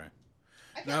 Yeah. Okay.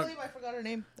 I can't Now- believe I forgot her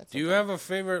name. That's Do you okay. have a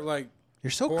favorite like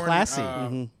You're so porn, classy.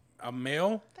 a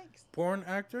male Thanks. porn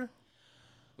actor?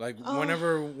 Like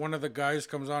whenever one of the guys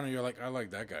comes on and you're like, I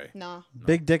like that guy. Nah,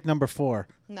 Big dick number 4.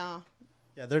 nah.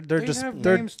 Yeah, they're They just have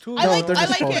they're names too. I like they're I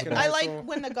just like it. fucking I asshole. like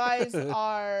when the guys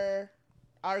are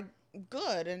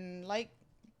good and like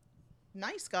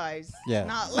nice guys. Yeah.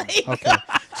 Not like.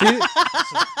 Okay.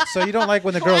 So you don't like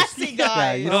when the girls. Classy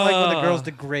guys. You don't like when the girl's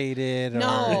degraded.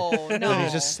 No, Or no.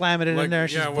 he's just slamming it Like, in there.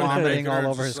 She's yeah, when they're vomiting making all her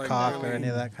over just, his like, cock or really any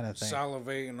of that kind of thing.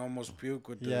 Salivate and almost puke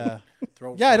with the Yeah.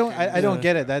 throat. Yeah, fucking- I don't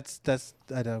get it. That's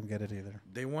I don't get it either.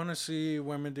 They want to see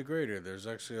women degraded. There's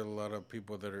actually a lot of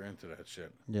people that are into that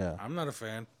shit. Yeah. I'm not a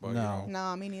fan, but No.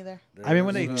 No, me neither. I mean,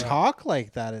 when they there's, talk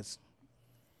like that, it's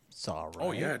all right.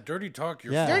 Oh yeah, dirty talk.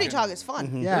 You're Yeah. Dirty fucking- talk is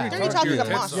fun. Yeah. Dirty talk your is a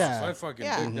tits must. off. Yeah. I fucking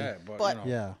Yeah. dig that, but, But-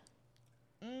 you know. Yeah.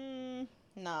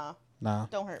 Nah, No.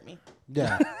 don't hurt me.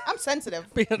 Yeah. I'm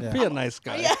sensitive. Be a nice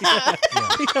guy. Yeah.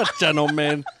 Be a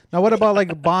gentleman. Now, what about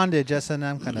like bondage,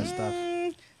 S&M kind of stuff?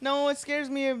 No, it scares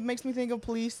me. It makes me think of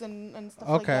police and stuff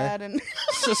like Okay. that. And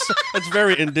It's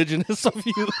very indigenous of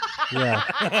you. Yeah.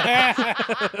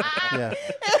 Yeah.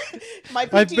 my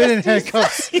I've been in PTSD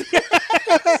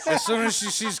handcuffs. As soon as she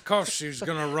sees cuffs, she's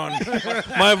gonna run.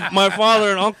 My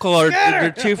father and uncle are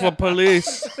the chief of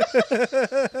police.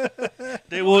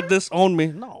 They will disown me.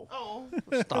 No, Oh,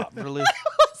 stop, really.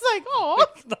 it's like, oh,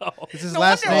 No, Is his No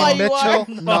last wonder why name you are.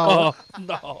 Mitchell? No.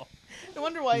 no. no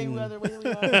wonder why you other way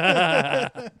we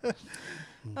are.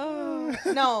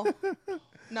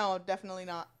 No, definitely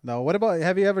not. No. What about?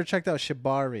 Have you ever checked out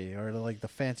shibari or like the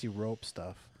fancy rope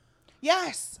stuff?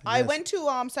 Yes, I Yes. went to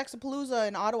Sexapalooza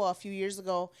in Ottawa a few years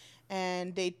ago,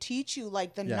 and they teach you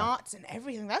like the Yeah. knots and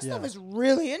everything. That stuff Yeah. is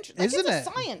really interesting. Isn't it's it? a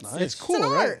science. Nice. It's cool, It's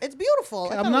an right? art. It's beautiful. I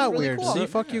thought I'm it was not really weird. cool. See,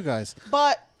 fuck you guys.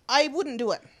 But I wouldn't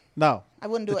do it. No. I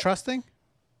wouldn't do The it. trust thing?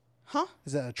 Huh?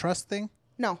 Is that a trust thing?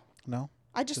 No, No.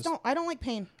 I just don't. I don't like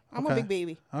pain. I'm a Okay. big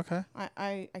baby. Okay.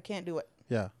 I can't do it.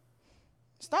 Yeah.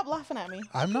 Stop laughing at me.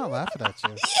 I'm not laughing at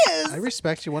you. Yes. I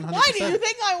respect you 100%. Why do you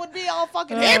think I would be all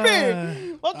fucking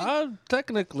happy?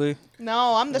 Technically,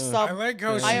 No, I'm the sub. I like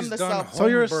how I am she's the done sub. home So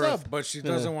you're a birth, sub. but she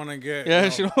doesn't want to get. yeah,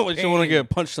 you she know, don't want to pain get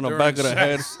punched in the during back of the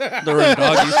head sex. during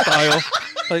doggy style.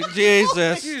 Like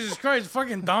Jesus. Jesus Christ,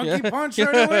 fucking donkey punch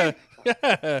right away.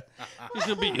 Yeah, you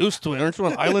should be used to it. Aren't you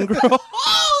an island girl?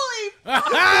 Holy!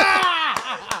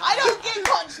 I don't get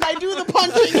punched. I do the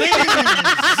punching.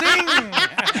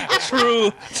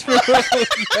 True.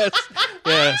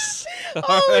 Yes. All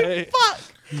Holy right. fuck!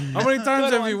 How many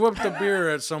times have you whipped a beer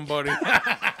at somebody?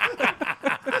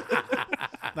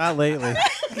 Not lately.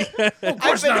 Of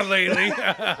course not lately.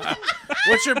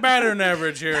 What's your batting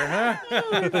average here, huh?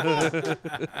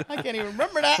 I can't even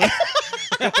remember that.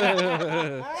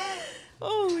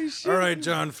 Holy shit! All right,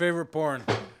 John, favorite porn.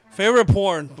 Favorite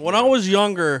porn. When I was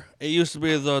younger, it used to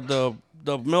be the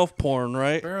MILF porn,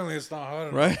 right? Apparently, it's not hot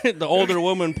enough. Right? The older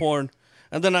woman porn.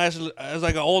 And then as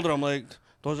I got older, I'm like,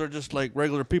 those are just like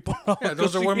regular people. Yeah,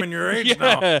 those are women your age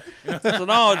now. Yeah. So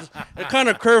now it kind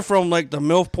of curved from like the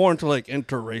MILF porn to like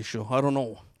interracial. I don't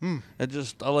know.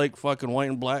 I like fucking white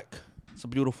and black. It's a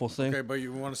beautiful thing. Okay, but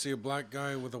you want to see a black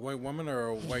guy with a white woman or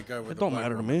a white guy with It a don't black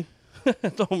matter to woman? me.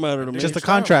 It don't matter to me. Just the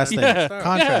Style, contrast man. thing. Style.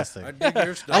 Contrast I thing. dig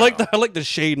your style. I like the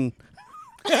shading.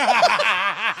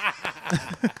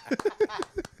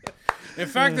 In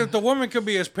fact, if the woman could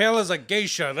be as pale as a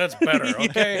geisha, that's better,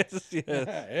 okay? Yes.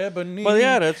 Ebony. But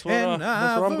yeah, that's what and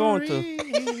I'm going to.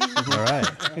 ivory. All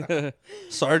right.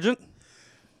 Sergeant.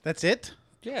 That's it?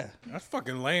 Yeah. That's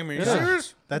fucking lame. Are you Yeah.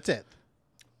 serious? That's it.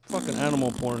 Fucking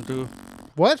animal porn too.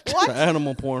 What? What? The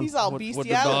animal porn. He's all with the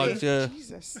bestiality. dogs. Yeah.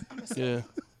 Jesus. Yeah.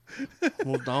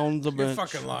 Well, down the You're bench.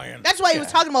 fucking lying. That's why he was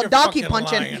talking about You're donkey fucking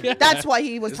punching. lying. That's why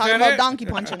he was Is talking that about it? donkey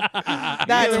punching. That's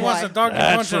Either wants why. a donkey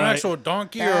That's punch an right. actual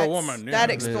donkey or a That's- woman. Yeah. That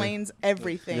explains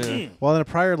everything. Yeah. Well, in a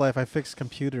prior life, I fixed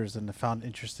computers and found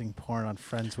interesting porn on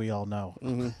friends we all know.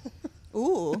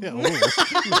 Ooh.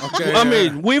 Okay, I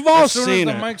mean, we've all as soon seen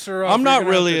as it. the mics are off, I'm you're not gonna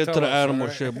really have to into the tell us, animal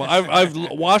alright? shit, but I've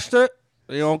watched it.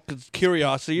 You know, 'cause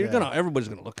curiosity. Yeah. Everybody's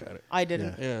gonna look at it. I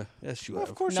didn't. Yeah. Yes, you of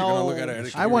have. course No. you're gonna look at it. out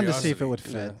of I wanted to see if it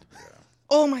curiosity. would fit.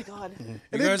 Oh my god. You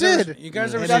And guys it ever, did. you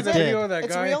guys ever And see it the did. video of that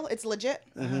It's guy? real. It's legit.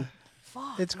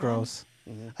 Fuck. It's gross.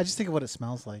 I just think of what it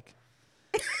smells like.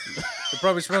 It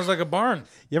probably smells like a barn.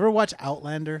 You ever watch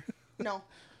Outlander? No.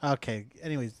 Okay.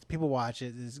 Anyways, people watch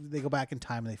it. They go back in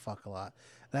time and they fuck a lot.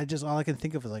 And all I can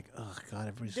think of is like, oh god,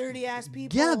 everybody's Dirty ass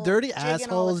people. yeah, dirty jigging all the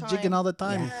assholes time. jigging all the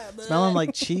time, Yeah, smelling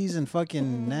like cheese and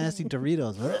fucking nasty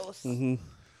Doritos. Gross. Can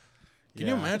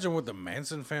you imagine what the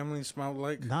Manson family smelled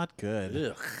like? Not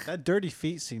good. Ugh. That dirty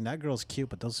feet scene. That girl's cute,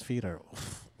 but those feet are.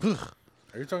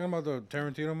 Are you talking about the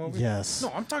Tarantino movie? Yes.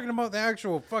 No, I'm talking about the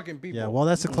actual fucking people. Yeah. Well,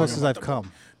 that's the closest I've come.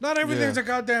 Not everything's a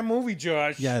goddamn movie,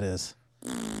 Josh. Yeah, it is.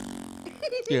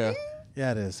 Yeah.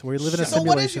 Yeah, it is. We live in a So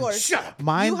what is simulation. yours? Shut up.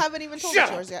 Mine. You haven't even told Shut us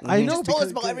up. yours yet. I You know, just told us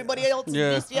because- about everybody else's Yeah.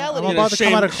 bestiality. I'm about to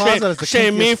come out of closet as the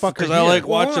shame me kinkiest fucker because I here. like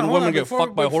Well, hold watching on, women get before-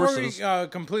 fucked by before horses. we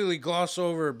completely gloss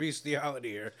over bestiality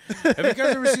here. Have you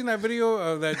guys ever seen that video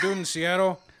of that dude in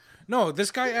Seattle? No, this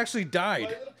guy actually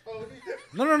died.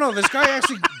 No. This guy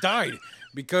actually died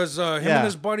because him Yeah. and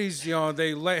his buddies,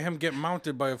 they let him get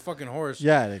mounted by a fucking horse.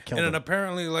 Yeah, they killed And him. it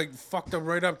apparently like fucked him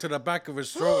right up to the back of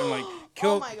his throat and like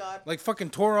killed, my God. like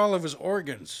fucking tore all of his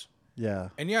organs. Yeah.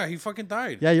 And yeah, he fucking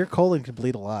died. Yeah, your colon can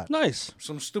bleed a lot. Nice.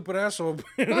 Some stupid asshole,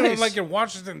 Nice. like in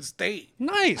Washington State.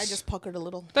 Nice. I just puckered a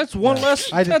little. That's one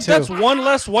less. I did That's too. one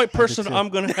less white person too. I'm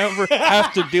gonna ever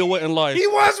have to deal with in life. He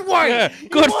was white. Yeah,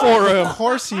 good for him. Of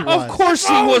course he was. Of course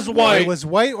he was white. It was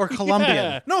white or Colombian.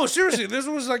 Yeah. No, seriously, this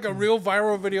was like a real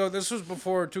viral video. This was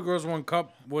before Two Girls, One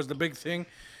Cup was the big thing.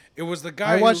 It was the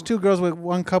guy I watched who, Two Girls with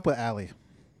One Cup with Allie.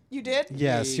 You did?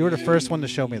 Yes, you were the first one to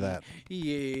show me that.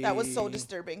 Yeah. That was so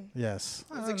disturbing. Yes.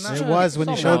 Not It was when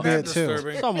you showed me that it too.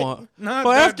 disturbing. Somewhat. Not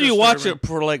But that after you watch disturbing. it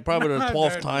for like probably the Not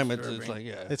 12th that time, it's disturbing. like,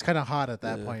 yeah. It's kind of hot at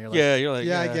that point. You're like, Yeah, you're like,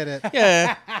 yeah, I get it.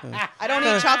 Yeah. I don't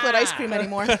eat chocolate ice cream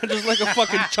anymore. Just like a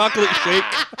fucking chocolate shake.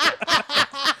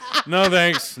 No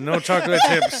thanks. No chocolate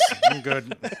chips. I'm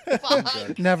good.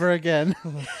 Never again.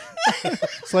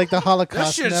 It's like the That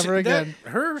Holocaust. shit, Never again.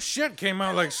 her shit came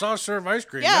out like soft serve ice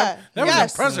cream. Yeah, That was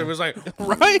yes. impressive. It was like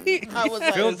Right? I was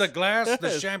like, filled the glass,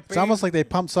 the champagne. It's almost like they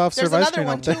pumped soft there's serve ice another cream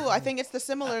one up there. too. I think it's the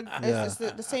similar. It's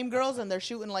the same girls and they're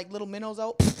shooting like little minnows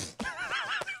out.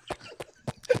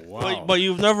 Wow. But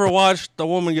you've never watched a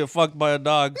woman get fucked by a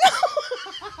dog.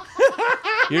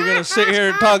 You're gonna sit here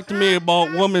and talk to me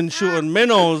about women shooting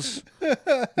minnows,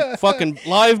 fucking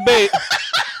live bait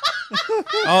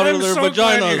out I'm of their so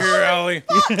glad you're vaginas. here, Allie.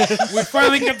 We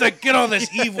finally get to get all this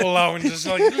evil out and just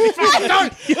like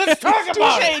let's talk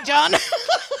about it. Touche, John.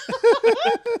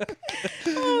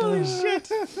 Holy shit!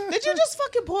 Did you just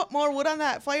fucking put more wood on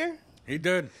that fire? He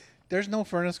did. There's no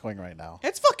furnace going right now.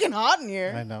 It's fucking hot in I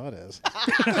here. know it is.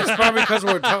 It's probably because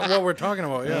what we're talking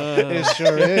about. Yeah. It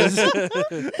sure is.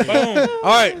 Boom. All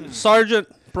right, Sergeant,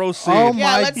 proceed. Oh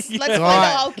Yeah, my let's find God.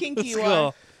 out how kinky you Let's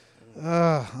are.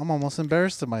 go. I'm almost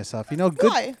embarrassed of myself. You know,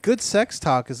 Why? good sex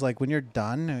talk is like when you're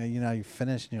done, you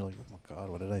finish and you're like, oh my God,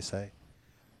 what did I say?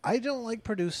 I don't like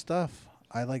produced stuff.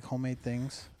 I like homemade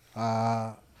things.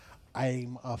 I'm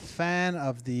a fan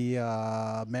of the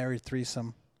married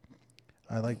threesome.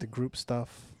 I like the group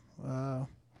stuff.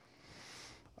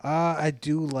 I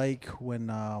do like when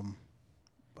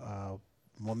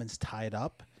woman's tied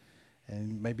up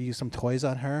and maybe use some toys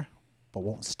on her, but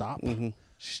won't stop.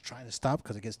 She's trying to stop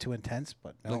because it gets too intense,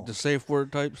 but no. Like the safe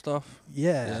word type stuff.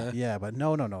 Yeah, but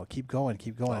no. Keep going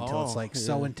until it's like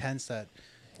so yeah. intense that,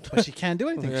 but she can't do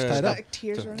anything. She's Yeah. tied up. Like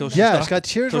tears running. Till she Yeah, stop- she's got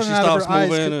tears till she running out of stops her eyes.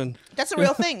 moving and That's a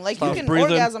real thing. Like you Stop can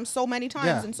breathing. orgasm so many times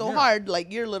Yeah. and so Yeah. hard,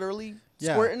 like you're literally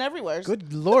Yeah. squirting everywhere.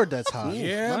 Good Lord, that's hot.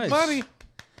 Yeah, Nice. buddy.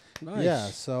 nice. Yeah,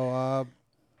 so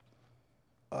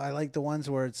I like the ones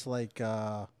where it's like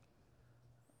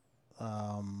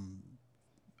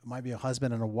might be a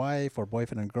husband and a wife or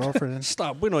boyfriend and girlfriend.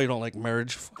 Stop. We know you don't like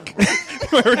marriage.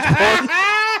 Marriage porn.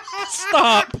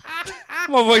 Stop.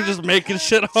 My boy just making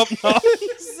shit up now.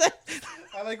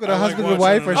 I like when I a like husband and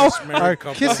watching wife this are, married are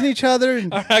couple. kissing each other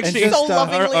and actually- and just, So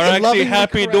lovingly. Are actually Lovingly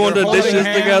happy correct. doing the Holding dishes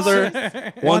hands.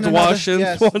 together. One's another, washing,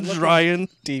 yes, one's looking drying.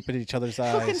 deep in each other's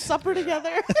Cooking eyes. supper together.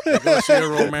 Go see a The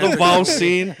romantic vow movie.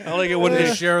 scene. I like it when They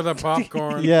they. share the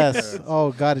popcorn. Yes.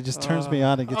 Oh God, it just turns me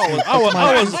on. It gets. I me- Like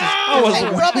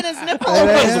rubbing his nipple. I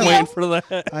was waiting for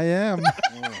that. I am.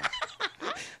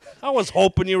 I was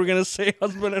hoping you were gonna say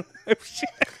husband and wife shit.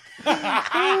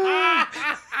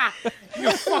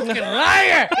 Fucking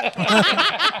liar.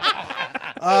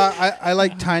 I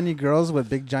like tiny girls with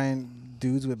big giant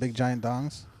dudes with big giant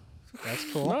dongs.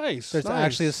 That's cool. Nice. There's nice.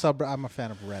 actually a sub. I'm a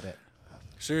fan of Reddit.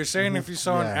 So you're saying if you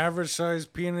saw an Yeah. average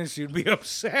sized penis, you'd be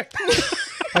upset?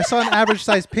 If I saw an average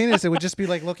sized penis, it would just be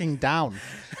like looking down.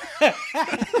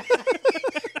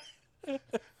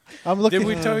 I'm looking. Did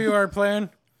we tell you our plan?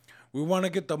 We want to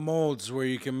get the molds where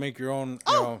you can make your own.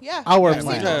 Oh yeah. Our I've seen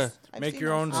plan. those. I've Make seen your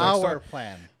those. own sex our toy.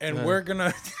 plan? And we're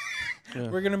gonna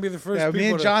we're gonna be the first Yeah, people me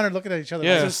and to John are looking at each other.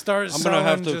 Yeah. like, just start I'm gonna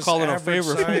have selling to just call in a average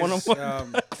favor from one of size,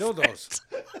 them. dildos.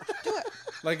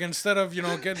 Like instead of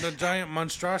getting the giant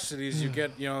monstrosities, you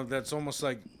get that's almost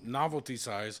like novelty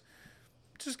size.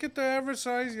 Just get the average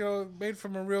size, made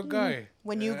from a real guy.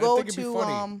 When you I go think it'd be to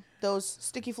funny. those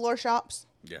sticky floor shops,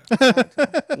 Yeah,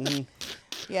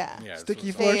 yeah, yeah.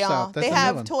 Sticky so- floor they shop. That's they a new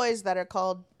have one. toys that are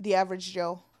called the Average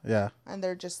Joe, Yeah. and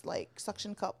they're just like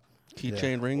suction cup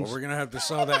Keychain rings. Well, we're gonna have to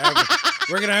sell the average.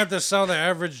 We're gonna have to sell the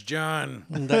average John.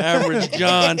 The average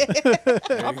John.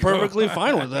 I'm perfectly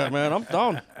fine with that, man. I'm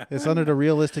down. It's under the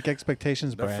realistic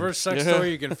expectations The brand. first sex toy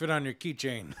you can fit on your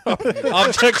keychain.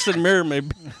 Objects in mirror may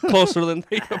be closer than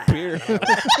they appear.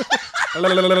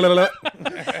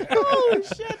 Oh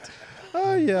shit!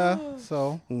 Oh yeah.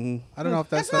 So I don't know if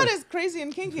that's That's not as crazy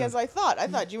and kinky as I thought. I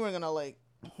thought you were gonna like.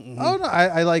 Oh no,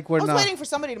 I like I when. was waiting for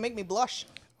somebody to make me blush.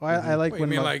 I like Wait, when.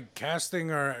 you mean my- like casting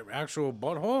or actual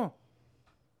butthole?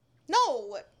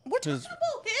 No, we're talking His-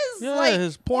 about his Yeah, like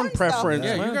his porn stuff. preference.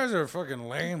 Yeah, man. you guys are fucking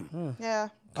lame. Yeah.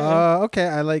 Okay,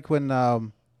 I like when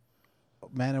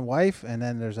man and wife, and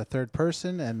then there's a third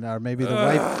person, and or maybe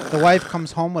the wife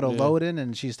comes home with a load in,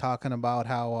 and she's talking about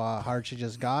how hard she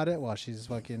just got it while she's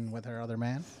fucking with her other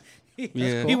man.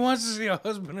 Yeah. He wants to see a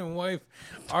husband and wife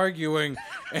arguing,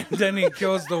 and then he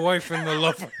kills the wife and the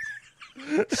lover.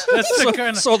 That's the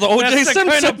kind of so the O.J. that's the kind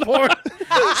of Simpson. porn.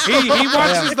 He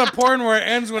watches the porn where it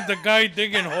ends with the guy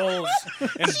digging holes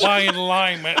and buying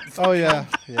lime at Oh yeah,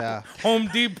 yeah. Home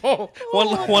Depot.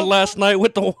 One last night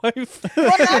with the wife.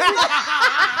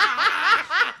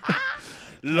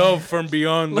 Love from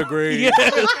beyond the grave.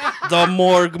 The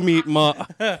morgue meat ma.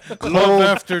 Love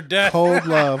after death. Cold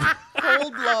love.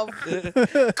 Cold love.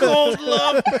 Cold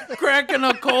love. Cracking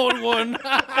a cold one.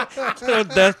 Till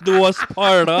death do us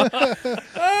part, huh?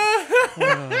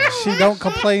 She don't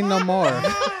complain no more.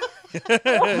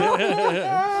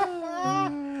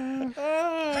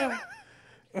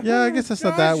 Yeah, I guess it's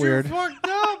not that weird. Fucked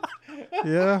up.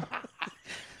 Yeah.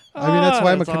 I mean, that's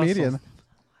why I'm a that's comedian.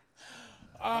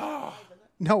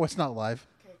 No, it's not live.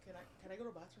 Okay, can I go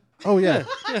to the bathroom? Oh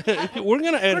yeah. We're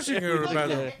gonna end. Of course you can go to the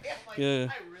bathroom. Yeah.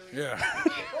 Yeah.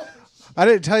 I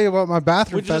didn't tell you about my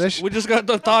bathroom fetish. We just got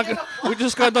done talking. We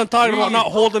just got done talking about not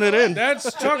holding it in.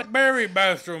 That's Chuck Berry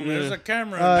bathroom. There's a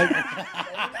camera in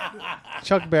there.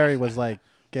 Chuck Berry was like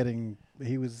getting.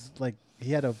 He was like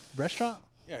he had a restaurant.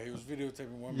 Yeah, he was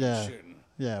videotaping women Yeah. shitting.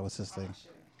 Yeah, what's his thing?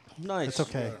 Nice. It's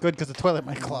okay. Good, because the toilet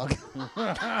might clog.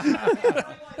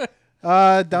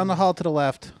 Down the hall to the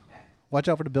left. Watch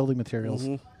out for the building materials.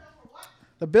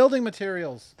 The building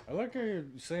materials. I like how you're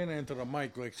saying it into the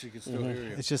mic like she can still hear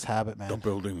you. It's just habit, The man.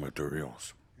 building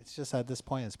materials. It's just at this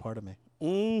point, it's part of me.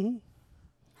 Mm-hmm.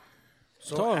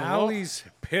 So Allie's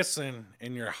pissing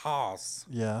in your house.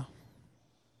 Yeah.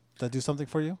 Did I do something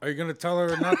for you? Are you gonna tell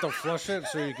her not to flush it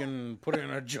so you can put it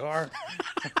in a jar?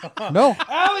 No.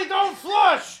 Allie, don't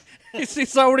flush!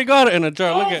 He's already got it in a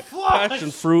jar. Look Oh, at flush!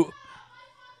 passion fruit.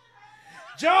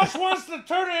 Josh wants to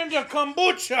turn it into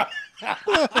kombucha.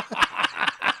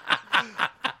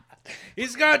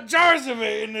 He's got jars of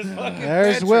it in his fucking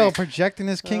There's pantry. Will projecting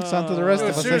his kinks onto the rest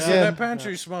Dude, of us seriously, again. that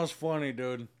pantry smells funny,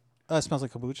 dude. It smells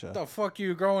like kombucha. What the fuck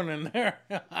you growing in there?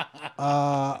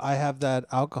 I have that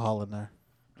alcohol in there.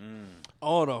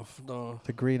 Oh, the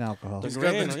The green alcohol. He's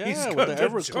grain, got the, yeah, he's with got the the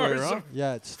Everclear, jars huh? of-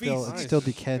 Yeah, it's still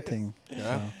decanting.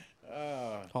 Yeah.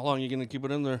 How long are you gonna keep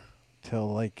it in there? Till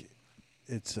like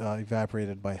it's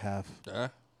evaporated by half. Yeah.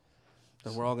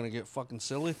 Then we're all gonna get fucking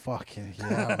silly. Fucking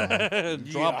yeah, man.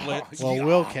 Droplets. Well,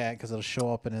 Will can't because it'll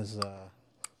show up in his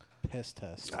piss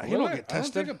test. You don't Will get it? I don't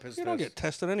tested. take a piss You don't test. get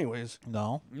tested anyways.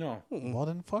 No. No. Well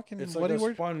then, fucking. It's what like do a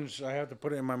you sponge. I have to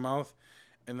put it in my mouth,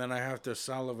 and then I have to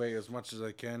salivate as much as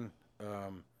I can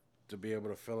to be able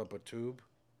to fill up a tube.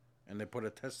 And they put a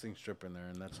testing strip in there,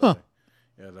 and that's how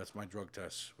yeah, that's my drug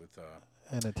test with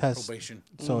And it tests. probation.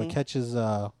 So it catches.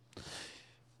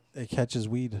 It catches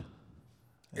weed,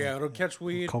 Yeah, it'll catch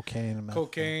weed, cocaine, and meth.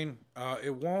 cocaine.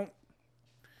 It won't.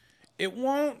 It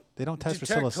won't. They don't test for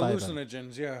detect psilocybin.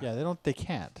 hallucinogens. Yeah. Yeah, they don't. They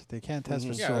can't. They can't test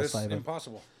for Yeah, it's psilocybin.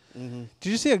 impossible. Did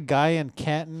you see a guy in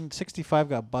Canton, 65,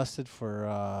 got busted for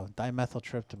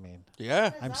dimethyltryptamine? Yeah.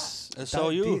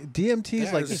 SLU. DMT is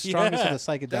Yeah, like the it's- strongest yeah. of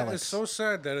the psychedelics. That is so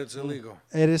sad that it's illegal.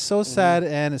 It is so sad,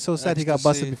 and it's so sad he got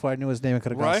busted Ecstasy. before I knew his name and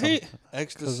could have got Right? some. 'Cause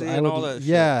Ecstasy I and would- all that shit.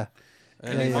 Yeah.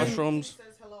 And Yeah, yeah. mushrooms. Says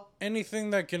hello. Anything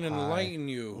that can enlighten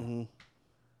you.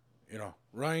 You know,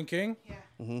 Ryan King. Yeah.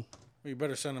 Well, you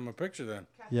better send him a picture then.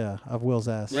 Yeah, of Will's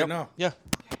ass. Right now. Yeah.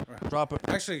 Drop it.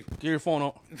 Actually, Get your phone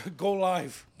out. go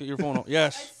live. Get your phone out.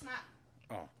 Yes. Snap.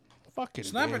 Oh, Fucking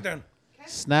snap damn. it then.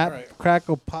 Snap, All right.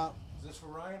 crackle, pop. Is this for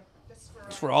Ryan? This is for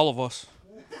It's for all of us.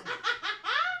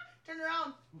 Turn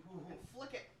around. And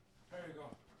flick it. There you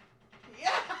go.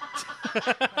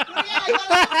 Yeah.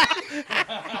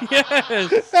 Yeah, I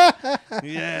got it.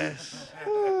 Yes.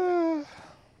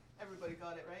 Everybody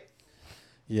got it right.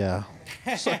 Yeah.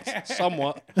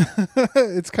 Somewhat.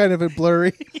 It's kind of a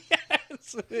blurry.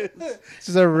 Yes, it is. It's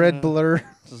just a red blur.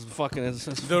 This is fucking. It's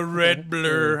The Red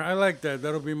Blur. I like that.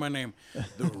 That'll be my name.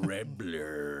 The Red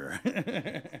Blur.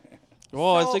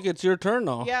 Well, I So- think it's your turn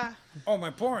now. Yeah. Oh, my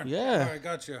porn. Yeah. All right,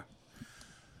 gotcha.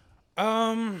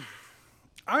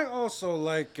 I also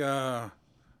like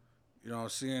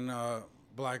seeing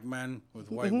black men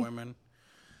with white women.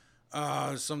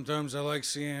 Sometimes I like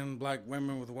seeing black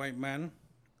women with white men.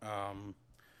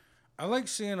 I like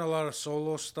seeing a lot of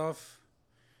solo stuff,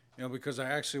 because I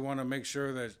actually want to make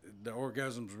sure that the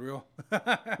orgasm's real.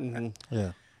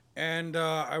 Yeah. And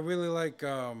I really like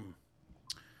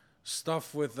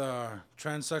stuff with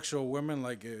transsexual women,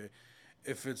 like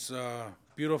if it's a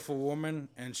beautiful woman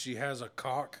and she has a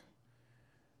cock,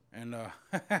 and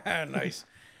nice,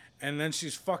 and then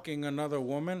she's fucking another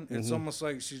woman. It's almost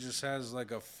like she just has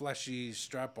like a fleshy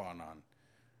strap-on,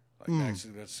 like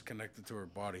actually that's connected to her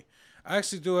body. I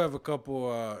actually do have a couple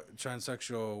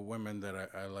transsexual women that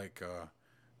I like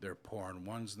their porn.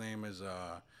 One's name is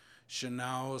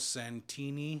Chanel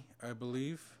Santini, I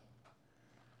believe.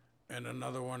 And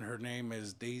another one, her name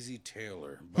is Daisy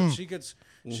Taylor. But she gets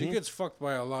fucked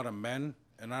by a lot of men,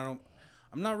 and I'm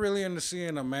not really into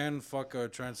seeing a man fuck a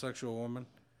transsexual woman.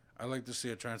 I like to see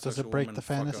a transsexual break woman the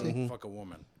fantasy? fuck a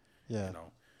woman. Yeah.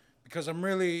 Because I'm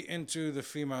really into the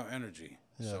female energy.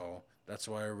 Yeah. So that's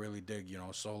why I really dig,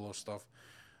 solo stuff.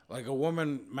 Like a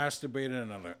woman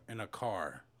masturbating in a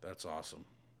car. That's awesome.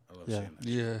 I love seeing that.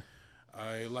 Yeah.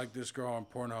 I like this girl on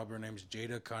Pornhub. Her name's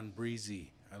Jada Conbreezy.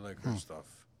 I like her stuff.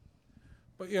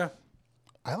 But yeah.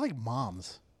 I like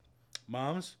moms.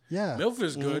 Moms? Yeah. MILF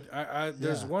is good.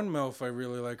 There's Yeah. one MILF I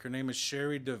really like. Her name is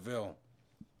Sherry DeVille.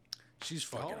 She's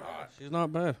fucking hot. She's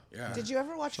not bad. Yeah. Did you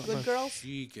ever watch Good Girls?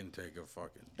 She can take a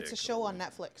fucking dick. It's a show on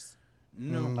Netflix.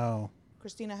 No.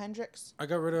 Christina Hendricks. I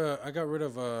got rid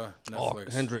of Oh,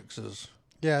 Netflix. Hendrix is.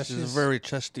 Yeah, She's a very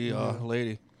chesty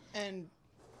lady. And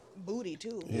Booty,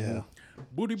 too. Yeah.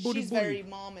 Booty, booty, She's booty. very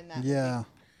mom in that. Yeah. movie.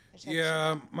 I just had to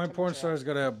Yeah, check my out. porn star's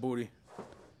gotta have booty.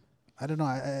 I don't know.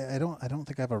 I don't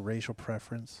think I have a racial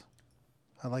preference.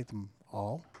 I like them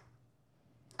all.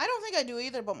 I don't think I do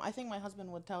either, but I think my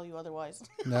husband would tell you otherwise.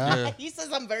 No. Yeah. He says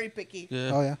I'm very picky.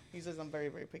 Yeah. Oh yeah. He says I'm very,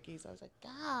 very picky. So I was like,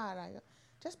 God,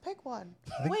 just pick one.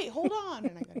 Wait, hold on.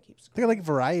 And I gotta keep I think I like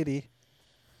variety.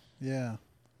 Yeah.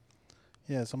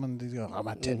 Yeah. Someone who's go, I'm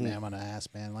a tit man, I'm an ass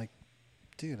man. Like,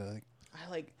 dude, I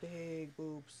like big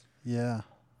boobs. yeah.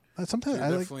 Sometimes You I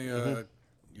like. definitely,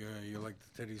 you like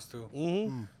the titties too.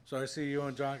 Mm-hmm. So I see you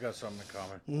and John got something in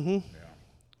common.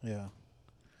 Yeah.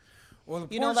 Well,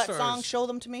 the You know porn that stars, song, Show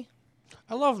Them to Me?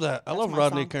 I love that. I That's love my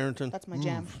Rodney song. Carrington. That's my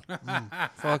jam.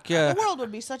 Fuck yeah. The world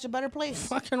would be such a better place.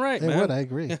 Fucking right, It man. would. I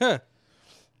agree. Yeah.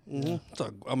 It's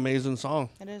an amazing song.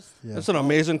 It is. Yeah. It's an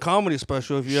amazing comedy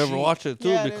special if you ever watch it too,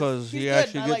 Yeah, it is. because He's he good.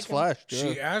 actually I gets like him. flashed.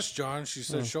 She Yeah. asked John. She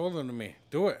said, "Show them to me.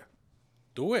 Do it.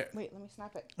 Do it." Wait, let me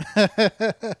snap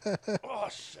it. Oh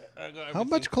shit! I got How everything.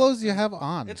 much clothes do you have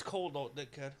on? It's cold out,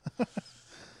 dickhead.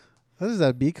 What is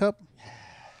that? B cup?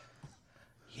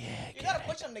 You gotta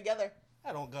push them together.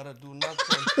 I don't gotta do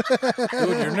nothing.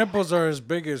 Dude, your nipples are as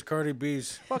big as Cardi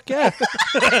B's. Fuck yeah.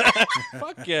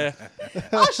 Fuck yeah.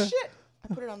 Oh shit!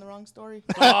 I put it on the wrong story.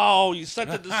 Oh, you sent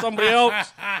it to somebody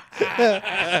else.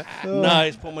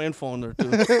 Nice. Put my info in there too.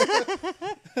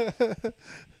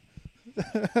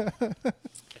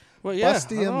 Well, yeah,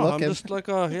 Busty I and know, looking. I'm just like,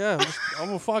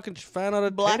 I'm a fucking fan of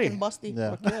the Black titty. and busty.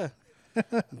 Yeah. Fuck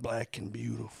yeah. Black and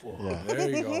beautiful. Yeah. There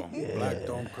you go. Black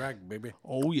don't crack, baby.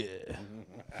 Oh yeah.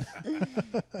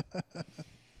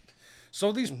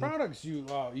 So these products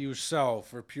you sell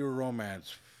for pure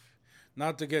romance,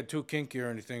 not to get too kinky or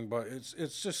anything, but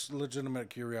it's just legitimate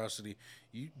curiosity.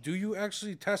 Do you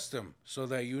actually test them so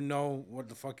that you know what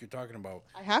the fuck you're talking about?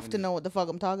 I have to know what the fuck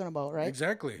I'm talking about, right?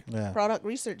 Exactly. Yeah. Product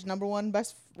research, number one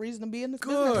best reason to be in this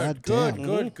Good,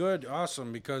 business. good,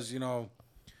 awesome. Because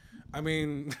I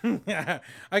mean,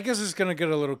 I guess it's gonna get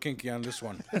a little kinky on this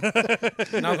one.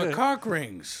 Now the cock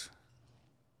rings.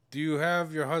 Do you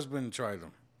have your husband try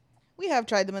them? We have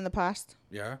tried them in the past.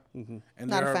 Yeah. And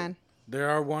Not a fan. There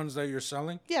are ones that you're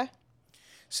selling. Yeah.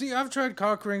 See, I've tried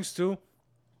cock rings too,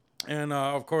 and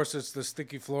of course it's the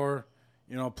sticky floor,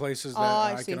 places that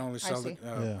I I see. can only I sell. see.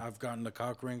 I've gotten the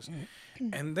cock rings,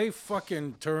 and they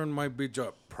fucking turn my bitch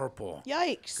up purple.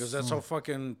 Yikes. Because that's how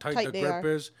fucking tight Tight the they grip are.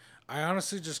 is. I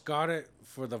honestly just got it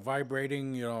for the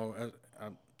vibrating, a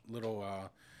little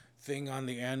thing on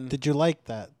the end. Did you like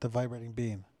that? The vibrating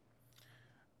beam?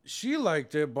 She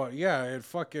liked it, but yeah, it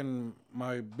fucking,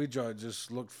 my bija just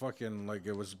looked fucking like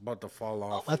it was about to fall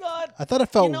off. Oh my god. I thought it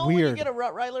felt you know when you weird. get a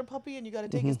Rottweiler puppy and you got to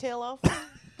take his tail off?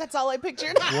 That's all I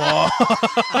pictured.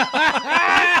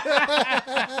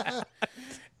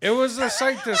 It was a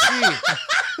sight to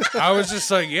see. I was just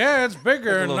like, yeah, it's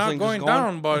bigger and those not things going just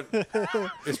down, but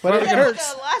it's But probably it gonna. Put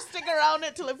the elastic around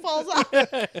it till it falls off.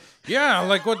 Yeah,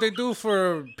 like what they do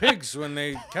for pigs when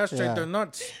they castrate Yeah. their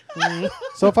nuts.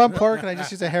 So if I'm poor, can I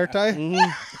just use a hair tie?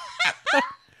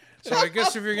 So I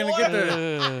guess if you're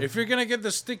gonna get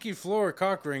the sticky floor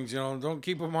cock rings, don't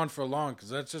keep them on for long because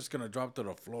that's just gonna drop to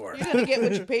the floor. You're gonna get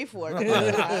what you pay for.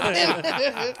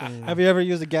 Have you ever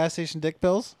used the gas station dick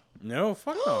pills? No,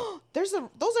 fuck no. Those are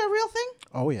a real thing.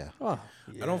 Oh yeah. Oh,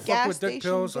 I don't fuck Gas with dick station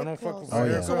pills. I dick don't fuck pills. with Oh,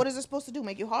 yeah. fire. So what is it supposed to do?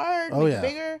 Make you hard? Oh, Make yeah. you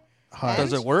bigger? Hard.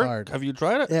 does it work? Hard. Have you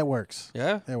tried it? It works.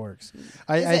 Yeah. It works. Is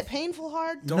I it painful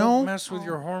hard? Don't No. mess with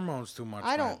your hormones too much.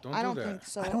 I Matt. don't. I don't do that. think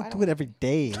so. I don't do it every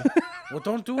day. Well,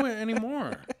 don't do it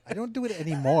anymore. I don't do it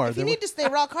anymore. If you need to stay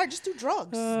rock hard, just do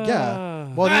drugs.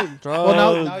 Yeah. Well,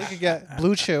 now you can get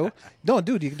Blue Chew. No,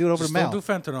 dude, you can do it over Just the don't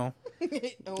mouth. do fentanyl.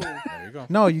 Oh. There you go.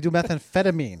 No, you do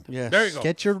methamphetamine. Yes. There you go.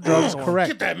 Get your drugs correct.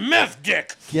 Get that meth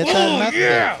dick. Get that meth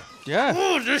yeah. Yeah.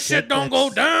 Oh, this shit don't go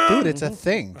down. Dude, it's a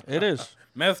thing. It is.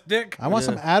 Meth dick. I want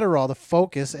some Adderall to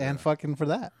focus and fucking for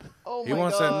that. Oh He my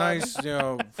wants God. that nice,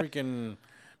 freaking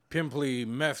pimply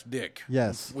meth dick.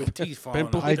 Yes. With teeth falling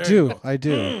out. I There do. you go. I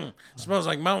do. Smells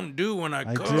like Mountain Dew when I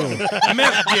come. do.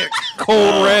 Meth dick.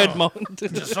 Cold red mountain.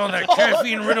 Just saw that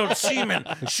caffeine-riddled semen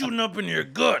shooting up in your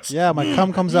guts. Yeah, my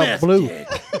cum comes out Meth blue. dick.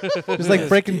 Just like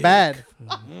Breaking Bad.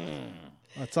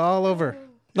 It's all over.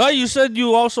 No, you said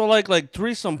you also like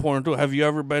threesome porn too. Have you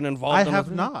ever been involved? I in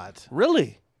have a- not.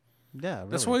 Really? Yeah, really.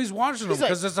 That's why he's watching them, like-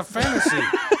 because it's a fantasy.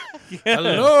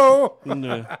 Hello?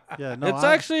 No. Yeah, no. It's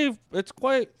actually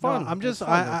quite No, fun. I'm just. It's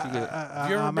fun if you get-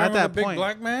 You ever I'm been at with a that big point.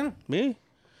 black man? me?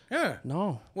 Yeah.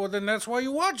 No. Well, then that's why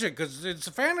you watch it, because it's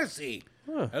a fantasy.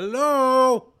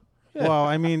 Hello? Well,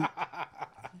 I mean,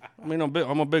 I mean,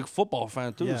 I'm a big football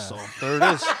fan too. Yeah. So there it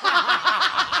is.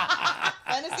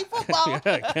 Fantasy football.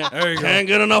 There you go. Can't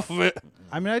get enough of it.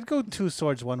 I'd go two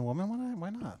swords, one woman. Why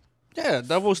not? Yeah,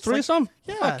 Devil's threesome.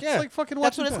 Yeah, Fuck yeah. it's like fucking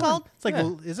That's watching what it's porn. called? It's like,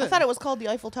 Yeah. is I it? thought it was called the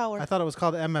Eiffel Tower. I thought it was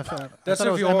called MF. That's I thought it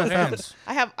if was you hold MFM. hands.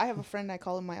 I have a friend. I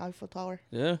call him my Eiffel Tower.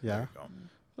 Yeah. Yeah,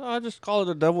 No, I just call it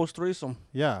a Devil's threesome.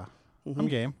 yeah. I'm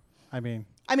game. I mean,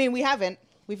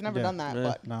 We've never Yeah. done that. Yeah.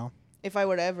 But no. if I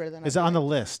were to ever, then Is it on the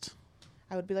list?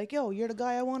 I would be like, yo, you're the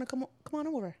guy I want to come on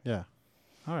over. Yeah.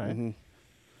 All right.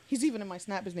 He's even in my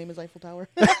snap. His name is Eiffel Tower.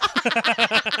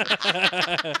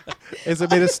 Is it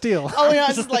made of steel? Oh yeah,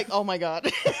 it's just like, oh my God.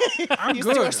 I'm You two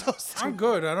are good. so stupid. I'm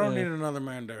good. I don't need another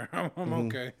man there. I'm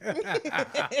okay.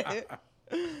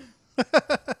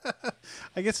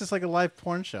 I guess it's like a live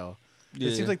porn show. It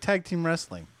Yeah. seems like tag team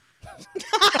wrestling.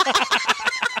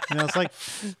 It's like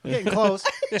we're getting close.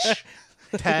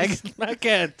 Tag, I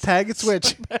can't. tag, and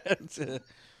switch.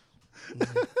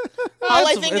 All I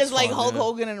It's- think it's is like fun, Hulk yeah.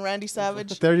 Hogan and Randy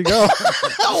Savage. There you go.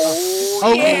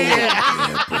 Oh,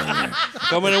 yeah.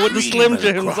 Coming in with the Slim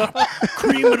Jims.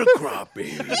 Cream of the crop,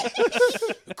 baby.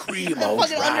 The cream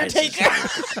always Fucking rises. Undertaker.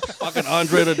 Fucking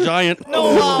Andre the Giant.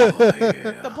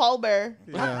 The Paul Bear.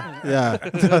 Yeah.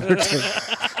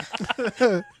 The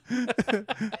Undertaker.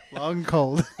 Long and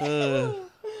cold.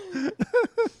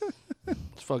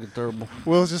 It's fucking terrible.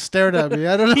 Will's just stared at me.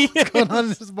 I don't know what's going on in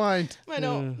his mind. I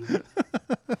know.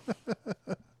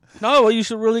 No, well, you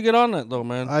should really get on that though,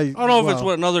 man. I- I don't know if it's well-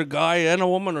 with another guy and a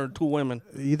woman or two women.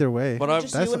 Either way. But I've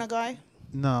Just That's you and a- a guy?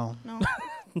 No. No.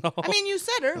 I mean, you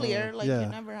said earlier, like Yeah. you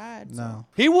never had. So. No.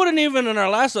 He wouldn't even in our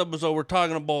last episode. We're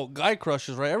talking about guy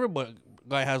crushes, right? Everybody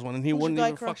guy has one, and he Who's your wouldn't guy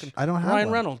even crush? fucking. I don't have Ryan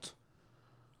one. Reynolds.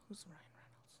 Who's Ryan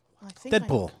Reynolds? I think I know.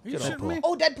 Deadpool. You shitting me?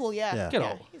 Oh, Deadpool, yeah. Yeah. Get yeah,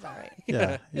 out. he's all right.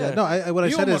 Yeah. Yeah. No, what I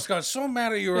You said almost is got so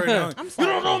mad at you right now. I'm You sorry.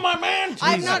 don't know my man?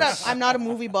 I'm not a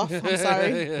movie buff. I'm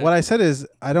sorry. what I said is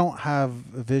I don't have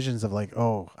visions of like,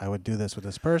 oh, I would do this with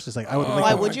this person. It's like I would like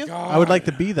Why to, would you? I would like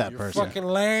to be that You're person. fucking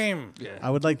lame. I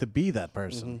would like to be that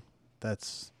person.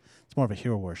 It's more of a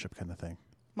hero worship kind of thing.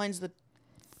 Mine's the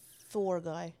Thor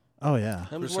guy. Oh yeah.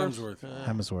 Chris Hemsworth. Hemsworth.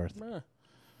 Hemsworth. Yeah.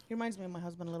 He reminds me of my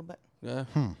husband a little bit. Yeah.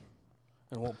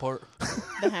 And what part?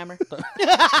 The hammer.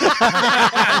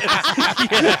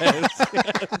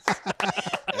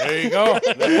 There you go.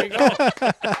 There you go.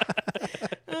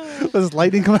 Does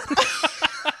lightning come out?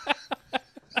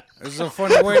 This is a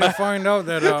funny way to find out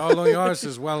that although yours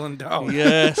is well endowed.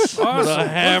 Yes. Awesome. The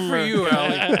hammer. Good for you,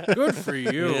 Allie. Good for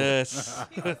you. Yes.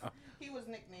 He was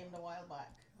nicknamed a while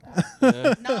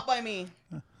back. Not by me.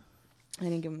 I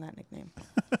didn't give him that nickname.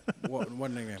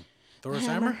 What nickname? Thor's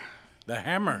hammer? The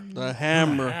hammer. The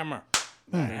hammer. The hammer.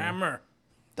 The hammer.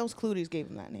 Those Cluties gave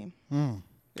him that name.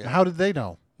 How did they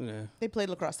know? Yeah. They played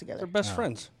lacrosse together. They're best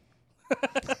friends.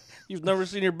 You've never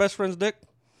seen your best friend's dick?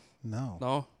 No.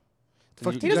 No.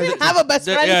 Fuck, He doesn't even have a best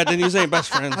friend. Yeah, then you ain't best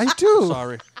friends. I do.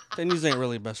 Sorry. Then you ain't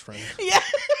really best friends. Yeah.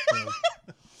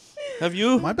 Have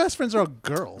you? My best friends are all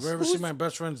girls. Have you ever seen my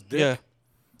best friend's dick? Yeah.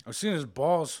 I've seen his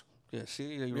balls. Yeah,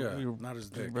 see? Yeah, You're not his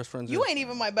dick. best friends. You ain't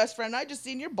even my best friend. I just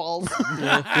seen your balls.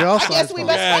 You're also Guess we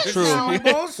best friends true. now. My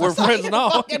balls? We're friends now.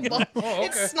 Fucking ball.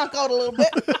 It snuck out a little bit.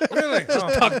 Really? Oh,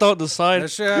 Tucked out the side. that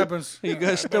shit happens. You guys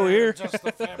I still better here? Adjust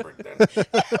the fabric then.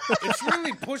 It's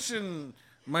really pushing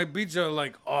my bija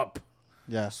like up.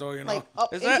 Yeah. So you know. Like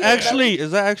up Is into that your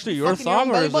actually your Fucking your song own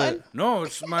or belly is button? it? No,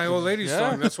 it's my old lady's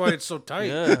Yeah. song. That's why it's so tight.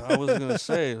 Yeah, I was gonna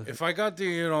say. If I got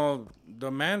the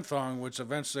man thong, which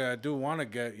eventually I do want to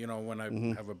get, when I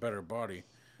have a better body,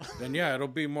 then yeah, it'll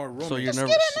be more roomy. So you're Just never.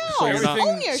 get it now. So you're not.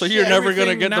 Own your So shit. you're never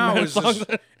gonna Everything get the now man is song. just-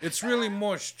 it's really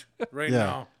mushed right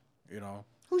Yeah. now.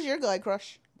 Who's your guy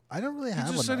crush? I don't really He have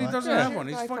just one. said he though. doesn't Yeah. have one.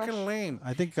 He's Guy fucking crush. lame.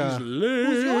 I think He's lame.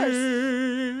 Who's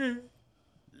yours?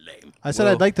 Lame. I said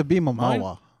Well, I'd like to be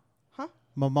Momoa. Huh?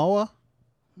 Momoa?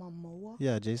 Momoa?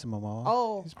 Yeah, Jason Momoa.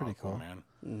 Oh. He's pretty cool.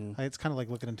 man. It's kind of like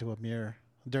looking into a mirror.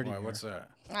 Dirty Why, mirror. what's that?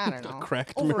 I don't know.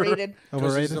 Cracked mirror. Overrated. Because he's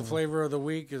Overrated? the flavor of the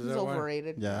week. Is He's that why?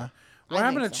 overrated. Yeah. What I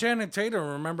happened to think so. Channing Tatum?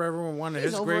 Remember everyone wanted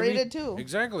He's his gravy? overrated, too.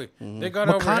 Exactly. They got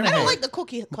over him. I McConaughey. don't like the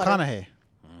cookie cutter. McConaughey.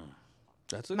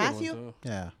 That's a Matthew? good one too.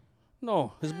 Yeah.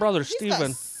 No, his brother He's got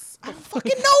Steven. I don't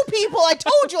fucking know people. I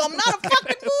told you I'm not a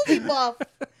fucking movie buff.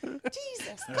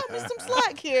 Jesus, cut me some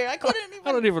slack here. I couldn't I even.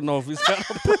 don't even know if he's got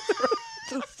a brother.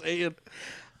 Just saying.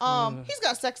 He's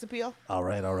got sex appeal. All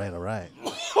right.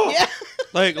 Yeah.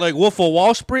 Like Wolf of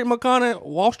Wall Street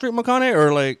McConaughey,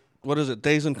 or like what is it?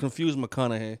 Dazed and Confused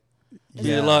McConaughey.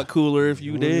 Be a lot cooler if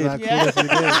you did. Cool Yeah. if you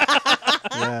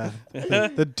did. Yeah.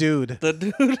 The dude. The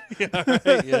dude. Yeah.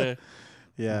 Right, yeah.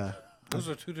 Yeah. Those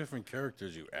are two different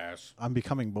characters, you ass. I'm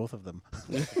becoming both of them.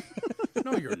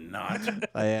 No, you're not.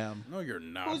 I am. No, you're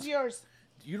not. Who's yours?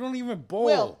 You don't even bowl.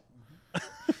 Will.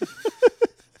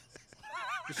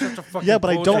 You're such a fucking Yeah, but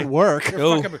I poser. don't work.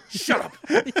 Yo. Fucking- Shut up.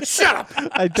 Shut up.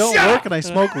 I don't Shut work up. and I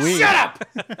smoke weed. Shut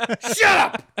up. Shut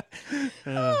up.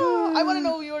 I want to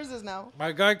know who yours is now.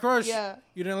 My guy crush. Yeah.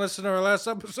 You didn't listen to our last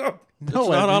episode? No, It's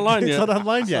not online it's yet. not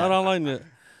online It's yet. not online yet.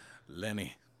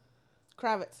 Lenny.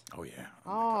 Kravitz. Oh, yeah.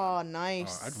 Oh,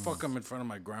 nice. I'd fuck him in front of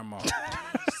my grandma.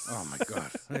 Oh, my God.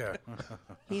 Yeah.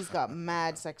 He's got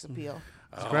mad sex appeal.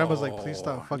 His grandma's like, please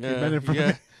stop fucking Yeah. men in front of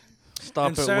Yeah. me. Stop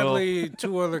And it, Will. sadly,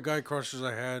 two other guy crushes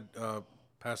I had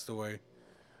passed away.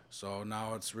 So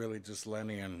now it's really just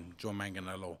Lenny and Joe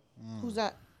Manganiello. Who's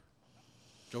that?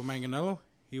 Joe Manganiello?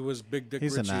 He was Big Dick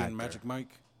He's an Richie actor. and Magic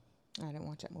Mike. I didn't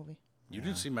watch that movie. You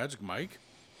didn't see Magic Mike?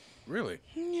 Really?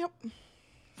 Yep.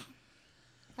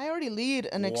 I already lead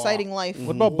an exciting life.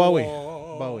 What about Bowie?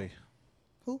 Whoa. Bowie.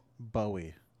 Who?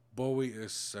 Bowie. Bowie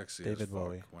is sexy David as fuck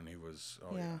Bowie. when he was...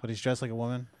 Oh, Yeah. yeah. But he's dressed like a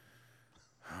woman.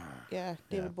 Yeah,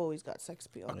 David Bowie's got sex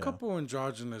appeal. A couple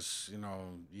androgynous,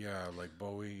 yeah, like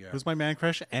Bowie. Yeah. Who's my man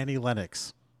crush? Annie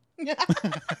Lennox. Who's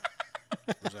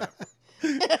that?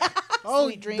 Oh,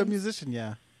 Sweet the dreams. musician,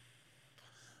 yeah.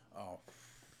 Oh.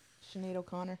 Sinead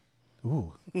O'Connor.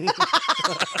 Ooh.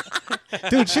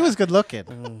 Dude, she was good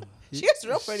looking. She was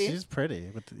real pretty. She's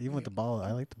pretty. Even with the ball,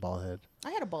 I like the bald head.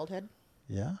 I had a bald head.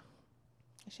 Yeah?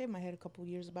 I shaved my head a couple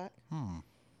years back.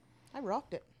 I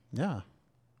rocked it. Yeah.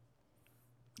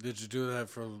 Did you do that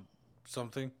for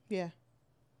something? Yeah.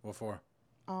 What for?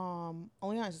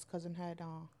 Only his cousin had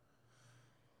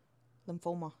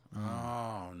lymphoma,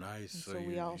 Oh, nice. so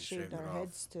we all shaved our it off.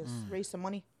 heads to raise some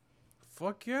money.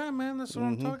 Fuck yeah, man. That's what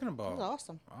I'm talking It was about.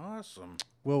 awesome. Awesome.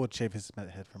 Will would shave his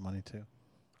head for money,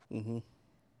 too.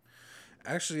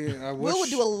 Actually, I wish. Will would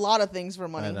do a lot of things for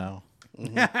money. I know.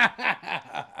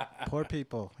 Poor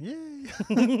people. Yay.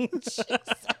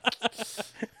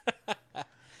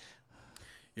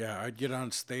 Yeah, I'd get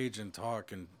on stage and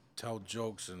talk and tell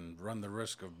jokes and run the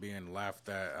risk of being laughed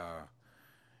at,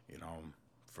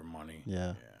 for money.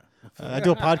 Yeah. I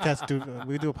do a podcast.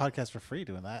 We do a podcast for free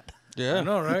doing that. I Yeah.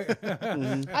 know, right?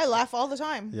 I laugh all the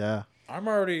time. Yeah. I'm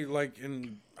already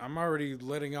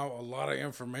letting out a lot of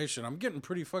information. I'm getting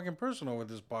pretty fucking personal with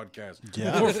this podcast.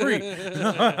 Yeah. For free.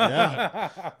 Yeah.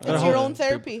 It's your own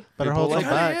therapy. Better People hold like it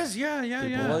It back. is, yeah.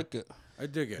 People like it. I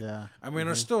dig it. Yeah. I mean,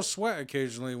 I still sweat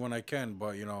occasionally when I can,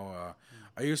 but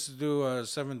I used to do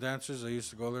Seven Dancers. I used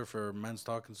to go there for Men's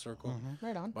Talking Circle.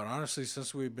 Right on. But honestly,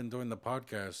 since we've been doing the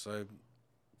podcast, I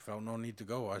felt no need to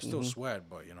go. I still sweat,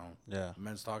 but Yeah.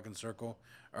 Men's Talking Circle.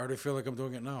 I already feel like I'm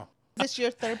doing it now. Is this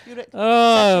your therapeutic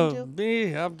session too?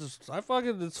 Me,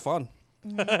 it's fun.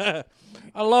 I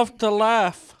love to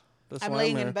laugh. That's I'm why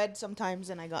laying here. in bed sometimes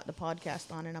and I got the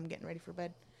podcast on and I'm getting ready for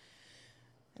bed.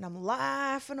 And I'm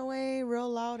laughing away real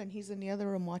loud and he's in the other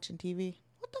room watching TV.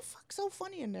 What the fuck so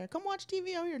funny in there. Come watch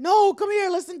TV out here. No, come here.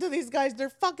 Listen to these guys. They're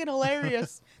fucking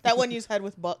hilarious. That one you had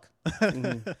with Buck.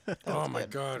 Oh my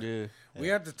god. Yeah. We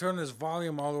had to turn this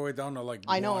volume all the way down to like.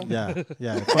 I know. 1. Yeah,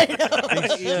 yeah.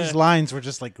 These lines were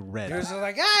just like red. He was just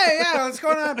like, hey, yeah, what's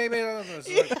going on, baby? It's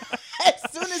like,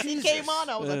 As soon as he came on,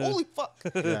 I was like, holy fuck.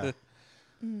 Yeah.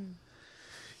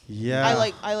 Yeah.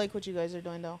 I like what you guys are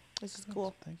doing though. This is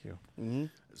cool. Thank you.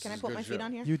 this Can I is put good my feet shit.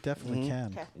 on here? You definitely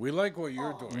can. Okay. We like what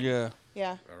you're doing. Yeah.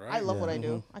 Yeah. All right. I love what Yeah. I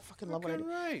do. I fucking love what I do.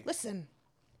 Fucking right. Listen.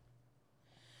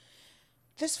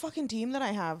 This fucking team that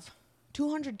I have,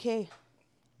 200K.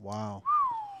 Wow.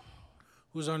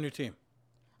 Who's on your team?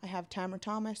 I have Tamara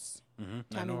Thomas, I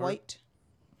Tammy know her. White,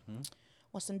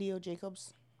 Weston Dio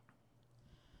Jacobs,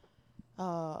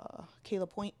 Kayla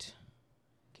Point,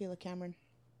 Kayla Cameron,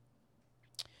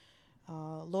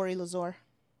 Lori Lazor,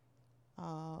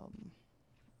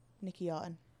 Nikki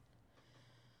Otten.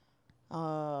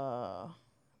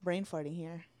 Brain farting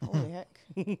here. Holy heck.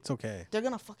 It's okay. They're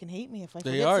gonna fucking hate me if I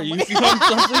They forget are. You,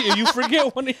 somebody. you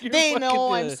forget one of your They fucking,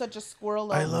 know I'm such a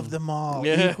squirrel. I love them all.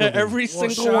 Yeah, equally. every Well,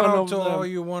 single shout one out of to them. all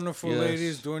you wonderful Yes.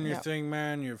 ladies doing your Yep. thing,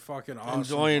 man. You're fucking awesome.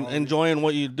 enjoying All of you. enjoying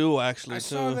what you do. Actually, I too.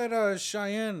 saw that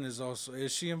Cheyenne is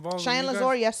she involved? Cheyenne with you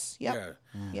Lazor, guys? yes. Yep.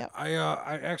 Yeah. Yep. I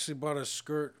actually bought a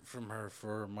skirt from her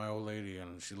for my old lady,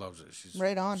 and she loves it. She's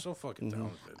Right on. So fucking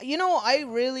talented. You know, I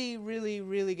really, really,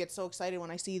 really get so excited when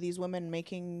I see these women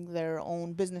making their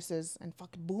own businesses and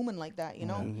fucking booming like that, you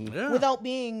know? Yeah. Without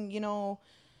being, you know,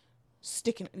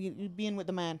 you being with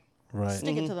the man. Right.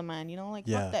 Stick it to the man, you know? Like,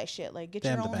 Yeah. fuck that shit. Like, get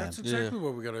Damn your the own. man. That's exactly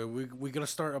what we gotta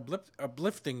start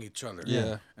uplifting each other.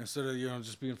 Yeah. Instead of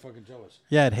just being fucking jealous.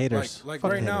 Yeah, and haters. Like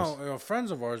Fucking right haters. now,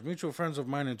 friends of ours, mutual friends of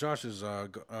mine and Josh's,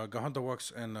 Gahanta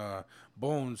Wux and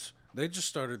Bones, they just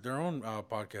started their own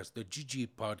podcast, the GG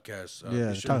podcast. Yeah,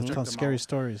 you should tell check them scary out.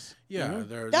 stories. Yeah,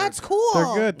 That's cool.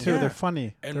 They're good too. Yeah. They're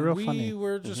funny. And They're real we funny.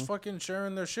 were just fucking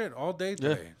sharing their shit all day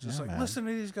today. Just like, man. listen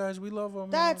to these guys, we love them.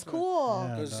 That's cool.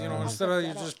 Yeah. Because, I'll instead of you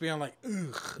check that just being like,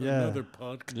 ugh, Yeah. another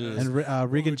podcast.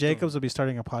 And Regan Jacobs will be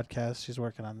starting a podcast. She's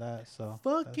working on that. So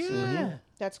Fuck that's- yeah.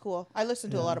 That's cool. I listen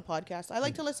to a lot of podcasts. I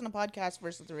like to listen to podcasts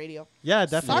versus the radio. Yeah,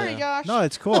 definitely. Sorry, Josh. No,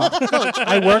 it's cool.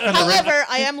 I work on the However,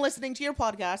 I am listening to your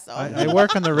podcast. So. I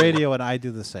work on the radio and I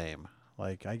do the same.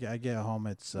 Like I get home,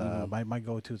 it's my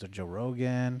go-tos are Joe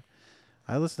Rogan.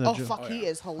 I listen to Oh, Joe. fuck, he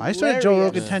is hilarious. I started Joe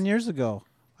Rogan 10 years ago.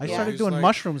 I Yeah. started He's doing like-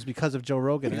 mushrooms because of Joe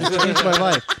Rogan. It changed my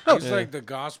life. He's like the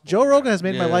gospel. Joe Rogan guy. has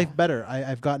made my Yeah. life better.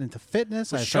 I've gotten into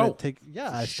fitness. I show. started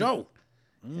I Show.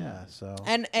 Yeah, so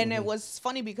And it was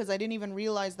funny because I didn't even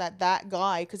realize that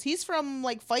guy, because he's from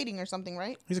like fighting or something,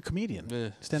 right? he's a comedian. Yeah.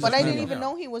 Stand-up But I didn't comedian. even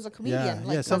know he was a comedian. Yeah, Like, yeah,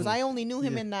 because some- I only knew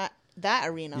him in that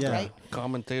arena, Yeah. right?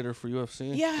 Commentator for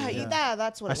UFC. Yeah,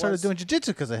 that's what I it started was. doing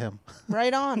jiu-jitsu because of him.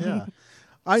 Right on. Yeah.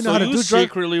 I know So how to you do drugs.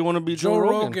 secretly want to be Joe Joe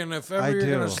Rogan, if ever I you're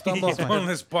going do. to stumble upon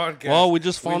this podcast. Well, we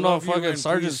just we found love out you fucking and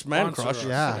Sergeant's please Man sponsor Crush. us.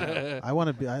 Yeah, I want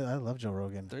to be. I love Joe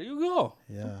Rogan. There you go.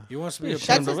 Yeah. He wants to be a That's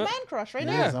That's Son his of man it. crush right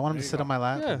Yes, there. I want him to you sit go. on my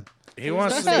lap. Yeah. and He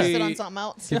wants to Sit be on something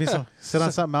else. Give me some. Sit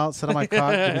on something else. Sit on my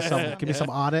cock. Give me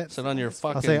some on it. Sit on your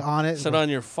fucking. say on it. Sit on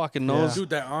your fucking nose. dude.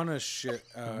 That honest shit.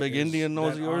 Big Indian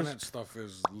nose that of yours? honest stuff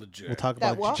is legit. We'll talk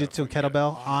That about what? jiu-jitsu and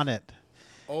kettlebell on it.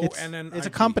 Oh, It's, and then it's a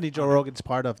IG. company Joe Rogan's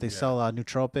part of. They sell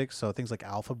nootropics, so things like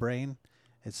Alpha Brain.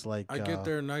 It's like I get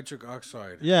their nitric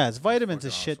oxide. Yeah, it's vitamins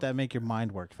and fucking shit awesome. that make your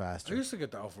mind work I faster. used to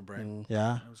get the Alpha Brain.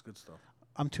 Yeah, That was good stuff.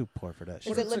 I'm too poor for that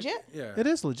shit. Is it legit? Yeah. It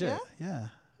is legit. Yeah,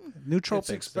 nootropics. It's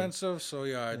expensive, so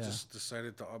yeah, I just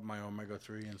decided to up my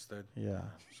omega-3 instead. Yeah.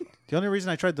 The only reason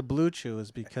I tried the Blue Chew is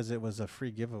because it was a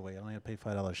free giveaway. I only had to pay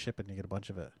 $5 shipping. You get a bunch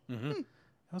of it. It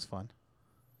was fun.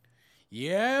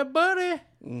 Yeah, buddy.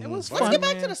 It was Let's fun. get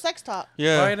back to the sex talk.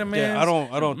 Yeah. Vitamins, Yeah. I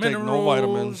don't take no minerals,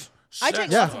 vitamins. I take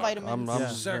sex lots of talk. vitamins. I'm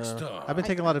Sex talk. I've been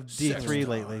taking a lot of Sex D3 talk.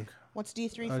 lately. What's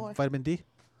D3 for? Vitamin D.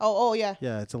 Oh, yeah.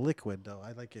 Yeah, it's a liquid though.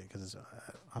 I like it because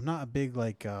I'm not a big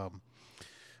like have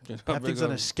Big things on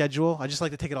on- a schedule. I just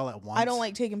like to take it all at once. I don't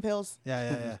like taking pills.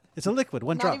 Yeah. It's a liquid,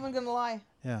 one Not drop. even gonna lie.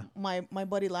 Yeah. My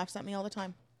buddy laughs at me all the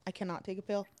time. I cannot take a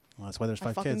pill. Well, that's why there's I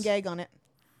 5 fucking kids. gag on it.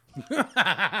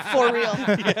 For real.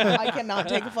 I cannot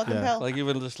take a fucking Yeah. pill. Like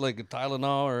even just like a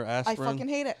Tylenol or I aspirin. fucking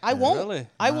hate it. I won't. Really?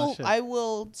 Shit. I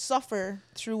will suffer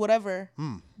through whatever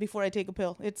before I take a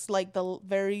pill. It's like the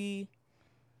very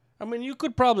I mean, you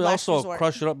could probably Last also resort.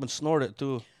 crush it up and snort it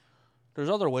too. There's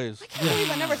other ways. I can't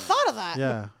believe I never thought of that.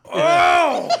 Yeah.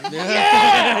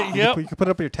 Yep. You can put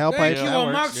it up your tailpipe. Thank you, that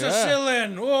works.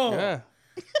 amoxicillin. Whoa. Yeah.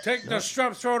 Take the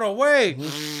strep throat away. Yep.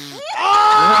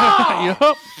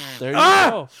 There you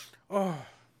go.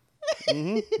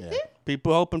 Yeah.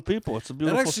 People helping people. It's a That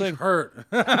beautiful actually thing. hurt.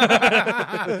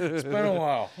 It's been a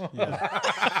while.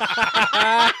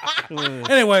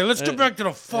 Anyway, let's get back to the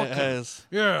It fucking. has.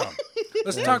 Yeah.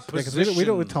 Let's talk Because positions. we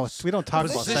don't talk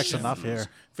about sex Positions. enough here.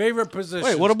 Favorite position.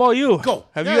 Wait, what about you? Go.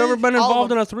 Have Yeah, you ever been all of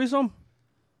involved in them. a threesome?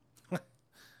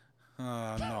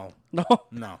 No. No.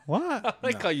 No. What? I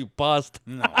like how you paused.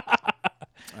 No. I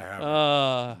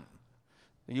haven't.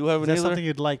 You Is haven't that either? something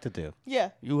you'd like to do?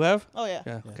 Yeah. You have? Oh yeah.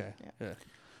 Yeah. Okay. Yeah.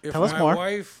 If Tell us my more.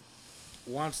 wife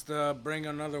wants to bring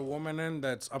another woman in,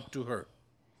 that's up to her.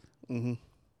 And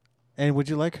would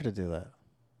you like her to do that?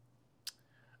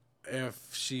 If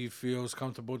she feels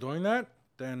comfortable doing that,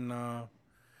 then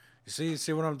you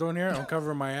see what I'm doing here? I'm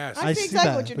covering my ass. I see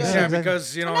exactly what you're doing. Yeah, exactly.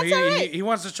 because you know that's all right. he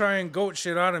wants to try and goat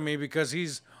shit out of me because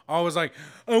he's always like,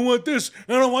 I want this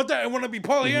and I want that. I want to be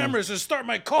polyamorous and start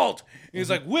my cult. And he's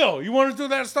like, Will, you want to do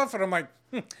that stuff? And I'm like,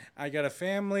 I got a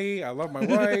family. I love my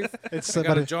wife. It's I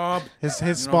got a about job.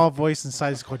 his small voice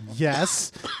inside is going,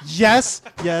 yes, yes,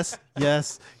 yes,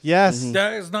 yes, yes.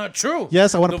 That is not true.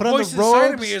 Yes, I wanna put on the voice inside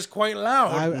of robes. me is quite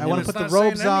loud. I and wanna it's put the not saying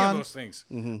robes any of on. those things.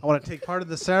 I want to take part in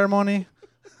the ceremony.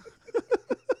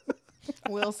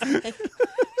 Will say,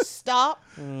 stop,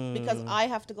 because I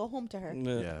have to go home to her.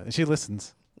 Yeah, and she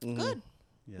listens. Good.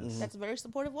 Yes, That's a very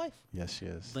supportive wife. yes, she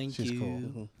is. Thank She's you.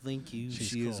 cool. Thank you. She's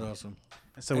She is cool. awesome.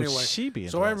 So Anyway, would she be?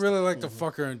 so I interested? really like to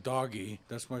fuck her in doggy.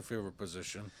 That's my favorite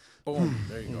position. Boom.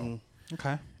 There you go.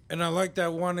 Okay. And I like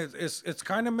that one. It's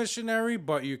kind of missionary,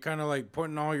 but you kind of like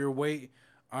putting all your weight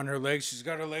on her legs. She's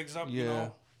got her legs up, you Yeah.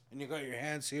 know, and you got your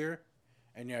hands here,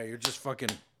 and yeah, you're just fucking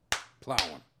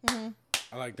plowing.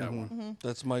 I like that one.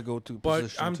 That's my go-to But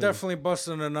position. I'm too. definitely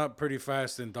busting a nut pretty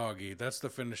fast in doggy. That's the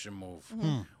finishing move.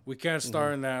 We can't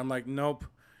start in that. I'm like, nope.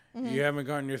 You haven't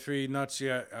gotten your 3 nuts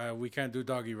yet. We can't do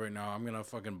doggy right now. I'm gonna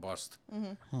fucking bust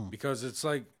because it's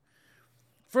like,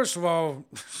 first of all,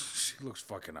 she looks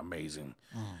fucking amazing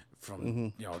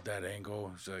from you know that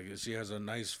angle. It's like, she has a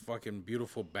nice fucking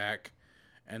beautiful back,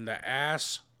 and the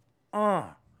ass. Oh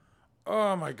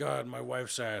my god, my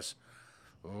wife's ass.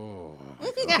 Oh.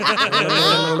 Fuck,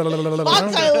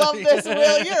 I love this,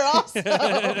 Will. You're awesome.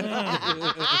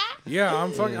 Yeah,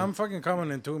 I'm fucking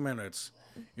coming in 2 minutes.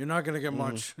 You're not gonna get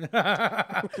much.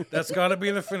 That's gotta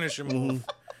be the finishing move.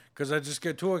 Because I just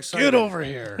get too excited. Get over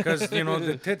here. Because you know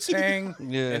the tits hang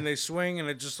Yeah. and they swing and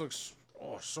it just looks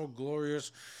so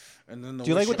glorious. And then the Do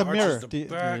you way like with she the arches mirror? the Do,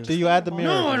 back. do you add the mirror?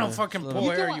 No, I don't fucking pull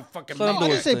hair. You fucking Let him I do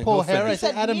didn't his say thing. pull He'll hair. I finish.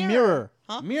 said add a mirror.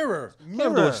 mirror. mirror. Let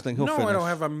him do his thing. He'll No, finish. I don't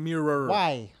have a mirror.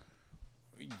 Why?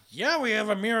 Yeah, we have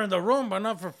a mirror in the room, but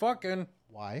not for fucking.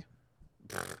 Why?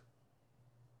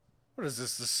 What is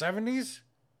this? The 70s?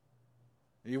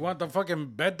 You want the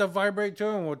fucking bed to vibrate to,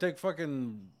 and we'll take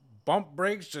fucking bump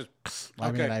breaks? Just I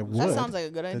okay. mean, I would. That sounds like a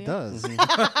good idea. It does.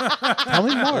 Tell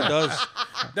me more. It does.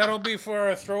 That'll be for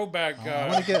a throwback. I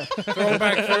want to get.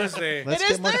 Throwback Thursday. Let's It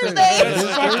get is more Thursday. creative.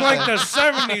 Let's fuck like the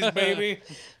 70s, baby.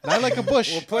 I like a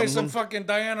bush. We'll play some fucking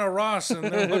Diana Ross, and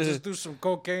then we'll just do some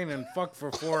cocaine and fuck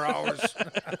for 4 hours.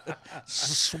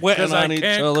 Sweating Because I on each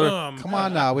can't other. Come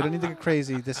on now. We don't need to get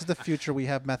crazy. This is the future. We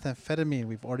have methamphetamine.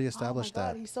 We've already Oh my established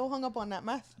God, that. he's so hung up on that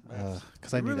meth.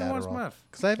 Because I He need really wants Adderall. meth.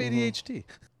 Because I have ADHD.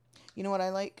 You know what I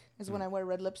like is when I wear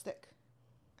red lipstick,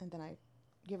 and then I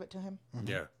give it to him,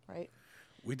 Yeah. right?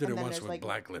 We did And it then once there's, with like,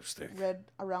 black lipstick. Red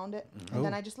around it, Oh. and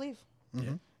then I just leave.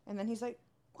 Yeah. And then he's like,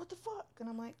 "What the fuck?" And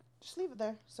I'm like, "Just leave it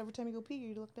there." So every time you go pee,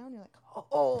 you look down, you're like,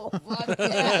 "Oh, fuck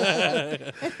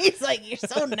yeah!" And he's like, "You're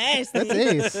so nasty." That's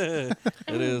ace.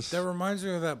 It is. That reminds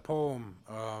me of that poem.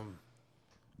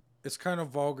 It's kind of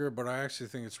vulgar, but I actually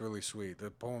think it's really sweet. The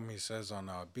poem he says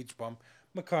on Beach Bum,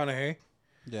 McConaughey,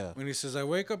 Yeah. when he says, I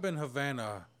wake up in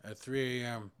Havana at 3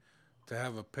 a.m. to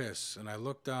have a piss, and I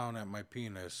look down at my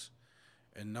penis,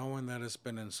 and knowing that it's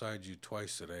been inside you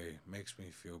twice today makes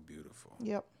me feel beautiful.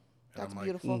 Yep, And that's I'm like,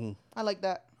 beautiful. I like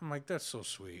that. I'm like, that's so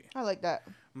sweet. I like that.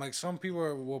 I'm like, some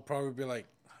people will probably be like,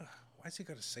 why's he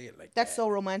got to say it like That's that? so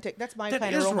romantic. That's my That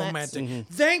kind is of romance. romantic.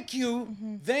 Thank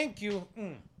you. Thank you.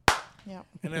 Mm. Yeah.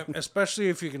 And especially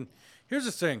if you can. Here's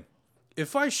the thing.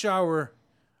 If I shower,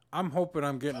 I'm hoping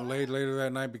I'm getting laid later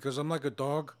that night because I'm like a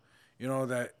dog. You know,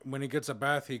 that when he gets a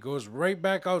bath, he goes right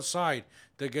back outside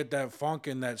to get that funk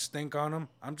and that stink on him.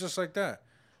 I'm just like that.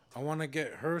 I want to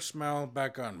get her smell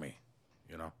back on me,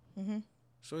 you know? Mm-hmm.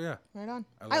 So, yeah. Right on.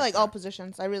 I I like like that. all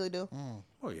positions. I really do.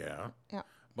 Oh, yeah. Yeah.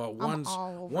 But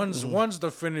all over. one's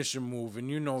the finishing move, and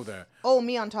you know that. Oh,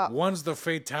 me on top. One's the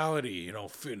fatality, you know,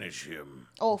 finish him.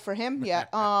 Oh, for him, yeah.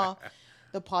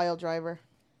 The pile driver,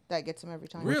 that gets him every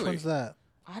time. Really? Which one's that?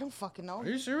 I don't fucking know. Are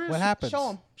you serious? What happens?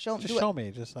 Show him. Show him. Just Do show it.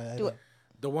 me. Just Do it.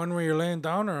 The one where you're laying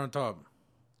down or on top?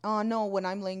 No, when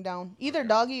I'm laying down, either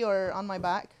doggy or on my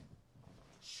back.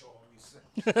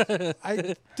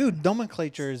 Dude,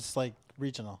 nomenclature is like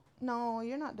regional. No,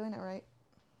 you're not doing it right.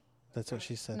 That's what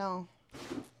she said. No.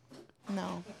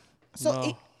 So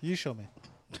No. You show me.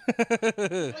 like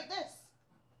this.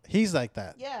 He's like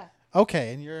that. Yeah.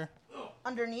 Okay, and you're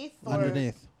Underneath. Or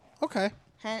underneath. Okay.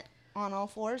 On all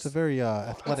fours. It's a very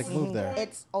athletic move there.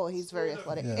 He's very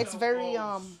athletic. Yeah. It's very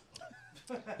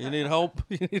You need help?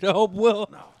 You need help, Will?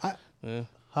 I, Yeah.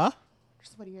 huh?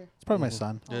 somebody here. It's probably my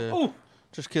son. Yeah. Oh,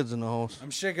 Just kids in the house.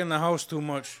 I'm shaking the house too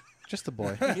much. Just a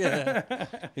boy. Yeah.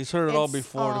 He's heard it all It's,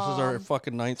 before. This is our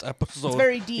fucking 9th episode. It's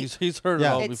very deep. He's heard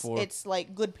Yeah. it all It's before. it's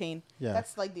like good pain. Yeah.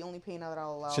 That's like the only pain that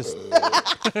I'll allow. It's just,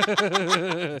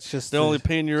 it's just the only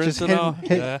pain you're just into hitting,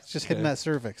 now? hit, it's just hitting that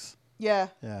cervix. yeah.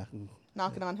 Yeah.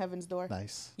 Knocking on heaven's door.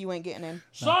 Nice. You ain't getting in.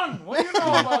 Son, what do you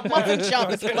know about that? Muffin shop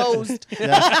is closed.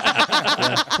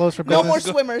 Yeah. Close for No business. more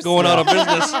swimmers. Going out of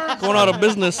business. Going out of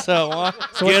business, Sal. Huh?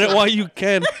 Get it while you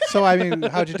can. So, I mean,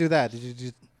 how'd you do that? Did you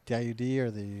do the IUD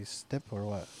or the snip or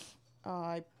what?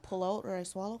 I pull out or I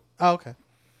swallow. Oh, okay.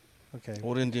 Okay.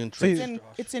 Old Indian So you- trick.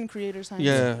 It's in creator's hands.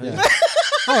 Yeah. Yeah.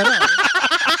 Oh,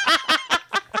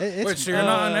 no. Wait, so you're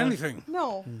not on anything?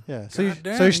 No. Yeah. So,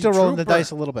 Goddamn, so you're still rolling the trooper.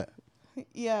 dice a little bit.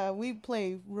 Yeah, we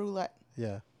play roulette.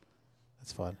 Yeah.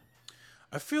 That's fun.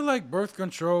 I feel like birth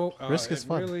control. Risk is it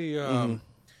fun. Really,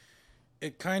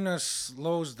 it kind of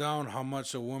slows down how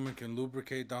much a woman can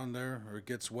lubricate down there, or it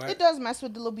gets wet. It does mess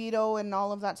with the libido and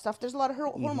all of that stuff. There's a lot of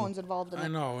hormones involved in it. I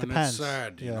know, and Depends. it's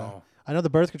sad, you know. I know the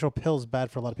birth control pill is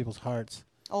bad for a lot of people's hearts.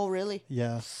 Oh, really?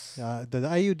 Yeah. The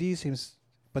IUD seems,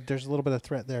 but there's a little bit of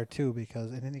threat there too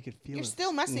because, and then you can feel You're it.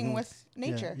 still messing with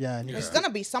nature. Yeah, and you There's can-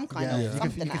 gonna be some kind yeah, of you something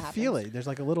can, you that can happens. feel it. There's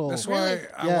like a little. That's Really? why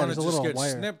I Yeah, want there's to a just little get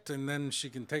wire. snipped, and then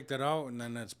she can take that out, and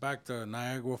then it's back to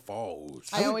Niagara Falls.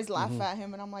 I always laugh at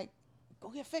him, and I'm like, "Go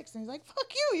get fixed," and he's like,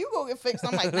 "Fuck you, you go get fixed."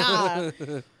 I'm like, "Nah,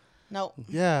 no,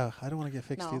 Yeah, I don't want to get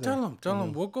fixed No. either. Tell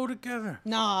him, we'll go together.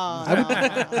 nah."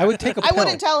 I would take a I pill.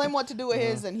 wouldn't tell him what to do with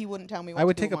his, and he wouldn't tell me what I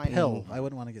would to do take a with mine. pill. I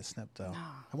wouldn't want to get snipped though.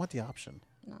 I want the option.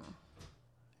 No.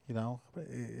 You know.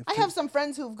 If I have some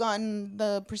friends who've gotten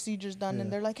the procedures done,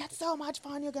 and they're like, "It's so much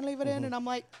fun. You can leave it in," and I'm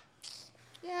like,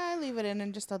 "Yeah, I leave it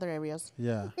in just other areas."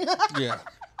 Yeah. Yeah.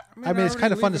 I mean, it's already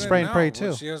kinda fun to leaving it spray and now, pray, but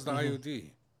too. She has the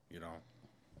IUD, you know.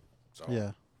 So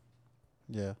Yeah.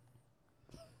 Yeah.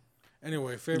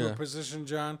 Anyway, favorite Yeah. position,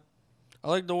 John? I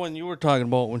like the one you were talking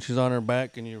about when she's on her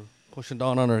back and you're pushing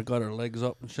down on her, got her legs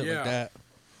up and shit Yeah. like that.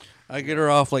 I get her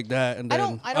off like that, and I then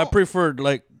don't- I I don't- preferred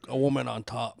like a woman on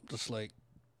top, just like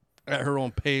at her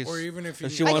own pace. Or even if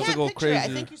if you- she I wants to can't go picture it.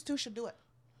 crazy. I think you two should do it.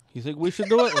 You think we should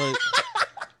do it? Like,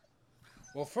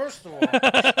 Well, first of all,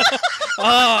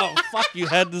 oh fuck, you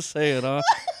had to say it, huh?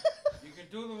 you can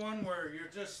do the one where you're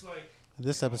just like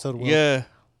This episode will. Yeah,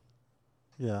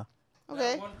 Yeah.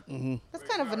 Okay, that one, that's where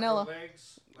kind you of got vanilla. your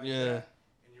legs like Yeah. that,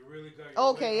 and you really got your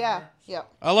Okay, leg yeah, on there. yeah.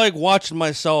 I like watching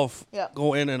myself Yeah.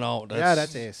 go in and out. Yeah,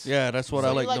 that's ace. Yeah, that's what So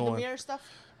I you like like the doing. mirror stuff?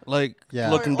 Like Yeah.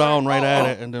 looking Or- down right oh, at oh.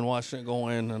 it and then watching it go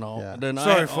in and out. Yeah. And then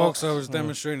Sorry, I, folks, I was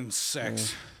demonstrating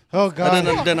sex. Oh And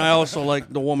God. then I also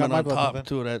like the woman my on blood top moving.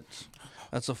 too.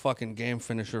 That's a fucking game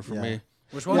finisher for Yeah. me.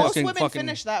 Which one? Most Fucking- women fucking-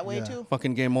 finish that way yeah. too.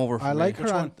 Fucking game over for I me. like Which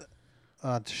her one? on.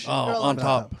 Oh, Girl on on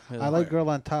top. I like girl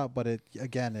on top, but it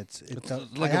again, it's It's I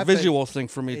like a have to- visual thing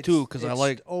for me too, because I it's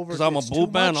like over- because I'm a it's too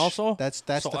boob man much. also. That's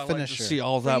so the I finisher. like to see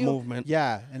all that you. movement.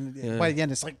 Yeah, and Yeah. but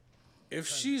again, it's like If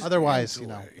she's Otherwise, into you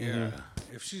know. it, yeah.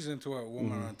 If she's into it,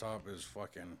 woman on top is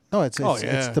fucking. no, it's Oh, it's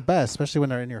yeah. the best, especially when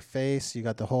they're in your face. You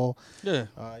got the whole. Yeah.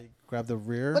 You grab the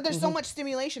rear. But there's so much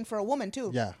stimulation for a woman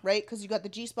too. Yeah. Right? Because you got the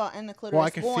G spot and the clitoris. well, I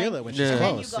can going, feel it when she's Yeah. And then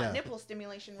you close. got Yeah. nipple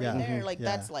stimulation right Yeah. there. Like Yeah.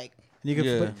 that's like, And you can.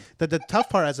 Yeah. But the tough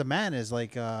part as a man is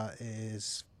like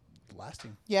is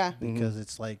lasting yeah. because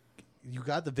it's like you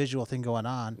got the visual thing going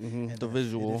on. And The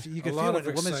visual. if you can A feel lot when of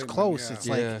a woman's excitement, close. yeah. It's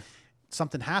Yeah. like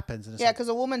something happens. And it's Yeah, like, because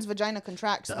a woman's vagina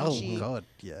contracts oh when she god,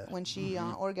 yeah. when she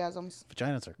orgasms.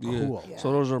 Vaginas are Yeah. cool. Yeah.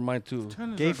 So those are my two.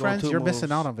 Gay friends, go-to you're missing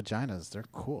moves. out on vaginas. They're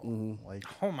cool. Like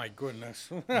Oh my goodness.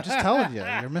 I'm just telling you,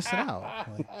 you're missing out.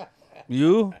 Like,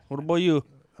 You? What about you?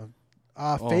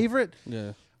 favorite?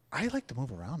 Yeah. I like to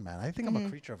move around, man. I think I'm a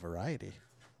creature of variety.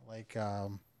 Like,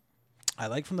 I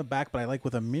like from the back, but I like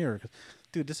with a mirror. 'Cause,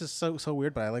 dude, this is so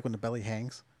weird, but I like when the belly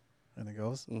hangs and it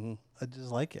goes. I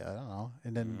just like it. I don't know.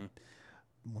 And then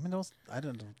women don't. I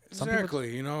don't know. Some people-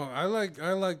 Exactly. You know, I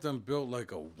like them built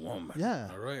like a woman. Yeah.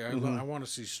 All right. I want to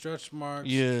see stretch marks.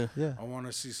 Yeah. Yeah. I want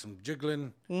to see some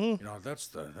jiggling. You know, that's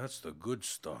the good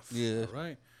stuff. Yeah. All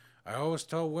right. I always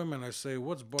tell women, I say,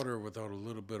 what's butter without a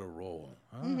little bit of roll?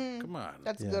 Huh? Come on.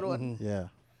 That's Yeah. a good one. Yeah.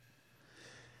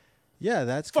 Yeah,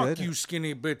 that's Fuck good. you,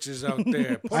 skinny bitches out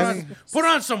there. Put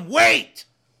on some weight.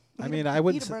 I mean, I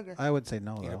wouldn't. Eat a burger. I would say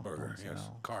no. Eat though. a burger. I would say Yes,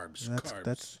 no. carbs. And Carbs.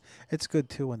 That's it's good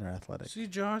too when they're athletic. See,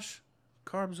 Josh,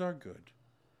 carbs are good.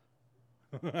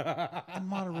 In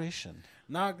moderation.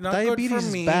 Not Diabetes good is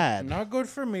for me. bad. Not good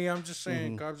for me. I'm just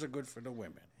saying carbs are good for the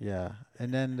women. Yeah,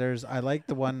 and then I like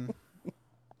the one,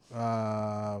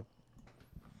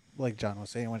 like John was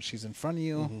saying, when she's in front of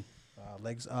you,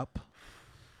 legs up.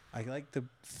 I like the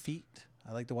feet.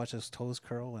 I like to watch those toes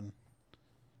curl, and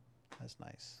that's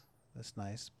nice. That's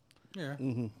nice. Yeah.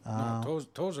 No,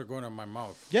 toes are going in my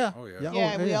mouth. Yeah. Oh, yeah. Yeah.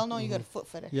 Yeah, Oh, we yeah. all know you got a foot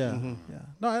fetish. Yeah, yeah.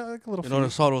 No, I like a little. You feet.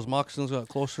 notice how those moccasins got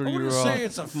closer to I your wouldn't say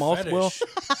it's a mouth? fetish. Will?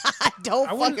 Don't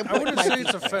I fucking put wouldn't my say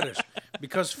it's a fetish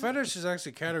because fetish is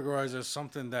actually categorized as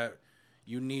something that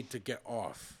you need to get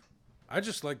off. I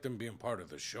just like them being part of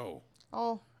the show.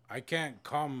 Oh, I can't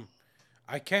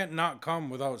not come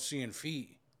without seeing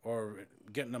feet or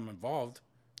getting them involved.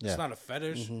 Yeah. It's not a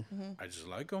fetish. I just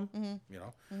like them. You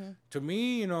know, to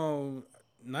me, you know,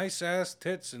 nice ass,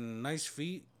 tits, and nice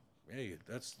feet. Hey,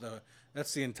 that's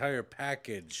the entire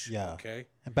package. Yeah. Okay.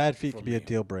 And bad feet can be a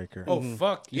deal breaker. Oh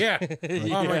fuck yeah!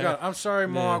 Oh my god! I'm sorry,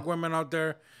 Mohawk women out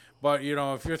there, but you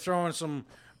know if you're throwing some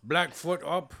black foot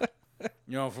up,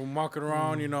 you know from walking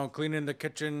around, you know cleaning the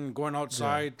kitchen, going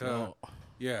outside,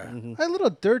 yeah. A little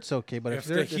dirt's okay, but If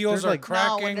they're the heels they're are like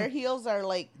cracking, no, when their heels are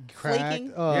like cracked,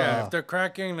 flaking. yeah, if they're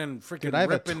cracking and freaking dude, I have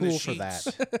a ripping the tool for sheets.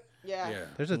 that. Yeah. Yeah.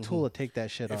 There's a tool to take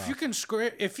that shit If off. you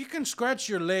can scratch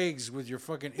your legs with your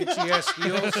fucking itchy ass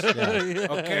heels,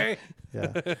 okay?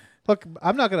 Yeah. Look,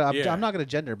 I'm not gonna Yeah. I'm not gonna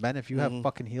gender men. If you have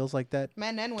fucking heels like that,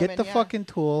 Men and women. get the yeah. fucking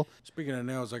tool. Speaking of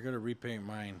nails, I gotta repaint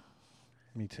mine.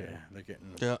 Me too. Yeah, they're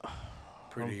getting Yeah.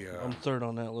 pretty. I'm third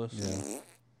on that list.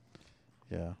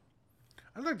 Yeah.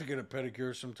 I'd like to get a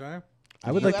pedicure sometime.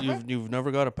 I would You like. ever? You've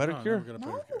never got a No, I've never pedicure? got a No.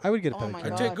 pedicure. I would get a Oh my pedicure. I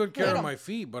God. take good care Get of 'em. my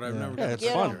feet, but I've Yeah. never Yeah, got a it's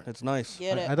Get fun. 'em. It's nice.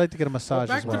 Get it. I'd like to get a Well, massage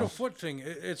back as to well. the foot thing.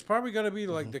 It's probably got to be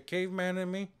like the caveman in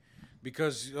me,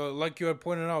 because like you had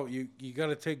pointed out, you got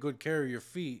to take good care of your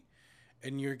feet,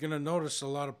 and you're gonna notice a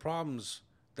lot of problems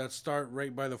that start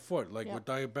right by the foot, like Yeah. with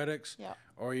diabetics, Yeah.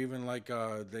 or even like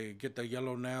they get the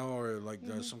yellow nail or like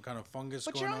some kind of fungus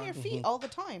But going you're on your feet all the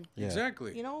time. Yeah.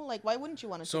 Exactly. You know, like why wouldn't you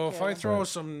want to? So take if care I of them? throw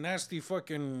some nasty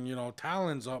fucking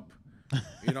talons up,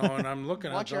 and I'm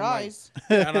looking Watch at them your like- eyes.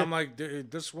 and I'm like,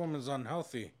 this woman's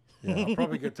unhealthy. I'll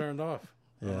probably get turned off.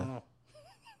 I don't know.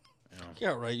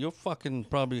 Yeah, right. You'll fucking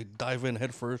probably dive in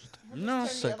head first. No. Turn the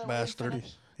Sick other way, bastard.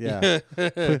 finish. Yeah.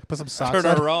 put some socks Turn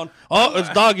on. it around. Oh, it's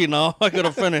doggy now. I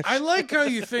gotta finish. I like how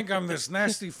you think I'm this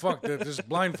nasty fuck that just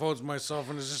blindfolds myself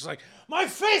and is just like, my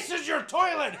face is your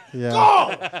toilet. Yeah.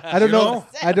 Go. I don't You know. know?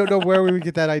 I don't know where we would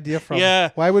get that idea from. Yeah.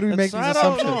 Why would we make these I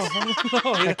don't assumptions?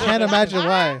 know. I can't imagine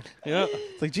why. Yeah.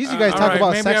 It's like, geez, you guys All talk right,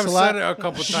 about maybe sex I've a lot. said it a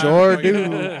couple times. Sure but, you do.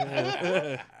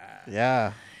 know.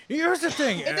 Yeah. Here's the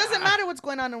thing. It doesn't matter what's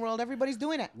going on in the world. Everybody's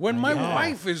doing it. When my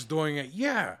wife is doing it,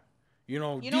 yeah,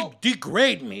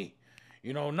 degrade me.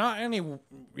 Not any,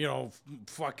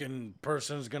 fucking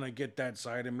person's gonna get that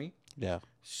side of me. Yeah.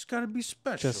 She's got to be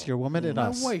special. Just your woman and my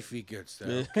us. wifey gets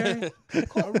that. Okay.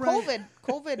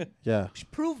 COVID Yeah.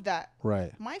 proved that.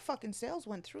 Right. My fucking sales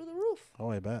went through the roof. Oh,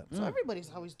 I bet. So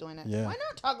everybody's always doing it. Yeah. Why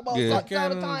not talk about Yeah. sex all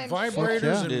the Fucking time? vibrators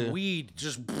yeah. and Yeah. weed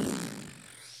just.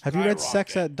 Have you read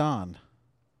Sex Skyrocket. at Dawn?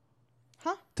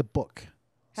 Huh? The book.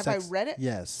 Have Sex- I read it?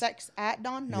 Yes. Sex at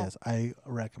Dawn? No. Yes, I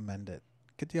recommend it.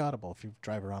 Get the Audible if you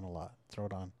drive around a lot. Throw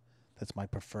it on. That's my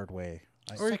preferred way.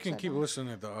 Or you Sex can at keep Dawn.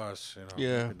 listening to us.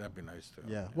 Yeah. That'd be nice too.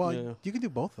 Yeah. Well, Yeah. you can do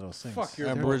both of those things. Fuck your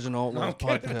Aboriginal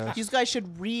Outlaws podcast. You guys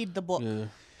should read the book Yeah.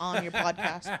 on your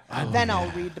podcast. Then I'll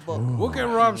read the book. We'll get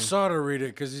Rob Saw to read it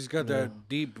because he's got that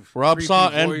deep. Rob creepy Saw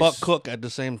and voice. Buck Cook at the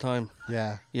same time.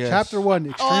 Yeah. Yes. Chapter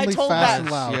 1, Oh, I extremely told fast that. and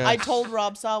loud. Yeah. I told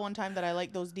Rob Saw one time that I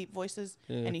like those deep voices,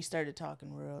 and he started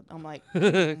talking real. I'm like,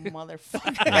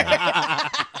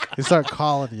 motherfucker. They start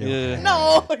calling you. Yeah.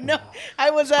 No. I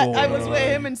was going with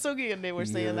him and Sugi, and they were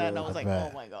saying that, and I was like, bet.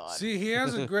 oh my god. See, he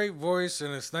has a great voice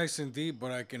and it's nice and deep,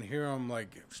 but I can hear him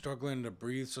like struggling to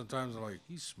breathe sometimes. I'm like,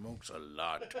 he smokes a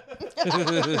lot.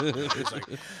 It's like,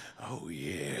 oh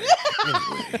yeah.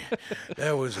 Anyway,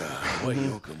 that was what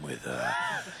you come with.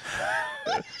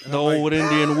 The old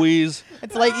Indian wheeze.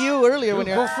 It's like you earlier when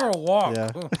Go you're for a walk.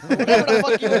 Yeah. whatever the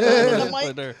fuck you were doing. I'm Right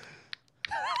like, there.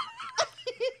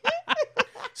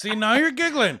 See, now you're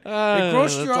giggling. It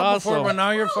grossed you that's out before, awesome. but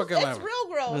now you're fucking it's laughing. real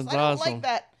gross. That's I don't awesome. like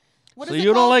that. What So is it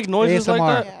you don't called? like noises ASMR.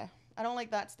 like that? Yeah, I don't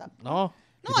like that stuff. No.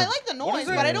 No, I like the noise, is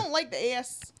but it? I don't like the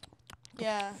AS.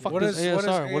 Yeah. Fuck What is is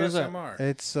ASR? What is that? ASMR?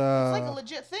 It's It's like a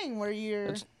legit thing where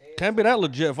you're. Can't be that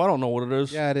legit if I don't know what it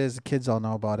is. Yeah, it is. The kids all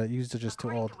know about it. You are just too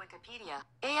According old. to Wikipedia,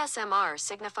 ASMR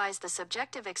signifies the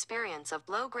subjective experience of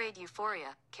low-grade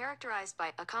euphoria, characterized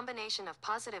by a combination of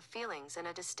positive feelings and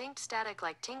a distinct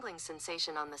static-like tingling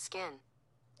sensation on the skin.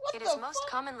 It is most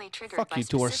commonly triggered Fuck by you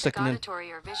two are specific sickening.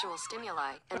 auditory or visual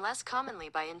stimuli, and less commonly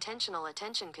by intentional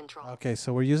attention control. Okay,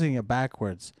 so we're using it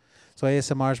backwards. So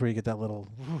ASMR is where you get that little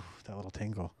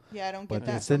tingle. Yeah, I don't But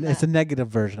get that. it's a negative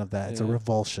version of that. It's a Yeah.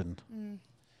 revulsion.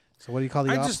 So what do you call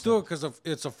the I opposite? just do it because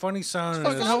it's a funny sound. And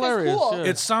Fucking it's, hilarious. cool. Yeah.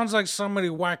 it sounds like somebody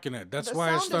whacking it. That's The why I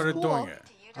sound is started cool. doing it.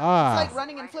 Ah. It's like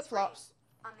running in flip flops.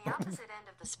 On the opposite end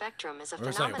of the spectrum is a Or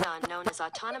it's like- phenomenon known as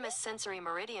autonomous sensory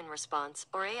meridian response,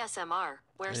 or ASMR,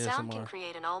 where sound can ASMR.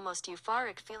 create an almost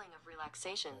euphoric feeling of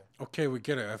relaxation. Okay, we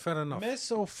get it. I've had enough.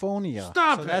 Misophonia.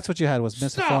 Stop so it. that's what you had was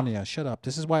Stop. misophonia. Shut up.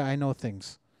 This is why I know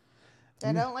things.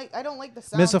 I don't like the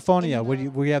sound. Misophonia, in where the-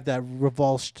 you have that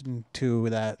revulsion to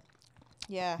that,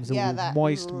 Yeah, the yeah, that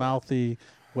moist, mouthy,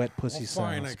 wet Well, pussy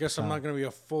fine. sounds. I guess I'm not going to be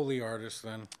a Foley artist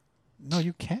then. No,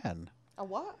 you can. A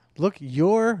what? Look,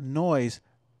 your noise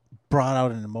brought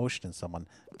out an emotion in someone.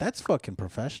 That's fucking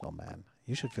professional, man.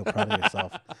 You should feel proud of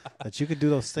yourself that you could do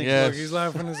those things. Yeah. Look, he's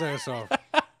laughing his ass off.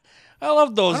 I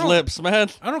love those don't- lips, man.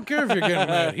 I don't care if you're getting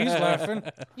mad. He's laughing.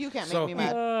 You can't make So me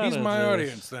mad. he's that's my ace.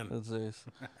 audience then. That's ace.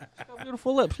 Got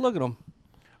beautiful lips. Look at them.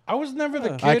 I was never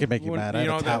the kid. I can make you when, mad. I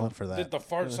have a talent for that. Did the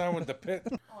fart sound with the pit?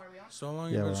 Oh, are we on? So long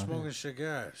Yeah, you've been we're on. smoking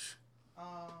shagash.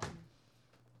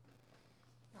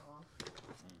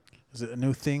 Is it a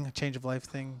new thing, a change of life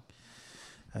thing?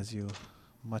 As you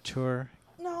mature,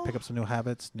 No, pick up some new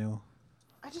habits,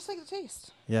 I just like the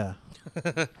taste. yeah.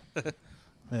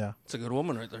 Yeah. It's a good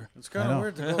woman right there. It's kind I know. of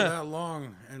weird to go that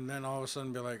long and then all of a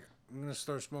sudden be like, I'm going to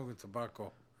start smoking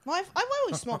tobacco. Well, I've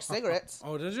always smoked cigarettes.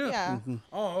 Oh, did you? Yeah.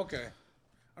 Oh, okay.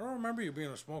 I don't remember you being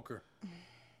a smoker.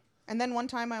 And then one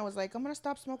time I was like, I'm gonna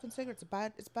stop smoking cigarettes.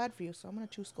 It's bad for you, so I'm gonna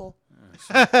choose school.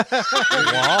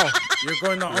 Wow. You're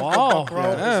going the Uncle Wow. Buck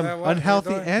route? Is Damn. that what you're Unhealthy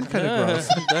doing? and kind of gross.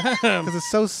 Damn. Because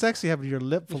it's so sexy having your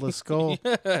lip full of skull.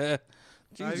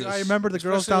 Jesus. I remember the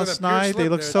girls Especially down with a Snide. pierced They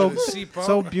lip look there, so did it seep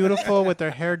so out? beautiful with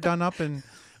their hair done up in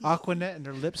Aquanet and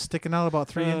their lips sticking out about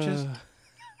 3 inches.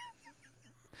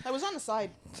 I was on the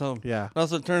side. So Yeah.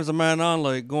 that's what turns a man on,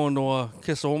 like going to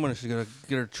kiss a woman and she's gonna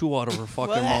get her chew out of her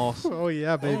fucking What? mouth. Oh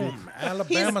yeah, baby.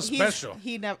 Alabama special.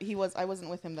 I wasn't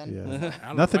with him then. Yeah.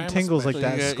 Alabama Nothing tingles special.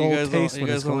 like that skull taste when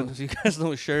it's going. you guys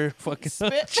don't share fucking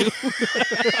Spit.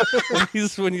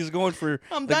 when he's going for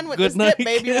I'm the done with good this dip, night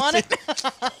baby. kiss. Want it?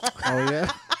 Oh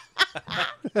yeah.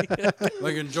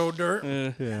 Like in Joe Dirt.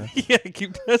 Yeah. Yeah,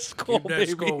 keep that skull, Keep that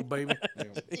baby. skull, baby.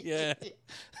 Yeah.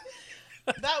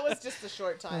 That was just a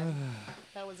short time.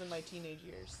 That was in my teenage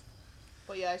years.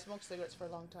 But yeah, I smoked cigarettes for a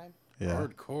long time. Yeah.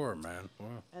 Hardcore, man. Wow.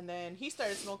 And then he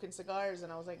started smoking cigars,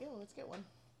 and I was like, yo, let's get one.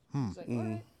 He's like, all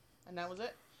right. And that was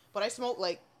it. But I smoked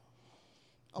like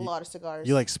a lot of cigars.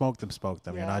 You like smoke them.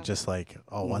 You're Yeah. not just like,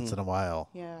 oh, once in a while.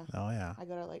 Yeah. Oh yeah. I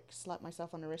gotta like slap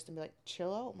myself on the wrist and be like,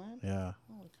 chill out, man. Yeah.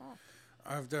 Holy fuck.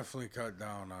 I've definitely cut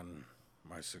down on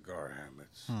my cigar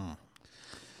habits.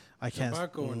 I can't.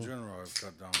 Tobacco in general, I've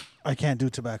cut down. I can't do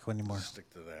tobacco anymore. Stick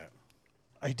to that.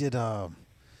 I did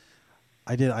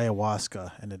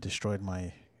ayahuasca and it destroyed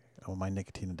my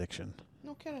nicotine addiction.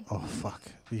 No kidding. Oh fuck!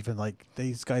 Even like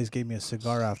these guys gave me a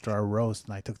cigar after our roast,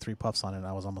 and I took 3 puffs on it, and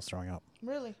I was almost throwing up.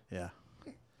 Really? Yeah.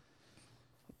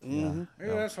 Mm-hmm.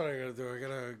 Maybe that's what I gotta do. I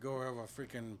gotta go have a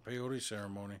freaking peyote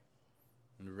ceremony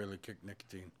and really kick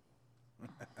nicotine.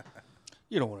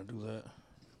 You don't want to do that.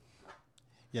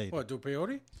 Yeah. What, do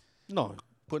peyote? No,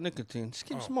 put nicotine. Just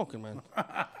keep smoking, man.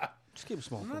 Just keep I'm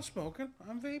smoking. not smoking.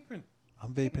 I'm vaping.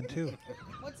 I'm vaping too.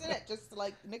 What's in it? Just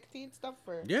like nicotine stuff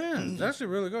or? Yeah, it's actually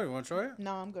really good. You want to try it?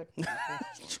 No, I'm good.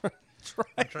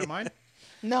 Try mine.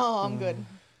 No, I'm good.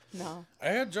 No. I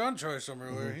had John try some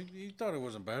earlier. He thought it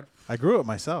wasn't bad. I grew it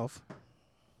myself.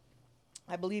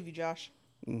 I believe you, Josh.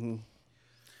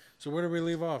 So where did we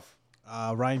leave off?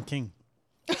 Ryan King.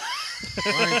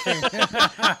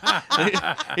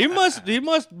 He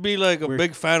must be like a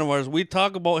big fan of ours. We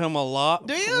talk about him a lot,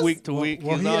 Do you? week to week.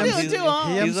 well, He's he on- emceed- he's- too, huh?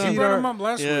 he he's emceed on- Brought him our up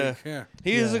last Yeah. week. Yeah,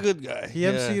 He is Yeah. a good guy. he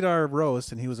emceed our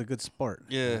roast, and he was a good sport.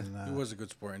 Yeah. And, he was a good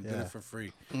sport and did yeah. it for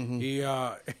free. He,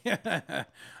 I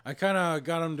kind of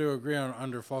got him to agree on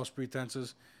under false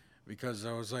pretenses because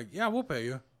I was like, yeah, we'll pay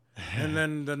you. And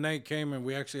then the night came and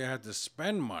we actually had to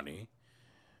spend money.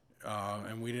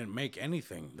 And we didn't make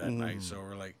anything that night, so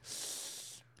we're like,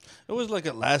 It was like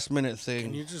a last minute thing.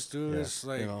 "Can you just do this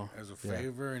like You know. as a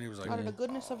favor?" And he was like, Out of the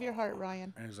goodness of your heart,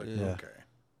 Ryan. and he's like, Yeah. "Okay."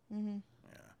 Yeah.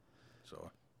 So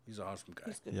he's an awesome guy.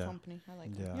 He's good Yeah. company. I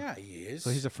like him. Yeah. Yeah, he is. So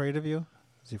he's afraid of you.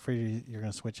 Is he afraid you're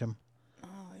gonna switch him? Oh,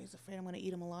 he's He's afraid I'm gonna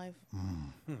eat him alive.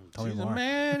 Tell me She's a more.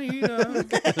 man eater.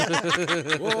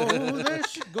 Whoa, there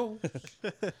she goes.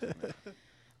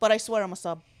 But I swear I'm a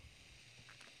sub.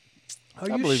 Are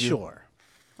you believe you. sure?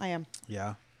 I am.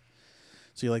 Yeah.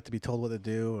 So you like to be told what to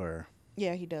do, or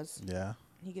Yeah, he does. yeah,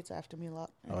 He gets after me a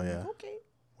lot. And Oh, I'm yeah? like, okay.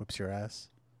 whips your ass?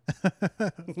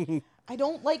 I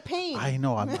don't like pain. I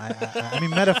know. I mean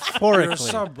You're a metaphorically.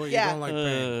 sub, but Yeah. you don't like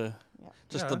pain.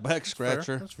 Just Yeah, the back that's fair,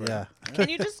 scratcher. that's fair. Yeah. Can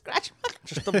you just scratch my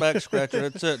Just the back scratcher.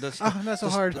 That's it. That's Oh, not so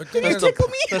hard. Can you tickle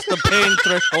me? that's the pain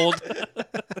threshold.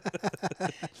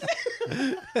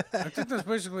 I think that's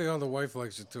basically how the wife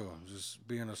likes it too. Just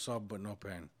being a sub, but no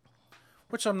pain.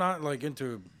 Which I'm not like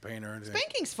into pain or anything.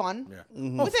 Spanking's fun. Yeah.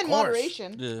 Within Of course.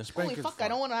 moderation. Yeah. Holy Spanking's fuck, fun. I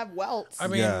don't want to have welts. I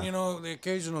mean, Yeah. you know, the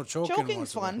occasional choking.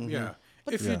 Choking's once in a while. fun. Yeah.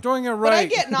 If Yeah. you're doing it but I right.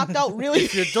 get knocked out really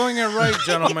If you're doing it right,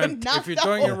 gentlemen. knocked If you're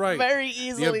doing it out right. very The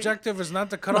easily. objective is not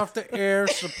to cut off the air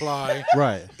supply.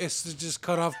 Right. It's to just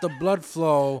cut off the blood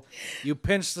flow. You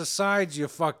pinch the sides, you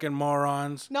fucking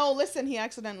morons. No, listen, he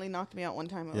accidentally knocked me out one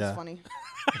time. It Yeah. was funny.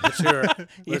 Let's hear it.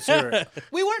 Let's hear it.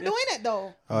 We weren't doing it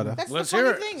though. Oh, no. That's Let's the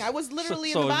hear funny it. thing. I was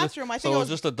literally So in the is this- bathroom. I so think I it was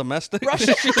was just a domestic.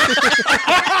 brushing.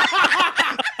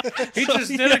 He just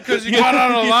did it because you got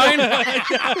out of line.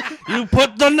 You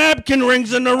put the napkin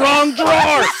rings in the wrong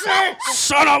drawer.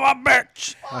 Son of a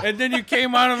bitch. And then you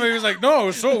came out of it. He was like, no, it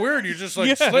was so weird. You just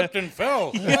like slipped and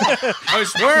fell. I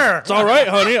swear. It's all right,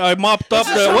 honey. I mopped up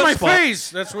It's the on wet my spot. face.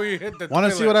 That's where you hit the Want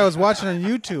to see toilet. what I was watching on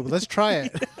YouTube? Let's try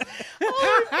it.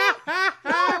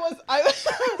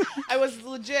 I was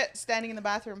legit standing in the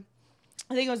bathroom.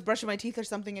 I think I was brushing my teeth or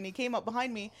something, and he came up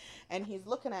behind me, and he's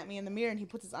looking at me in the mirror, and he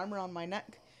puts his arm around my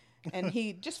neck, and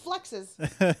he just flexes,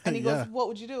 and he Yeah. goes, "What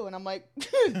would you do?" And I'm like,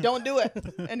 "Don't do it."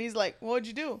 And he's like, "What would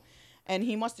you do?" And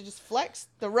he must have just flexed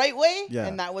the right way, Yeah.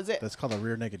 and that was it. That's called a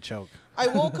rear naked choke. I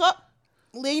woke up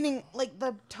leaning, like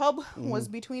the tub was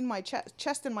between my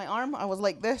chest and my arm. I was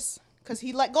like this, because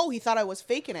he let go. He thought I was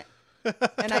faking it.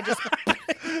 And I just...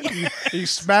 You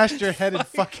smashed your head and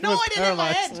fucking No, was I didn't hit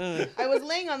my paralyzed. head. I was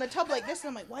laying on the tub like this, and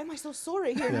I'm like, why am I so sore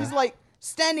right here? And he's like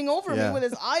standing over Yeah. me with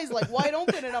his eyes like wide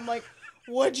open, and I'm like,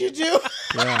 what'd you do?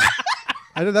 Yeah.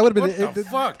 I know that would have been What the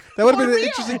fuck? that would have been For an real.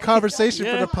 interesting conversation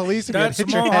for Yeah. the police if you had That's hit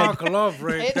your head. Mohawk love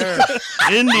right It- there.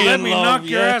 Indian Let me love, knock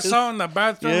your yes. ass out in the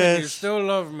bathroom and you Yes. still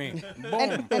love me.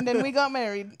 Boom. And then we got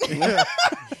married.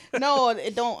 No,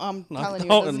 it don't. I'm telling you, it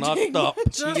Knocked out doesn't and take knocked up.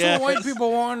 That's Yes. what white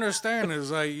people won't understand. Is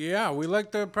like, yeah, we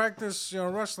like to practice,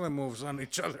 wrestling moves on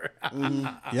each other.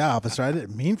 Yeah, officer, I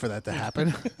didn't mean for that to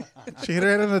happen. She hit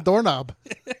her head on the doorknob.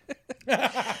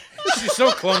 She's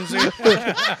so clumsy.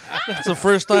 It's the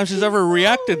first time she's ever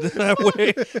reacted that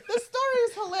way. The story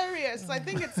is hilarious. I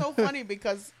think it's so funny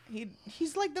because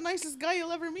he's like the nicest guy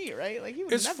you'll ever meet, right? Like he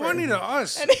would It's never. funny to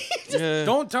us. And he just, Yeah.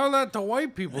 Don't tell that to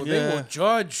white people. They Yeah. will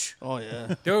judge. Oh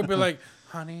yeah. They would be like,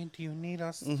 honey, do you need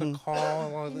us to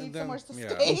call? you need somewhere to Yeah.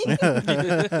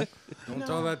 stay. Don't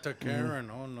tell that to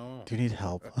Karen. Oh, no. Do you need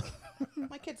help?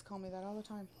 My kids call me that all the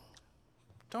time.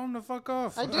 Tell them to fuck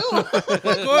off. I do.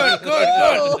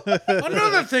 Good.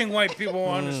 Another thing white people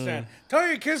won't understand. Tell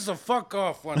your kids to fuck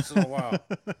off once in a while.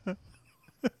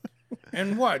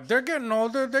 And what? They're getting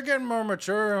older. They're getting more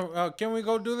mature. Can we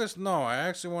go do this? No, I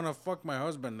actually want to fuck my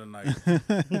husband tonight.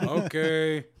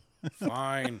 Okay.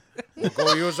 Fine. We'll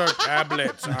go use our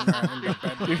tablets on our in the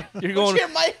bedroom. You're going.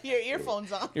 Your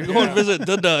earphones on. You're going to visit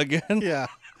Dada again. Yeah.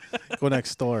 Go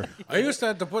next door. I used to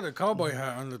have to put a cowboy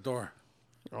hat on the door.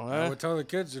 Oh, I yeah? would tell the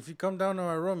kids, if you come down to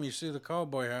my room, you see the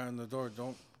cowboy hat on the door,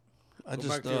 don't. I Go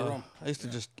just back to your room. I used to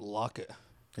just lock it.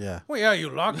 Yeah. Well, yeah, you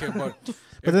lock it, but.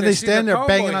 But then they stand there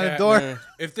banging on the door. Yeah.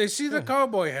 If they see the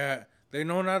cowboy hat, they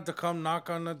know not to come knock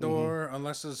on the door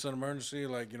unless it's an emergency,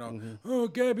 like, oh,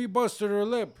 Gabby busted her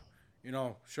lip.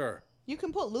 Sure. You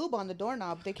can put lube on the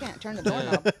doorknob. They can't turn the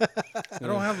doorknob. I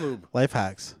don't have lube. Life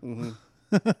hacks.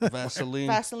 Vaseline.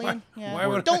 Vaseline. Yeah. Why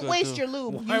would- Don't waste your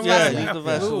lube. Why Use would I Yeah, Vaseline. use the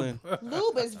Vaseline.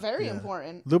 Lube is very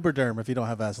important. Lubriderm if you don't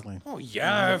have Vaseline. Oh,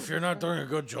 yeah, if you're not doing a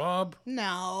good job.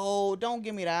 No, don't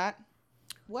give me that.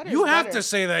 What is You have better? to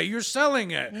say that. You're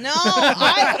selling it. No,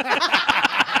 I,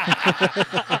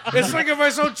 It's like if I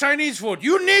sold Chinese food.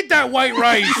 You need that white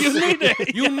rice. You need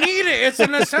it. You need it. It's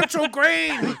an essential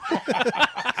grain.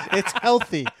 It's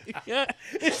healthy.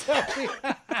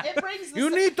 it brings the You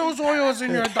need those oils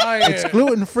in your diet. It's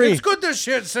gluten free. It's good to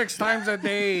shit 6 times a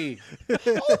day.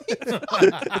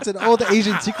 It's an old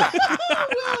Asian secret.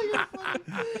 Will, you're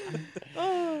funny.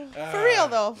 For real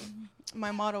though,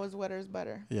 my motto is "wetter is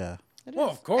better." Yeah. It Well,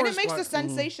 is. of course, and it makes but- the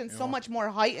sensation so much more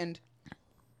heightened.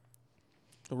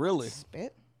 Really?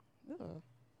 Spit. What are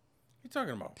you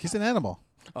talking about? He's an animal.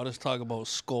 I'll just talk about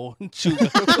skull and chew.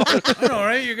 I know,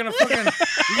 right? You're gonna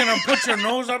put your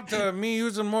nose up to me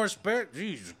using more spit?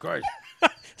 Jesus Christ.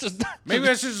 Maybe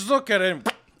I should just look at it.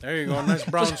 There you go, nice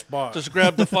brown spot. Just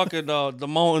grab the fucking the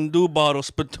Mountain Dew bottle,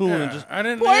 spittoon, and just I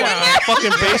didn't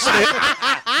fucking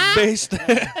baste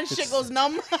it. And shit goes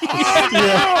numb.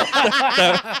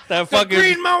 That fucking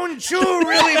Green Mountain Chew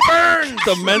really burns.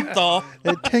 the menthol.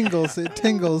 It tingles. It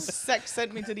tingles. Sex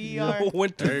sent me to the ER.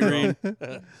 Winter green.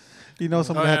 You know,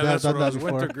 someone Oh, had yeah, to have that's done what that it was,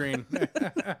 before. winter green.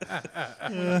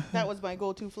 That was my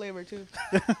go-to flavor too.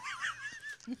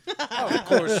 Of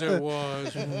course it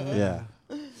was. Yeah.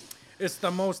 It's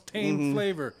the most tame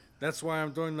flavor. That's why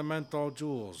I'm doing the menthol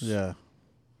jewels. Yeah.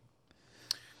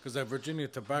 Because that Virginia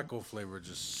tobacco flavor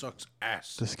just sucks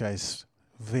ass. This guy's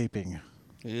vaping.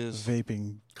 He is.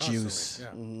 Vaping Constantly, juice,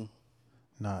 Yeah.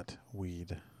 not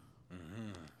weed.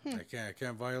 I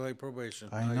can't violate probation.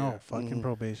 I Not know. yet. Fucking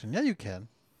probation. Yeah, you can.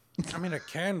 I mean, I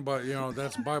can, but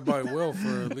that's bye-bye will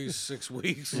for at least 6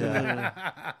 weeks. Yeah.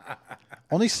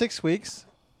 Only 6 weeks.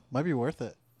 Might be worth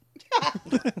it. I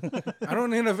don't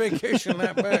need a vacation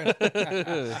that bad.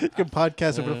 You can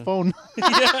podcast over the phone.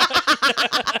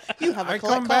 You have a I collect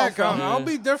come call back. from. I'll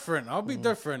be different. I'll be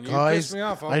different. You Guys, piss me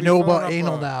off. I know about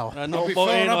anal now. I know I'll be about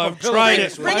filling anal. up a I've tried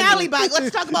it. pillowcase Bring with- Allie back.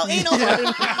 Let's talk about anal.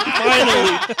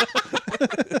 Finally.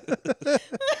 There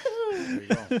you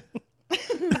go.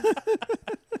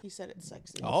 He said it's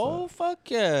sexy. Oh, fuck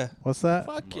yeah. What's that?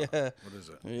 Fuck yeah. What is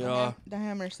it? Yeah. The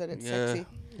hammer said it's Yeah. sexy.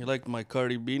 You like my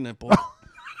Cardi B nipple.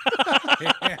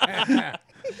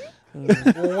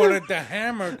 Well, what did the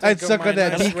hammer think I'd of suck my on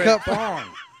that nice teacup. red thong?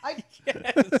 Did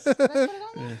I put it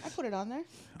on there? I put it on there.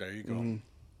 There you go.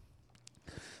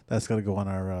 That's got to go on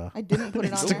our I didn't put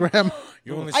it on there. Instagram.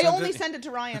 You only I sent only it- sent it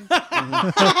to Ryan.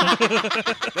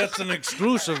 That's an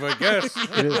exclusive, I guess.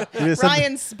 You didn't send,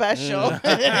 Ryan's special. you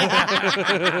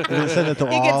didn't send it to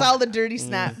He gets all the dirty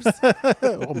snaps.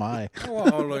 Oh, my. Well,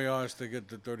 all of y'all has to get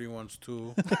the dirty ones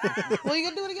too. Well, you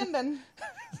can do it again then.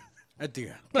 At the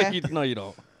end. Okay. No, you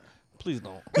don't. Please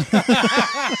don't.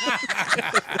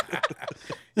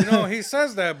 He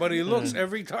says that, but he looks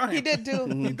every time. He did too.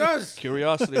 He does.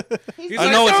 Curiosity. He's I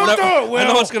like, know "Don't it's do it, I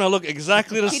know Will." it's gonna look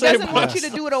exactly the He same. doesn't want you to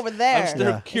do it over there. I'm still Yeah.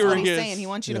 That's what curious. he's saying. He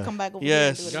wants you to Yeah. come back over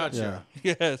Yes. here and do it. Gotcha.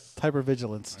 Yeah. Yes.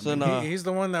 Hypervigilance. So no, He's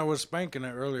the one that was spanking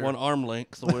it earlier. one arm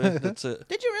length away. That's it.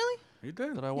 Did you really? He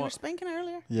did. That I You were want. spanking it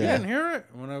earlier? You Yeah. didn't hear it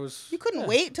when I was. You couldn't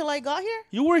wait till I got here?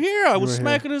 You were here. I was were here.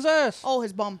 smacking his ass. Oh,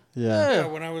 his bum. Yeah. Yeah,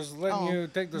 when I was letting you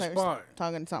take the I was spot.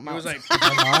 Talking something He else. was like,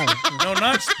 Oh, my. no,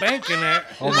 not spanking it.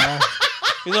 Oh, my.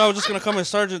 You know, I was just gonna come in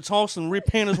Sergeant's house and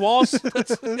repaint his walls.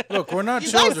 Look, we're not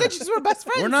you guys children. said you were best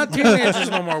friends. We're not teenagers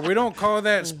no more. We don't call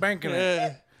that spanking it.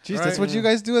 Yeah. Jeez, Right. that's what you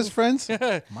guys do as friends?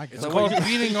 Yeah. My It's God. called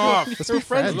beating off. Let's be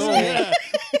friends. Little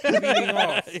beating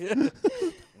off.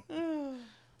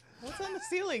 What's on the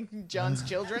ceiling? John's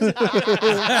children. Little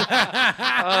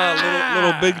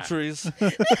big trees.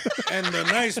 And the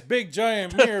nice big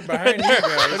giant mirror behind you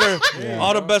guys.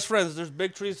 All the best friends. There's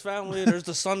Big Tree's family. There's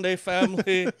the Sunday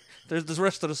family. There's the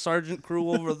rest of the sergeant crew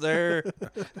over there.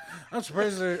 I'm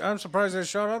surprised they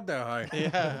shot up that high.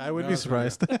 Yeah, I would be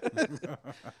surprised.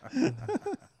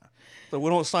 So we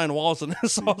don't sign walls in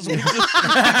this house. We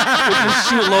just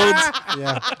shoot loads.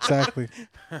 Yeah, exactly.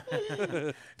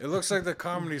 It looks like the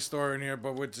Comedy Store in here,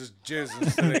 but with just jizz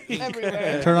instead of ink.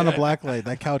 Everywhere. Turn on a black light.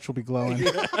 That couch will be glowing.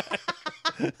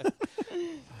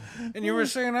 And you were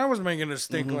saying I was making it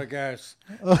stink like ass.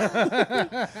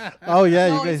 Oh, yeah,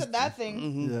 No, you he guys. said that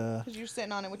thing. Yeah. Because you're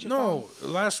sitting on it with your No,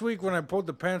 phone. last week when I pulled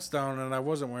the pants down and I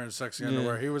wasn't wearing sexy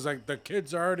underwear, he was like, the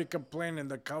kids are already complaining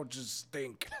the couches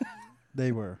stink.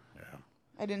 They were.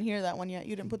 I didn't hear that one yet.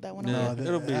 You didn't put that one Yeah. on.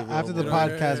 It'll be After the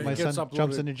available. podcast, It my gets son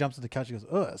jumps uploaded. in and jumps to the couch. He goes,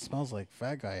 "Oh, it smells like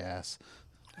fat guy ass."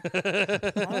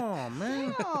 Oh,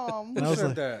 man. Oh, And I Who was said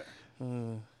like, that?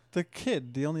 "The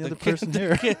kid, the only other person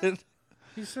here." Kid.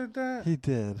 He said that? He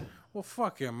did. Well,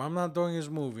 fuck him. I'm not doing his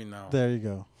movie now. There you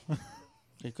go.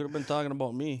 He could have been talking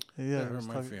about me. Yeah, That it hurt was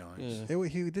my talking- feelings. Yeah.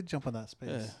 he did jump on that space.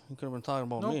 Yeah. He could have been talking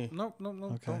about Nope, me. nope.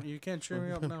 Okay. Don't, you can't cheer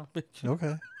me up now.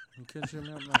 Okay. You can't cheer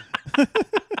me up now.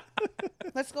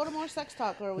 let's go to more sex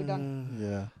talk, or are we done?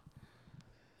 Yeah.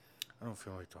 I don't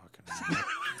feel like talking.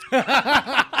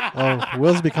 Oh,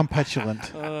 Will's become petulant.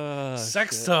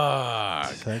 Sex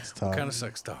talk. Sex talk. What kind of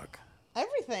sex talk?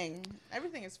 Everything.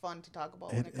 Everything is fun to talk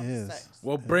about when It it comes is. to sex.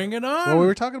 Well, bring it on. Well, we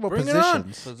were talking about Bring it on.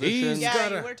 positions. Positions. He's Yeah,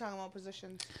 got you a were talking about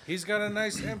positions. he's got a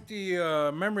nice empty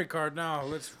memory card now.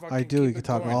 Let's fucking I do. keep You it could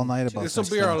talk going. all night about This will this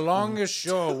be our stuff. longest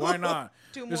show. Why not?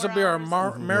 Two This more will be our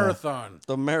hours. marathon.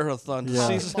 The marathon. Yeah.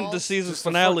 The season Just a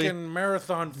finale. fucking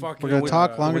marathon. Fucking. We're gonna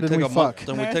talk uh, Then we, 'em- longer than we take a month. fuck.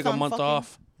 Then we take a Marathon month fucking.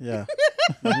 off. Yeah.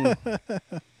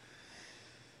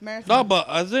 Marathon. No, but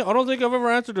I don't think I've ever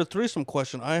answered a threesome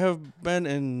question. I have been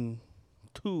in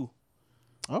 2.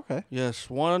 Okay. Yes,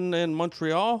 one in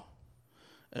Montreal,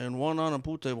 and one on a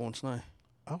pool table in Snai.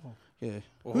 Oh. Yeah.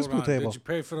 Well, Who's hold on. pool table? Did you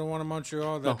pay for the one in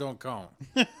Montreal? That don't count.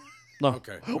 No.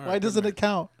 Okay. All right, Why doesn't it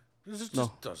count? This just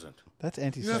No. doesn't. That's You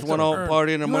anti-sex. have Just went to out earn-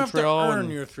 partying in you Montreal have to earn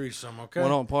and your threesome, okay?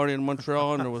 Went out partying in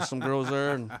Montreal, and there was some girls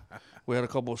there, and we had a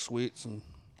couple of sweets and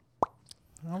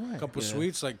All right. A couple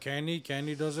sweets like candy.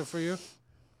 Candy does it for you.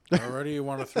 Already, you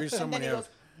want a threesome And when then you he have.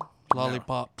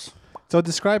 lollipops. So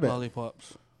describe it.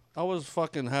 Lollipops. I was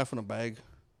fucking half in a bag.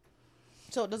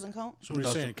 So it doesn't count? So what are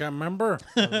you saying? You can't remember?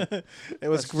 It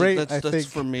was great. That's, I that's think.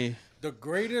 for me. The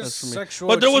greatest For me. sexual.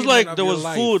 But there was achievement like of there your was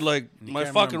life. food. Like You my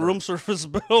can't fucking remember. room service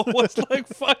bill was like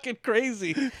fucking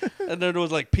crazy, and then there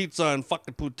was like pizza and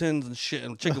fucking poutines and shit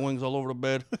and chicken wings all over the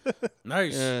bed.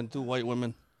 Nice. Yeah, and 2 white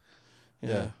women.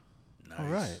 Yeah. Nice. All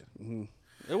right.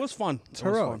 It was fun. It's It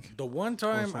was heroic. fun. The one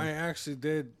time I actually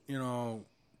did,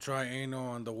 try anal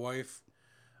on the wife,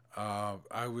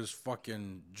 I was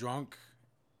fucking drunk.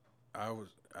 I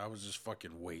was just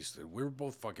fucking wasted. We were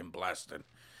both fucking blasted.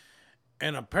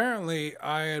 And apparently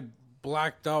I had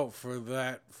blacked out for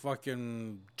that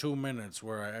fucking 2 minutes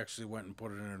where I actually went and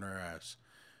put it in her ass.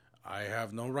 I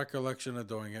have no recollection of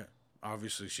doing it.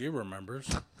 Obviously she remembers.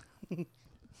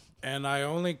 And I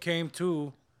only came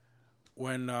to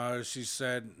when she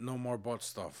said no more butt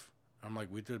stuff. I'm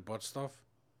like, we did butt stuff?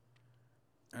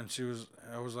 And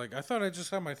I was like, I thought I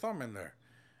just had my thumb in there.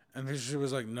 And then she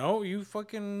was like, no, you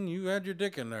had your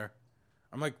dick in there.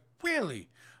 I'm like, really?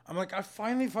 I'm like, I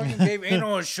finally fucking gave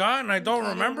anal a shot and I don't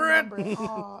remember it?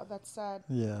 Oh, that's sad.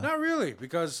 Yeah. Not really,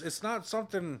 because it's not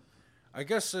something, I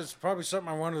guess it's probably something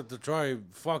I wanted to try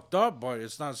fucked up, but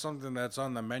it's not something that's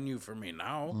on the menu for me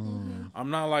now. I'm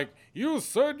not like, you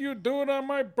said you'd do it on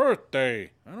my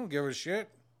birthday. I don't give a shit,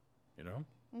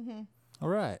 All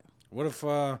right. What if,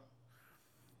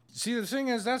 see, the thing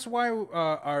is, that's why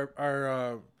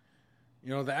our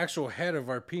the actual head of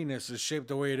our penis is shaped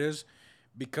the way it is,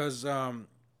 because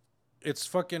it's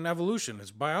fucking evolution. It's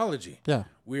biology. Yeah.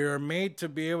 We are made to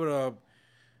be able to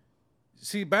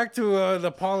see back to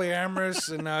the polyamorous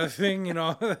and thing,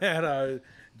 that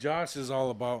Josh is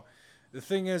all about. The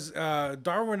thing is,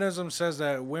 Darwinism says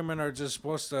that women are just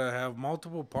supposed to have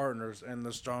multiple partners and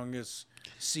the strongest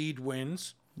seed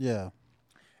wins. Yeah.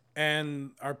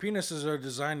 And our penises are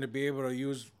designed to be able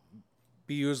to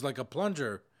be used like a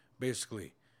plunger,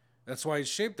 basically. That's why it's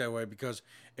shaped that way, because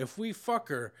if we fuck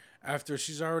her after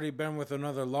she's already been with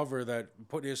another lover that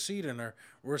put his seed in her,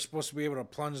 we're supposed to be able to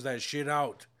plunge that shit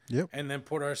out. Yep. And then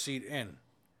put our seed in.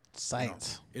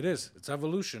 Science. It is. It's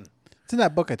evolution. It's in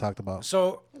that book I talked about.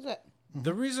 So Is it?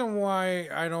 the reason why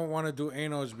I don't want to do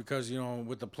anal is because,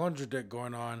 with the plunger dick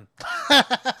going on,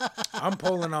 I'm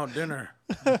pulling out dinner.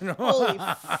 Holy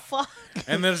fuck.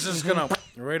 And then it's just going to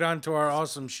right onto our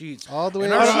awesome sheets. All the way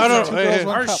And around. I don't- Two hey, girls, hey.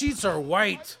 one our cup. sheets are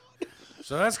white.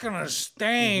 So that's going to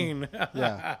stain.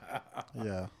 Yeah.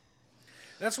 Yeah.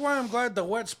 That's why I'm glad the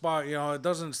wet spot, it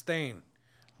doesn't stain.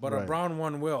 But a Right. brown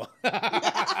one will.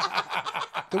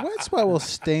 The wet spot will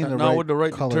stain the Not right with the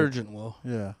right color. detergent, well.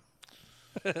 Yeah.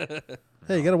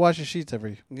 Hey, you gotta wash your sheets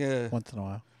every Yeah. once in a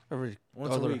while. Every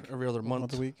Once a other week. every other month.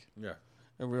 Once a week. Yeah.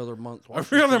 Every other month.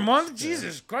 Every other month?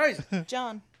 Jesus Christ.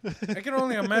 John. I can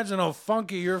only imagine how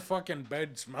funky your fucking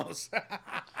bed smells.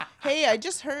 Hey, I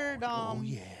just heard.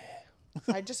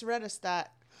 I just read a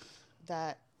stat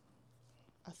that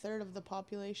a third of the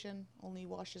population only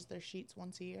washes their sheets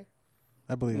once a year.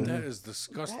 I believe it. That is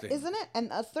disgusting. Isn't it?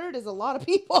 And a third is a lot of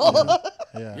people.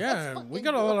 Yeah. Yeah, we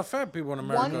got a lot of fat people in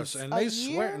America, Once and a they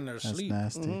year? sweat in their That's sleep.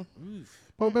 nasty.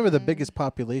 But remember, the biggest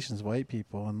population is white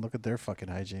people, and look at their fucking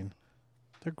hygiene.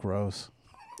 They're gross.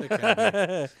 They can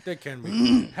be. They can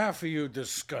be. Half of you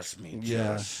disgust me.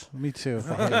 Yes. Me too.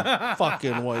 I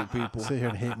Fucking white people. sit here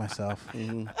and hate myself.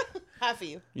 Half of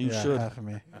you. You Yeah, should. half of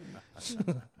me.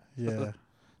 Yeah.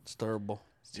 It's terrible.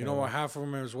 You know what? Half of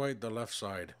them is white, the left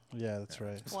side. Yeah, that's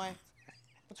right. Why?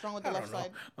 What's wrong with the left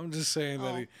side? I'm just saying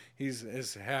that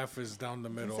his half is down the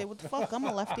middle. Say, what the fuck? I'm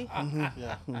a lefty.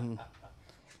 Yeah.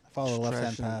 Follow the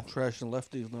left-hand path. Trash and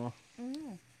lefties now.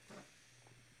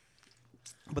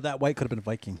 But that white could have been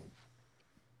Viking.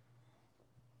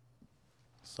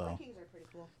 So Vikings are pretty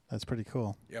cool. that's pretty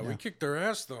cool. Yeah, we kicked their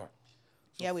ass though.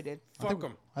 Yeah, we did. Fuck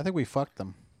them. I think we fucked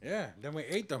them. Yeah, then we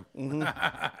ate them. I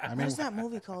mean, What's that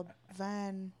movie called?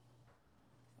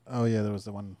 oh yeah, there was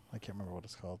the one. I can't remember what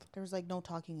it's called. There was like no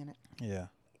talking in it. Yeah.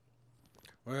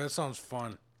 Well, that sounds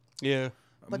fun. Yeah.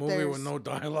 A But movie with there's- no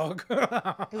dialogue.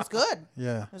 It was good. It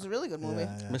Yeah. was a really good movie.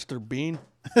 Yeah, yeah. Mr. Bean.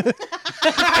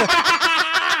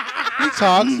 Me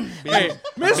talks. Hey,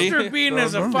 Mr. Bean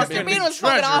is a fucking Bean was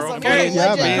treasure, fucking awesome. okay? He's a Yeah,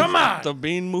 legend. man. Come on. The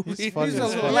Bean movie. He's funny. He's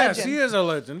as a, fuck. yes, he is a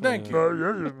legend. Thank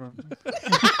you.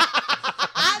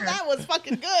 That was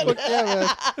fucking good.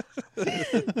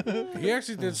 He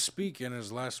actually did speak in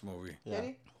his last movie. Yeah.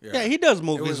 Yeah, he does It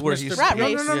movies was where Mr. he's Rat no,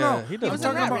 Race. no, no, Yeah, no. he does was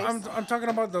I'm in talking Rat about. Race. I'm talking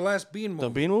about the last Bean movie. the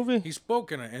Bean movie. He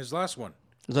spoke in it. His last one.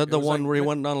 Is that the was one like where he mi-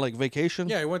 went on like vacation?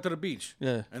 Yeah, he went to the beach.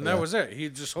 Yeah. And that was it. He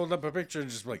just hold up a picture and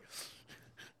just like,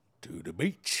 to the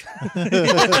beach.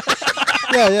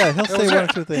 Yeah. He'll say was one or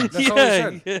it. two things. That's all he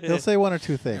said. yeah. He'll say one or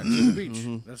two things. To the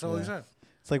beach. That's all he said.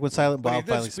 It's like when Silent But he Bob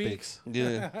did finally speak. speaks.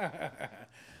 Yeah.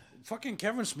 Fucking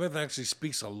Kevin Smith actually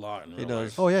speaks a lot in real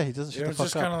does. life. Oh yeah, he doesn't It shut the was fuck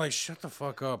just kind up. of like, shut the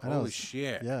fuck up. know, Holy it's-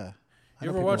 shit. Yeah. I You know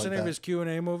ever people watch like any of that. his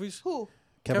Q&A movies? Who?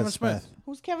 Kevin Smith.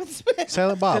 Who's Kevin Smith?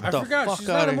 Silent Bob. I the forgot. fuck She's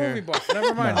not a outta here. movie buff.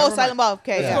 Never mind. Oh, never Silent mind. Bob.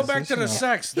 Okay, Let's yeah. go back to the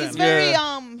sex then. He's very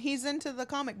he's into the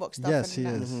comic book stuff. Yes, he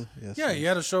and, is. Yes, Yeah, he he is.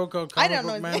 had a show called I Comic don't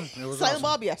know Book his Man. name. It was Silent awesome.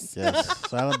 Bob, yes. Yes,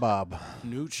 Silent Bob.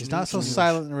 Nooch, He's not so nooch,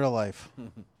 silent in real life.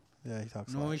 Yeah, he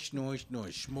talks. a lot. Noise.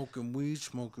 Smoking weed,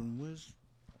 smoking whiz.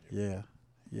 Yeah,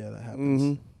 that happens.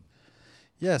 Mm-hmm.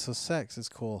 Yeah, so sex is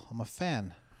cool. I'm a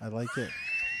fan. I like it.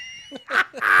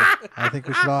 I think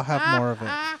we should all have more of it.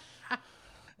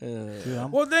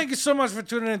 Dude, Well, thank you so much for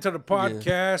tuning into the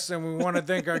podcast, and we want to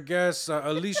thank our guest,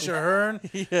 Allie Herne.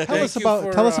 tell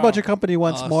us about your company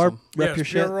once more. Rep your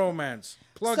shit. Pure Romance.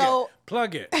 Plug So- it.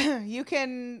 Plug it. You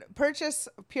can purchase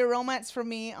Pure Romance from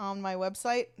me on my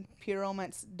website,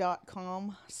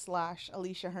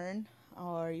 pureromance.com/Alicia Herne.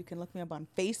 Or you can look me up on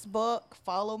Facebook,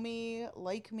 follow me,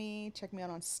 like me, check me out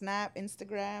on Snap,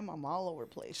 Instagram. I'm all over the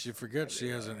place. She forgets she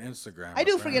has an Instagram. I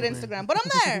do forget Instagram, but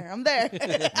I'm there.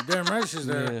 Damn right she's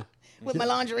there. With my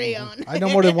lingerie on. I know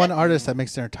more than one artist that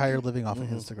makes their entire living off of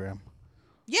Instagram.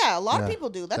 Yeah, a lot of Yeah, people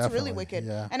do. That's definitely, really wicked.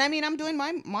 yeah. And I mean, I'm doing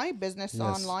my business Yes.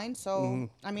 online. So,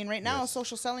 I mean, right now,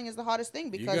 social selling is the hottest thing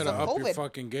You because gotta of up your COVID.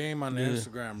 fucking game on the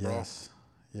Instagram, bro.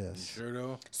 Yes. Sure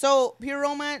do. So, Pure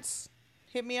Romance,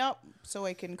 hit me up so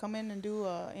I can come in and do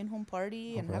a in-home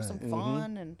party and have some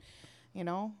fun and, you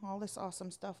know, all this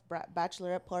awesome stuff.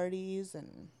 Bachelorette parties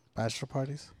and... Bachelor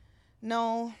parties.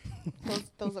 No,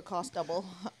 those will cost double.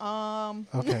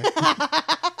 Okay.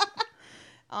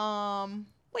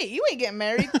 Wait, you ain't getting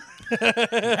married?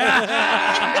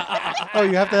 Oh,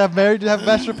 you have to have married to have a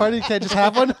bachelor party. You can't just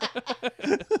have one.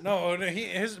 No,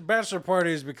 his bachelor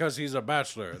party is because he's a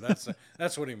bachelor.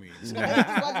 That's what he means. I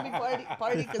just want to be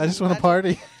party. I just want to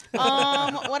party.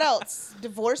 What else?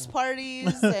 Divorce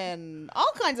parties and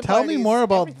all kinds of Tell parties. me more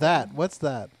about everything. that. What's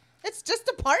that? It's just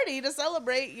a party to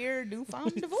celebrate your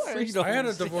newfound divorce. Freedom. I had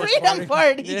a divorce Freedom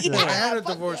party. Yeah, I had a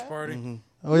fuck divorce yeah. party.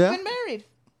 Oh yeah. Been married?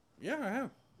 Yeah, I have.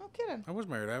 No kidding. I was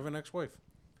married. I have an ex-wife.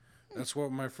 That's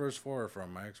what my first four are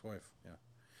from. My ex-wife. Yeah,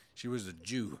 she was a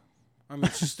Jew. I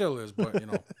mean, she still is, but you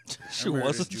know, She I married a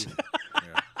wasn't. Jew.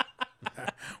 Yeah.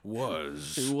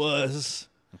 Was. It was.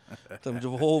 Them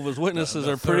Jehovah's Witnesses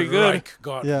The are pretty Third good. Reich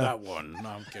got Yeah. that one. No,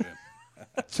 I'm kidding.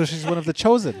 So she's one of the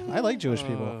chosen. I like Jewish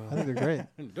people. I think they're great.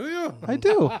 Do you? I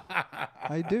do.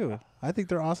 I do. I think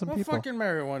they're awesome Well, people. fucking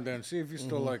marry one then. See if you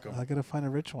still like them. I gotta find a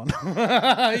rich one. You won't.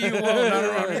 Not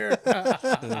around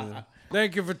here.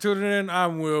 Thank you for tuning in.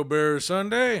 I'm Will Bear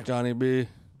Sunday. Johnny B.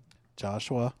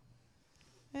 Joshua.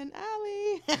 And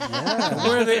Allie.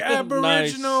 We're the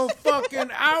Aboriginal fucking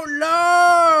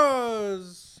Outlaws.